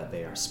know that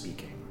they are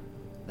speaking.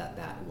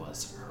 That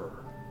was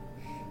her.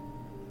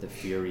 The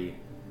Fury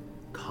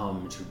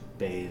come to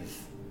bathe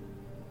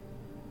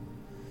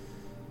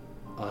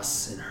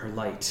us in her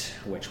light,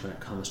 which when it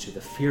comes to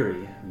the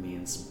Fury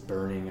means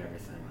burning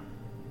everything.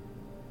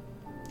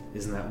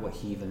 Isn't that what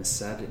he even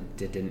said?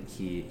 Didn't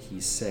he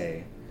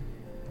say,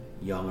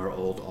 young or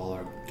old, all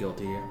are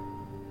guilty?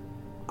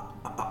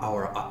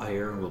 Our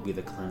ire will be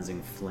the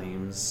cleansing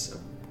flames of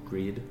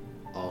greed.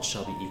 All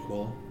shall be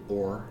equal,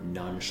 or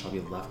none shall be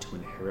left to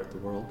inherit the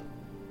world.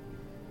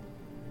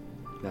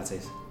 That's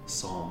a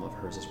psalm of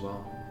hers as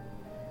well.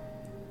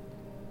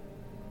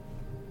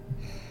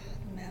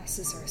 The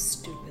masses are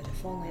stupid.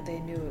 If only they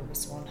knew it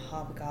was one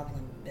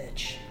hobgoblin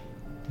bitch.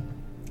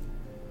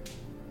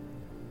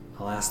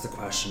 I'll ask the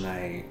question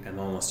I am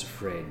almost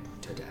afraid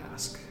to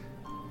ask.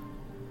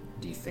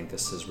 Do you think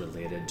this is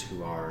related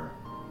to our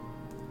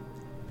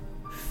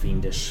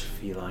fiendish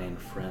feline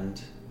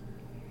friend?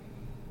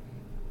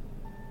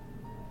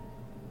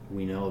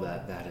 We know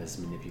that is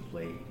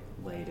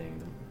manipulating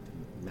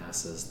the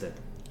masses, that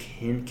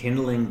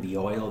kindling the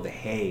oil, the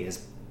hay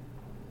has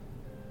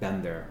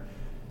been there.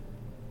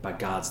 By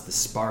gods, the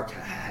spark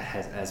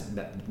has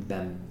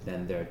been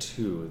there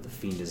too. The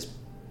fiend is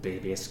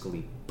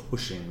basically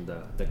pushing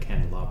the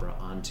candelabra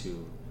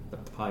onto the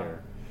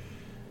pyre.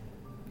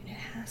 It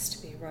has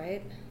to be,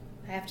 right?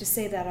 I have to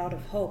say that out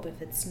of hope.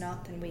 If it's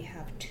not, then we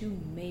have 2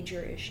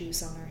 major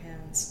issues on our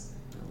hands.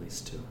 At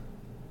least 2.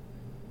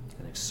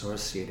 An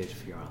exorciated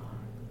Fjarlan.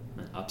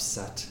 An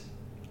upset,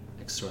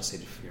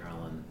 exorciated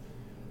Fjarlan.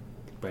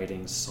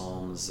 Writing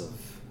psalms of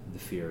the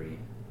fury.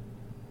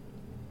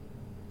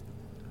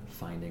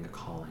 Finding a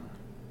calling.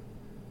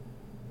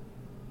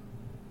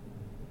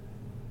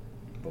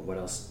 But what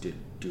else do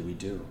we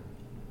do?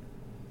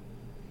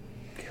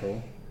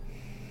 Kill?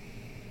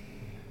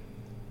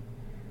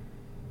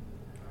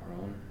 Our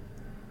own?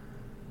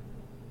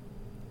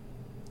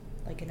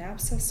 Like an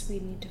abscess, we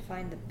need to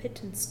find the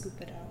pit and scoop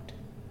it out.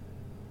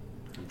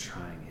 I'm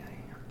trying,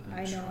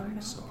 Annie. I know, I'm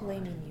not so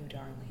blaming you,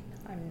 darling.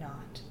 I'm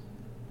not.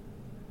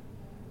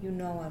 You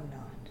know I'm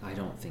not. I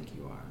don't think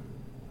you are.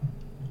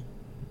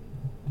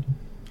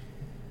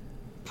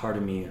 Part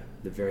of me,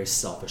 the very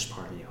selfish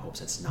part of me,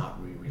 hopes it's not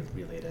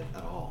related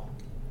at all,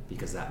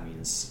 because that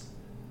means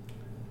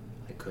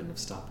I couldn't have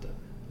stopped it.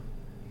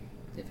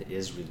 If it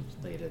is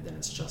related, then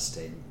it's just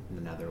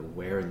another.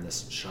 Where in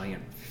this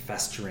giant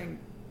festering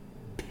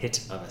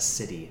pit of a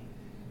city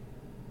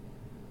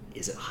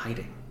is it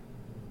hiding?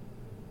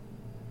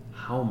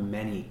 How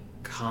many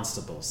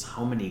constables,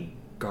 how many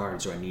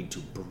guards do I need to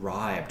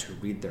bribe to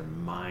read their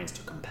minds,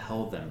 to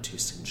compel them to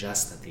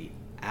suggest that they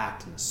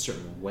act in a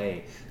certain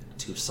way,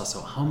 to suss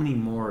out how many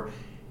more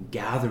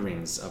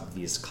gatherings of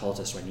these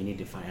cultists do I need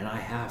to find? And I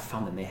have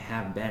found them. They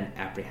have been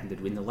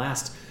apprehended. In the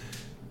last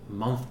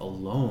month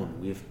alone,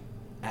 we've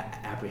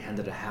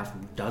apprehended a half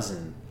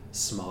dozen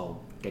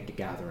small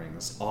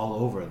gatherings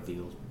all over the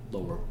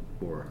lower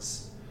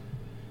wards.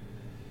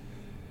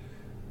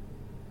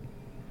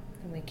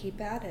 And we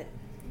keep at it.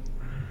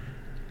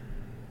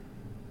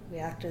 We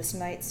act as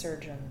night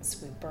surgeons.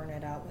 We burn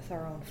it out with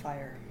our own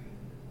fire.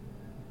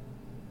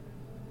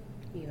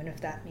 Even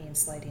if that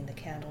means lighting the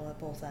candle at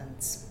both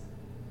ends.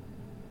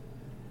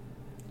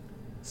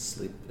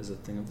 Sleep is a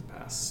thing of the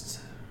past,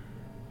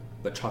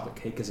 but chocolate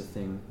cake is a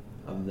thing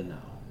of the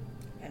now.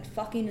 And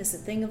fucking is a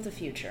thing of the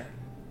future.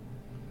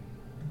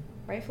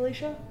 Right,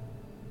 Felicia?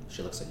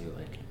 She looks at you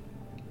like,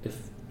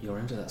 if you're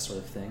into that sort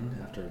of thing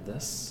after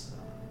this...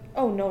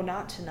 Oh, no,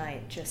 not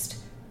tonight. Just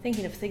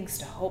thinking of things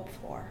to hope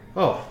for.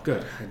 Oh,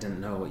 good. I didn't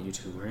know what you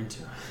two were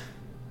into.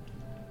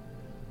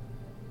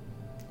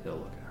 He'll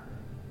look at her.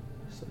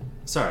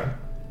 Sorry.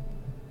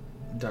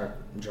 Dark,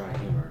 dry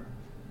humor.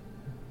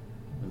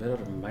 A bit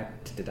out of my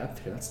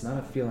depth here. That's not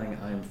a feeling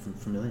I'm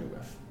familiar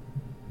with.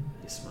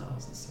 He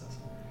smiles and says,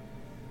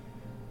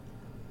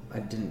 I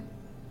didn't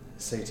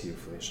say to you,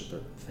 Felicia,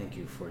 but thank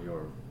you for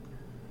your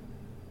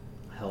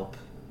help,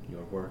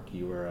 your work.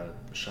 You were a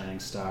shining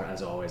star,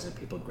 as always, and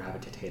people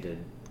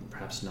gravitated,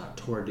 perhaps not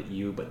toward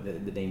you, but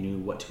they knew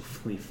what to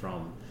flee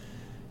from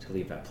to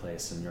leave that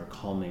place, and your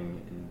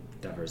calming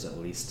endeavors at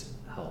least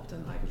helped,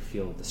 and I could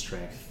feel the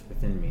strength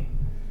within me.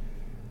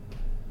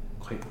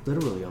 Quite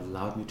literally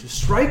allowed me to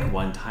strike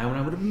one time when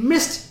I would have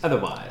missed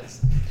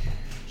otherwise.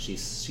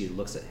 She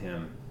looks at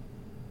him.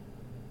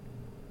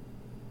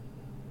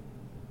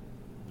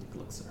 He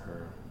looks at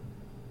her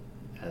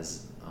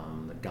as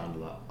the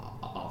gondola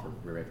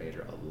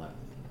operator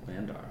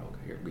Landar.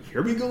 Okay,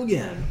 here we go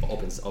again.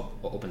 Opens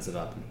it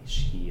up, and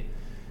she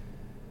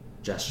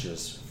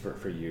gestures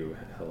for you.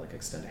 He'll like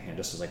extend a hand,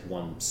 just as like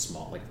one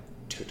small, like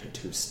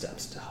two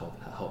steps to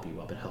help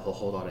you up, and he'll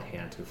hold out a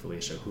hand to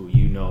Felicia, who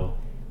you know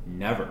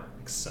never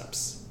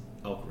accepts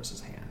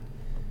Elkoris' hand,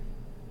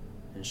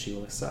 and she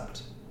will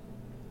accept,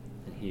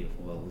 and he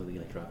will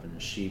lift her up.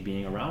 And she,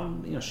 being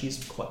around,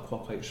 she's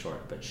quite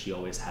short, but she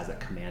always has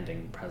that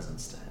commanding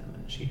presence to him,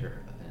 and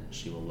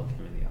she will look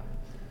him in the eye.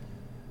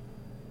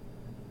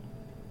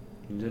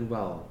 You did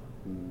well,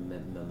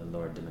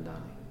 Lord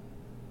Dimandani.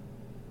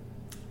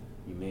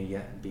 You may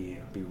yet be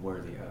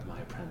worthy of my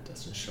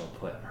apprentice. And she'll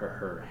put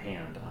her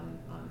hand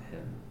on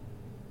him,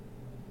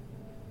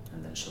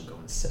 and then she'll go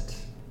and sit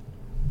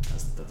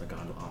as the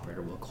gondola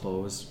operator will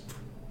close.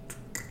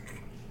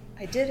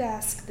 I did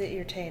ask the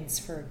Irritants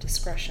for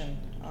discretion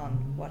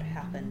on what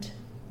happened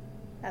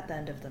at the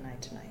end of the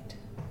night tonight.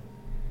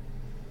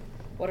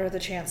 What are the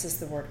chances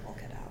the word will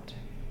get out?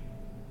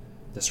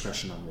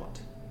 Discretion on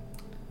what?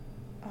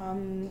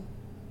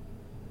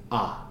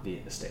 The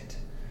estate.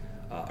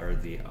 Or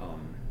the,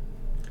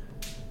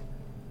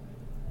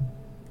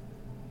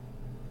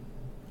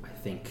 I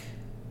think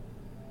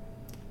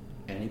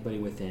anybody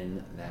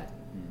within that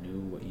knew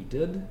what you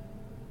did,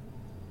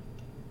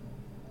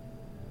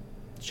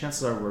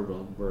 chances are word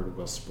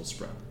will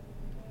spread.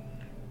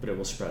 But it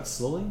will spread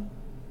slowly,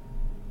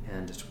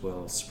 and it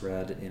will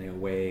spread in a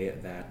way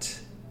that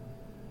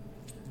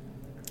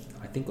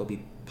I think will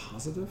be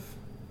positive.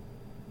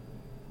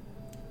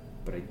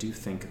 But I do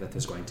think that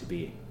there's going to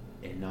be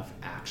enough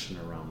action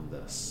around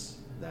this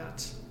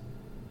that,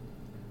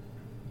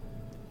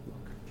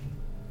 look,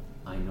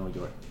 I know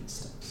your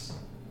instincts.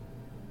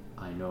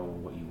 I know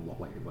what you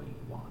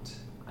want.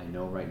 I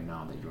know right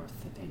now that you're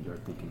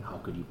thinking, how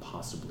could you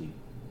possibly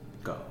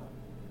go?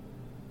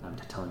 I'm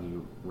telling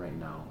you right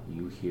now,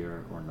 you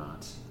hear or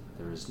not,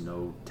 there is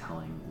no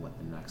telling what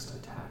the next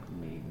attack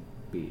may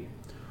be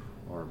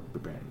or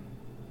bring.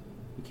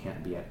 You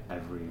can't be at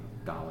every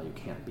gala. You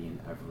can't be in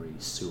every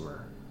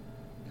sewer.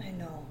 I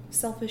know.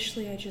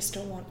 Selfishly, I just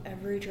don't want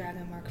every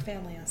Dragonmark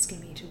family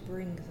asking me to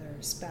bring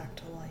theirs back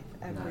to life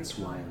every time. That's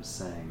why I'm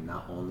saying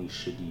not only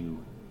should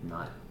you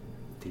not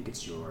think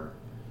it's your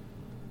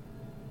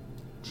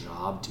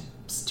job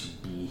to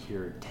be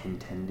here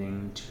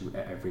tending to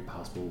every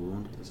possible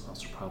wound, it is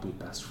also probably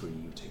best for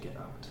you to get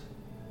out.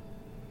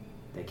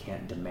 They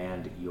can't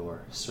demand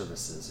your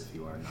services if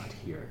you are not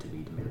here to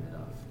be demanded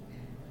of.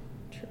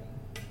 True.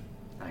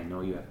 I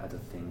know you have other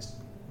things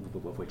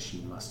of which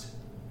you must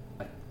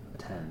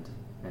attend,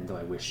 and though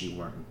I wish you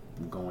weren't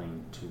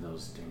going to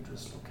those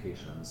dangerous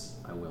locations,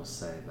 I will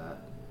say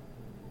that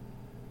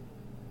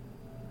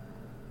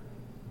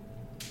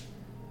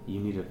you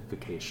need a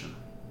vacation.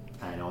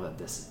 I know that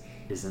this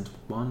isn't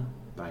one,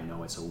 but I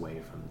know it's away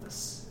from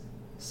this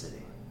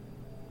city.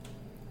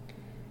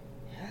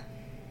 Yeah.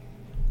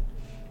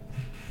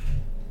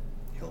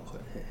 He'll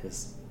put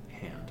his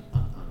hand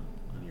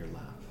on your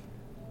lap,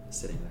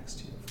 sitting next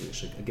to you.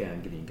 Felicia,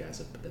 again, giving you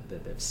guys a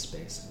bit of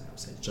space. And I would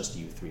say it's just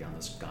you three on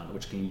this gondola,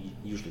 which can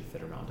usually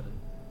fit around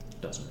a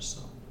dozen or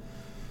so.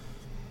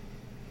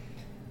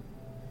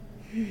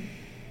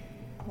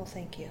 Well,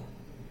 thank you.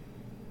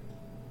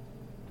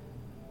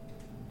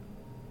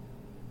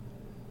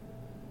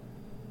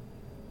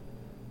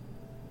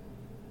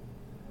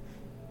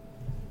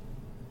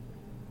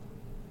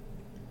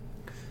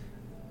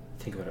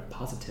 Think about it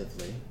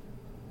positively.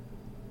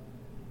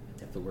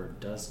 If the word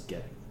does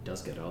get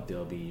out,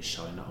 they'll be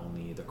shouting not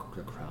only the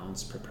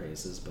crown's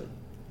praises, but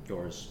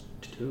yours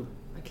too.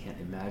 I can't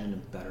imagine a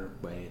better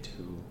way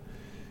to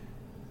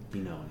be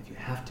known. If you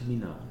have to be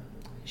known.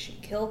 She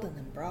killed and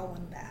then brought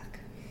one back.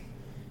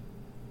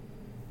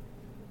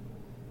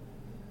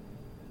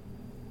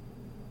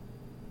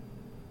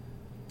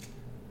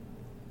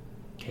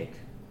 Cake.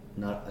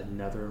 Not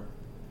another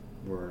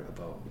word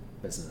about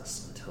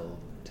business until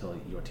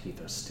your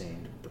teeth are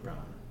stained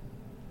brown.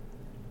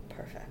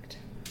 Perfect.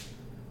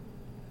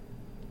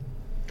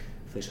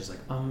 Felicia's like,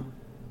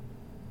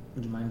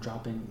 would you mind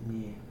dropping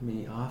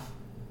me off?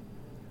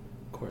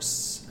 Of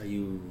course, do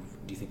you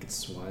think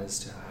it's wise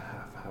to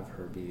have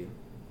her be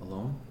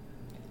alone?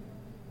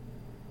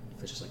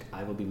 Felicia's like,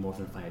 I will be more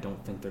than fine. I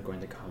don't think they're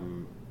going to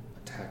come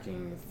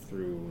attacking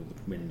through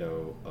the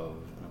window of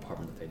an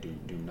apartment that they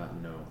do not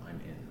know I'm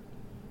in.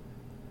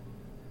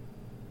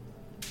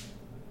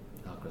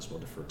 Elkoris will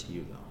defer to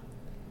you, though.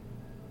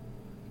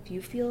 If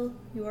you feel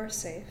you are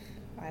safe,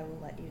 I will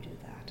let you do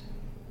that.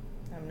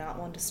 I'm not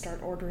one to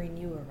start ordering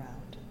you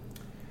around.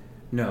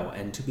 No,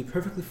 and to be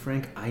perfectly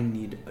frank, I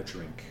need a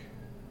drink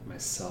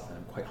myself, and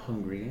I'm quite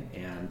hungry,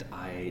 and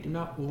I do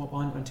not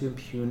want to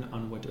impugn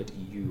on what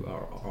you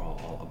are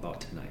all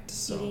about tonight.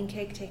 So eating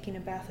cake, taking a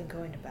bath, and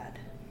going to bed.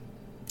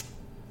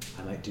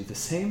 I might do the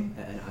same,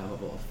 and I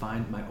will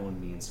find my own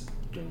means of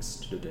doing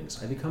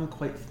so. I become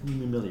quite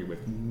familiar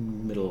with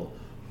Middle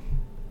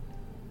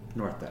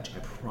North Edge. I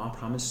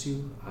promise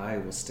you, I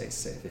will stay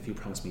safe. If you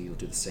promise me you'll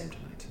do the same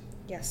tonight.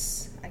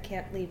 Yes, I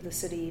can't leave the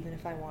city even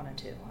if I wanted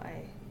to.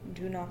 I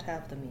do not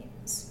have the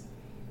means.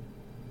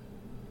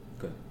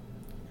 Good.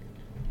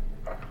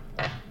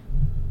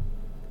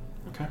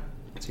 Okay.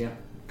 So yeah,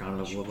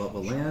 Gondola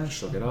will land.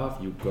 She'll get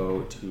off. You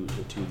go to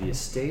the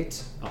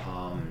estate.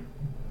 How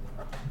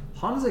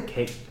long does a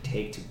cake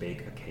take to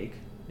bake a cake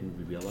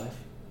in real life?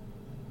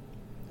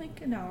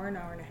 Like an hour and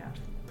a half.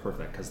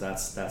 Perfect, because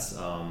that's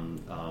oh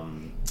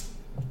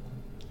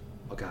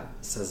god,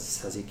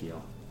 says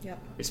Ezekiel. Yep.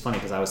 It's funny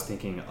because I was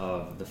thinking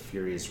of the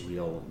Fury's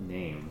real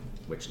name,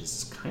 which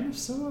is kind of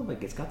similar,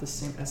 like it's got the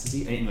same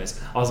SZ.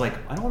 Anyways, I was like,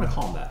 I don't want to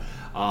call him that.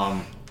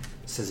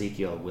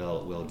 Ezekiel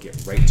will get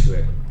right to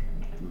it,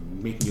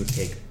 making you a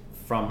cake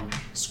from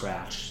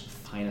scratch,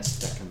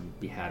 finest that can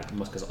be had.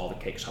 Most because all the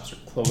cake shops are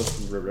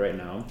closed right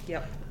now.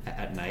 Yep.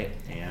 At night,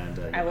 and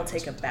I will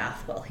take a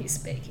bath while he's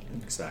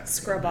baking. Exactly.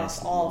 Scrub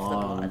off all of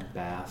the blood.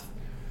 Bath.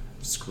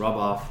 Scrub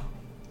off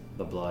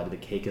the blood. The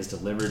cake is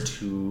delivered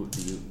to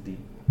the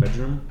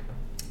bedroom.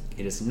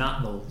 It is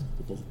not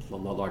the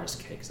largest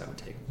cake, that would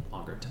take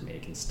longer to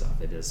make and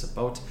stuff. It is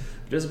about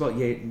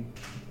yay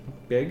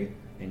big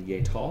and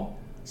yay tall.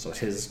 So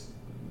it is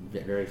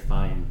very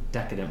fine,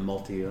 decadent,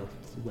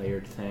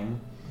 multi-layered thing.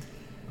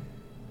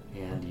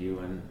 And you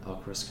and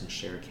Elkoris can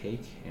share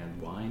cake and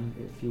wine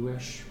if you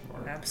wish,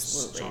 or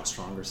absolutely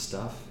stronger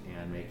stuff,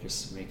 and make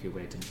your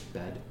way to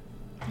bed.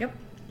 Yep.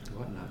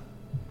 Whatnot.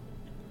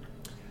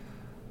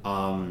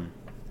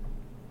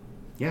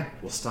 Yeah,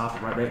 we'll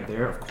stop right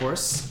there, of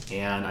course,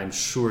 and I'm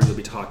sure you'll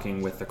be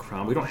talking with the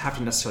Crown. We don't have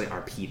to necessarily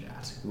RP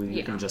that.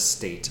 We can just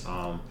state.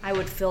 I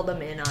would fill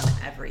them in on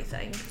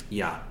everything.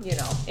 Yeah. You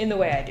know, in the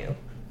way I do.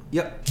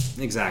 Yep,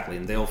 exactly,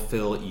 and they'll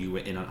fill you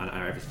in on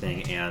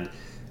everything, and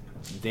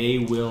they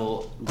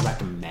will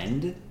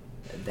recommend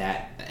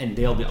that, and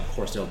there'll be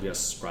a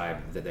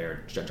scribe that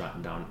they're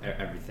jotting down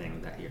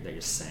everything that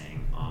you're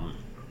saying,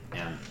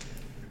 and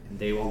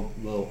they will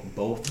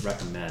both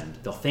recommend.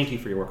 They'll thank you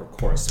for your work, of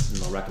course, and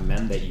they'll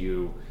recommend that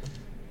you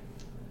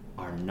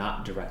are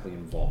not directly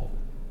involved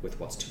with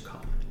what's to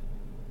come,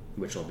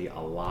 which will be a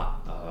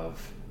lot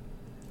of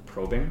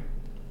probing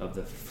of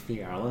the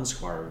Fjarlans,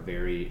 who are a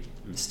very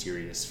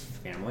mysterious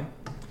family,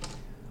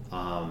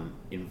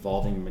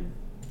 involving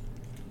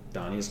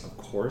Madani's, of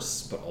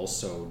course, but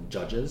also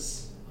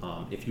judges.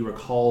 If you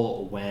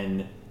recall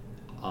when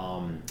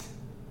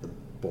the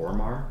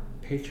Bormar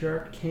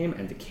patriarch came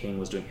and the king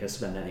was doing his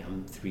stuff, and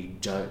then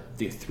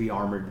the three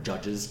armored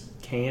judges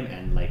came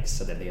and like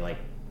said that they like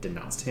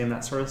denounced him,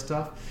 that sort of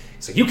stuff.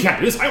 He's like, you can't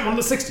do this, I'm one of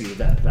the 60,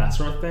 that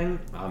sort of thing.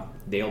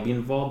 They'll be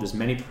involved. There's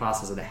many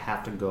processes that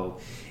have to go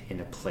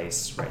into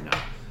place right now.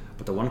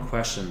 But the one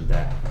question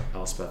that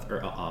Elspeth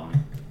or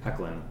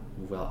Hecklin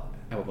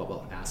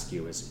will ask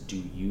you is, do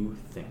you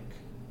think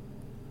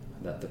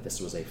that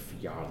this was a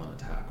Fjarlan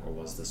attack, or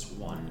was this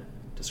one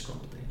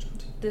disgruntled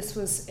agent? This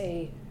was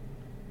a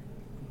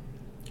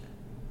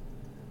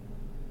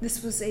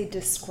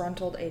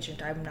disgruntled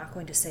agent. I'm not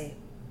going to say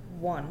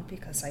one,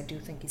 because I do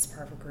think he's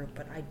part of a group,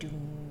 but I do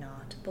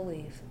not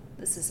believe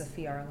this is a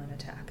Fjarlan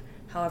attack.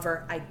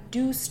 However, I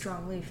do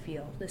strongly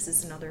feel this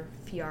is another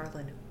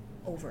Fjarlan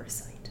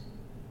oversight.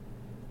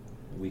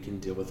 We can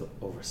deal with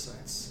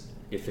oversights.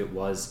 If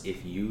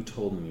you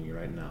told me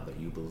right now that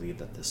you believe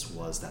that this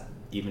was that,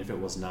 even if it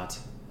was not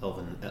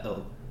Elvenor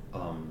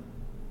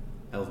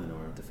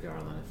of the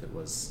Fjarlan, if it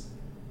was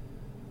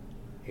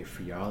a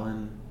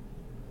Fjarlan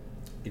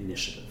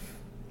initiative,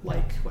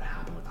 like what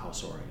happened with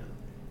House Orion,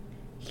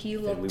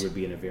 then we would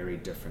be in a very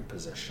different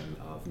position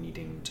of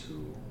needing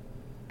to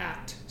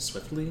act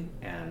swiftly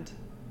and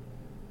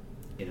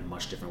in a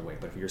much different way.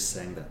 But if you're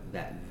saying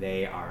that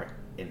they are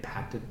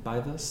impacted by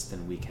this,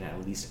 then we can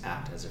at least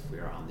act as if we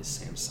are on the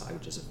same side,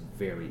 which is a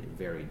very,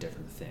 very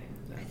different thing.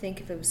 I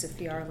think if it was a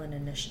Fjarlan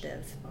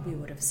initiative, we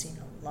would have seen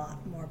a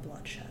lot more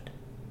bloodshed.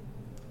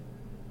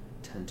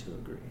 Tend to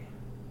agree.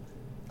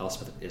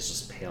 Elspeth is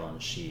just pale,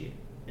 and she,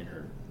 in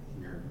her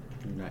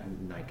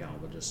nightgown,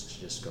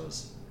 she just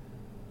goes,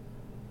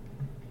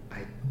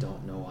 I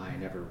don't know why I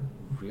never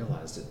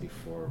realized it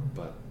before,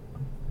 but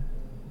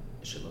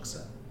she looks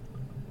at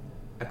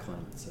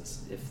Eklund and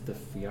says, if the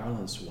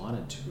Fjarlans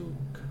wanted to,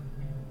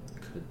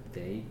 could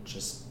they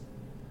just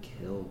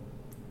kill,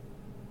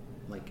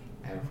 like,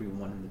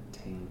 everyone in the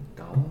Tane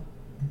Gala?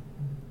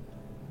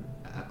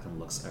 Eklund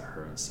looks at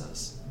her and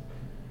says,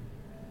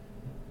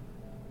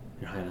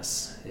 Your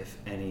Highness, if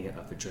any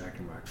of the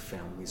Dragonmark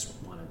families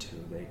wanted to,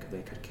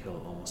 they could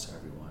kill almost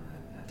everyone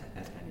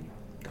at any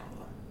Gala.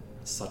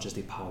 Such is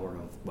the power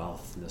of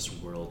wealth in this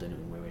world in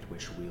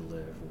which we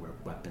live, where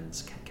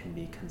weapons can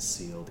be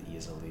concealed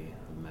easily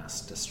of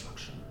mass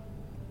destruction.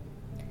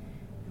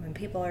 When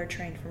people are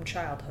trained from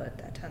childhood,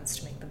 that tends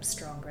to make them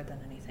stronger than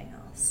anything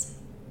else.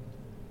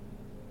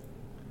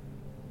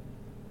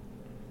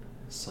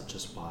 Such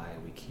is why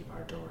we keep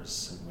our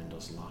doors and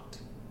windows locked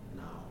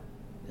now,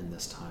 in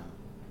this time.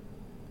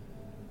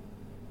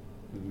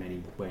 In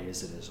many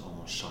ways, it is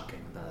almost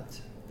shocking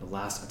that the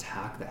last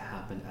attack that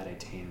happened at a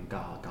Tane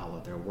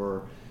Gala, there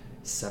were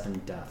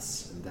 7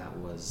 deaths, and that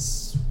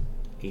was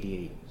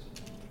 88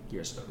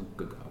 years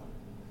ago.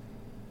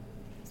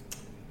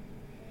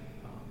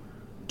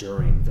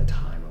 During the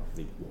time of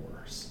the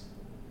wars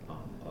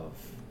of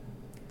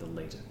the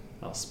late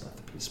Elspeth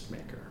the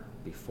Peacemaker,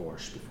 before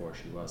she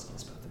was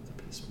Elspeth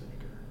the Peacemaker.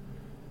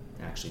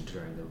 Actually,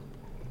 during the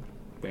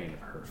reign of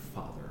her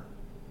father,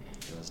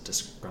 it was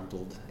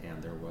disgruntled,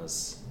 and there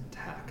was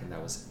attack, and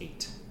that was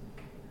 8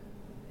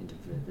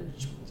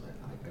 individuals,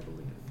 I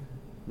believe.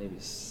 Maybe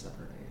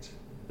 7 or 8.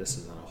 This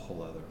is on a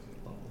whole other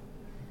level.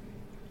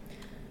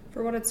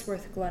 For what it's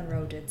worth,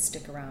 Glenroe did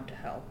stick around to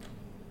help.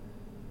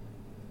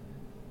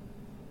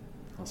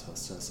 Also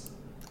says,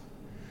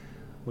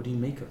 what do you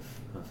make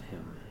of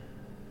him?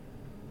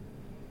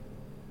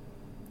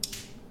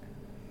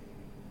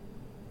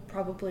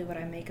 Probably what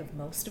I make of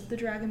most of the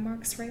dragon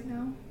marks right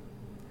now.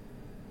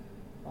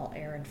 All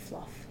air and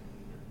fluff.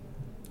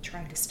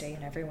 Trying to stay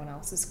in everyone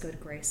else's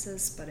good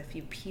graces, but if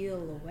you peel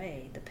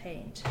away the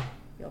paint,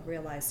 you'll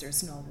realize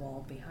there's no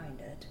wall behind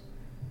it.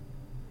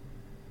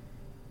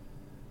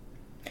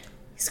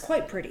 He's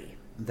quite pretty.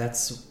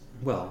 That's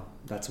why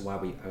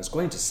I was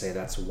going to say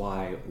that's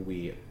why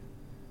we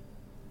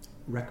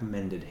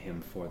recommended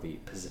him for the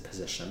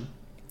position.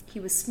 He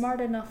was smart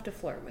enough to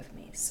flirt with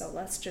me, so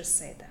let's just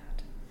say that.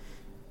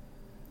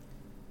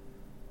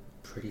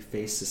 Pretty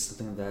face is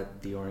something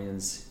that the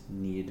Orions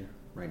need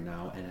right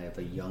now, and I have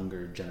a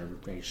younger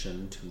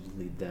generation to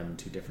lead them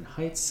to different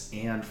heights,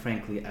 and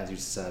frankly, as you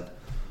said,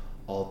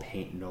 all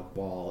paint, no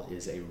wall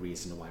is a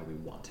reason why we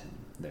want him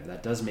there.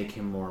 That does make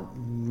him more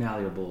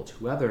malleable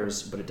to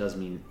others, but it does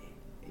mean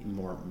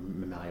more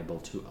malleable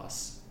to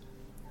us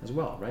as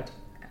well, right?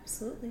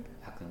 Absolutely.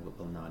 Hecklin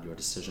will nod. Your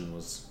decision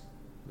was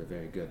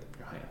very good,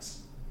 Your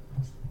Highness.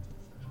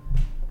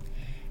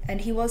 And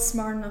he was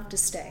smart enough to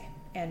stay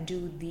and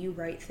do the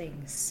right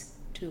things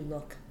to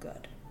look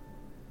good.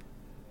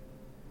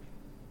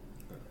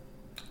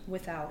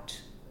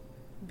 Without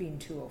being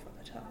too over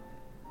the top.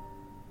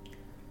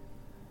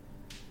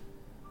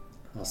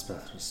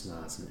 Elspeth just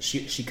nods. And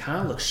she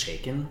kind of looks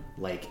shaken,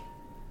 like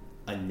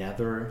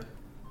another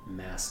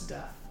mass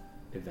death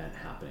event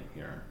happening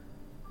here.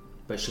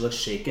 but she looks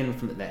shaken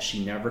from that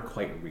she never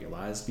quite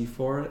realized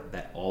before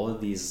that all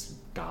of these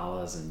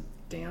galas and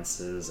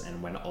dances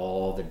and when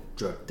all the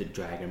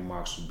dragon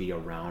marks would be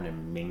around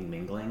and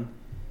mingling.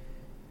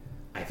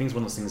 I think it's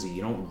one of those things that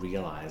you don't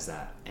realize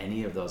that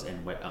any of those,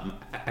 and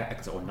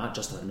or not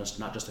just the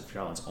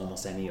Furlans,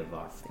 almost any of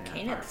our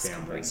families.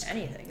 Can bring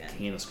anything. The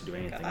Canis could do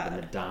anything. God.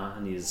 The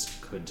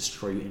Nadanis could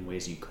destroy you in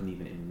ways you couldn't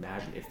even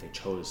imagine if they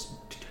chose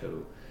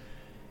to.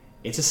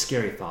 It's a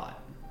scary thought,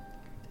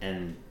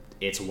 and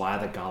it's why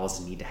the galas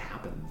need to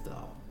happen.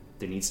 Though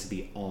there needs to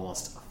be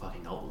almost a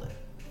fucking outlet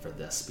for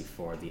this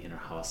before the inner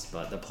house.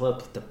 But the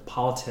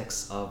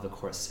politics of the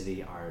court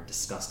city are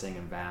disgusting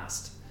and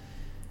vast.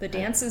 The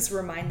dances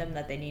remind them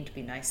that they need to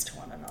be nice to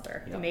one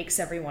another. Yep. It makes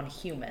everyone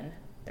human.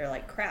 They're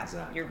like, crap,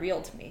 exactly. You're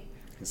real to me.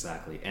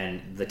 Exactly.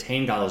 And the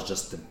Tane Gala is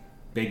just the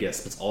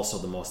biggest, but it's also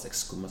the most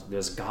exclusive.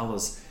 There's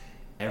galas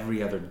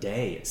every other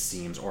day, it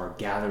seems, or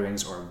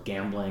gatherings or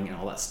gambling and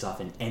all that stuff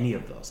in any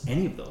of those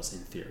in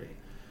theory.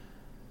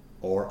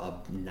 Or a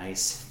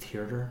nice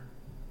theater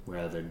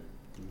where the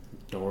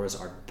doors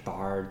are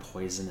barred,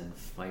 poison and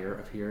fire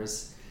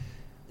appears.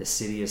 The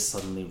city is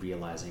suddenly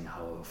realizing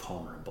how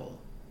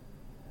vulnerable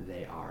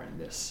they are in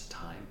this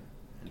time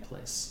and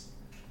place.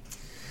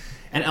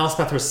 And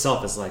Elspeth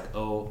herself is like,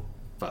 oh,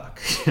 fuck,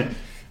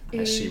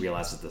 as she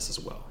realizes this as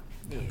well.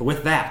 But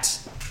with that,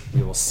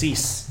 we will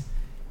cease,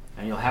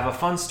 and you'll have a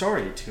fun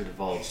story to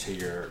divulge to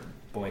your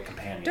boy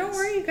companions. Don't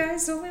worry, you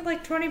guys. Only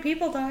like 20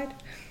 people died.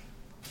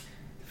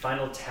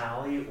 Final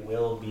tally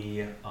will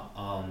be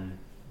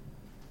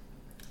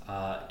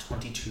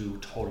 22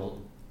 total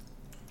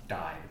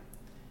died,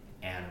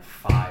 and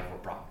 5 were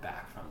brought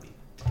back from the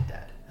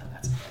dead. And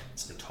that's it.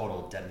 So the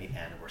total dead in the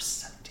end were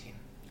 17.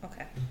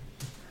 Okay.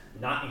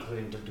 Not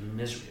including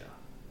Misria.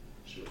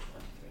 She was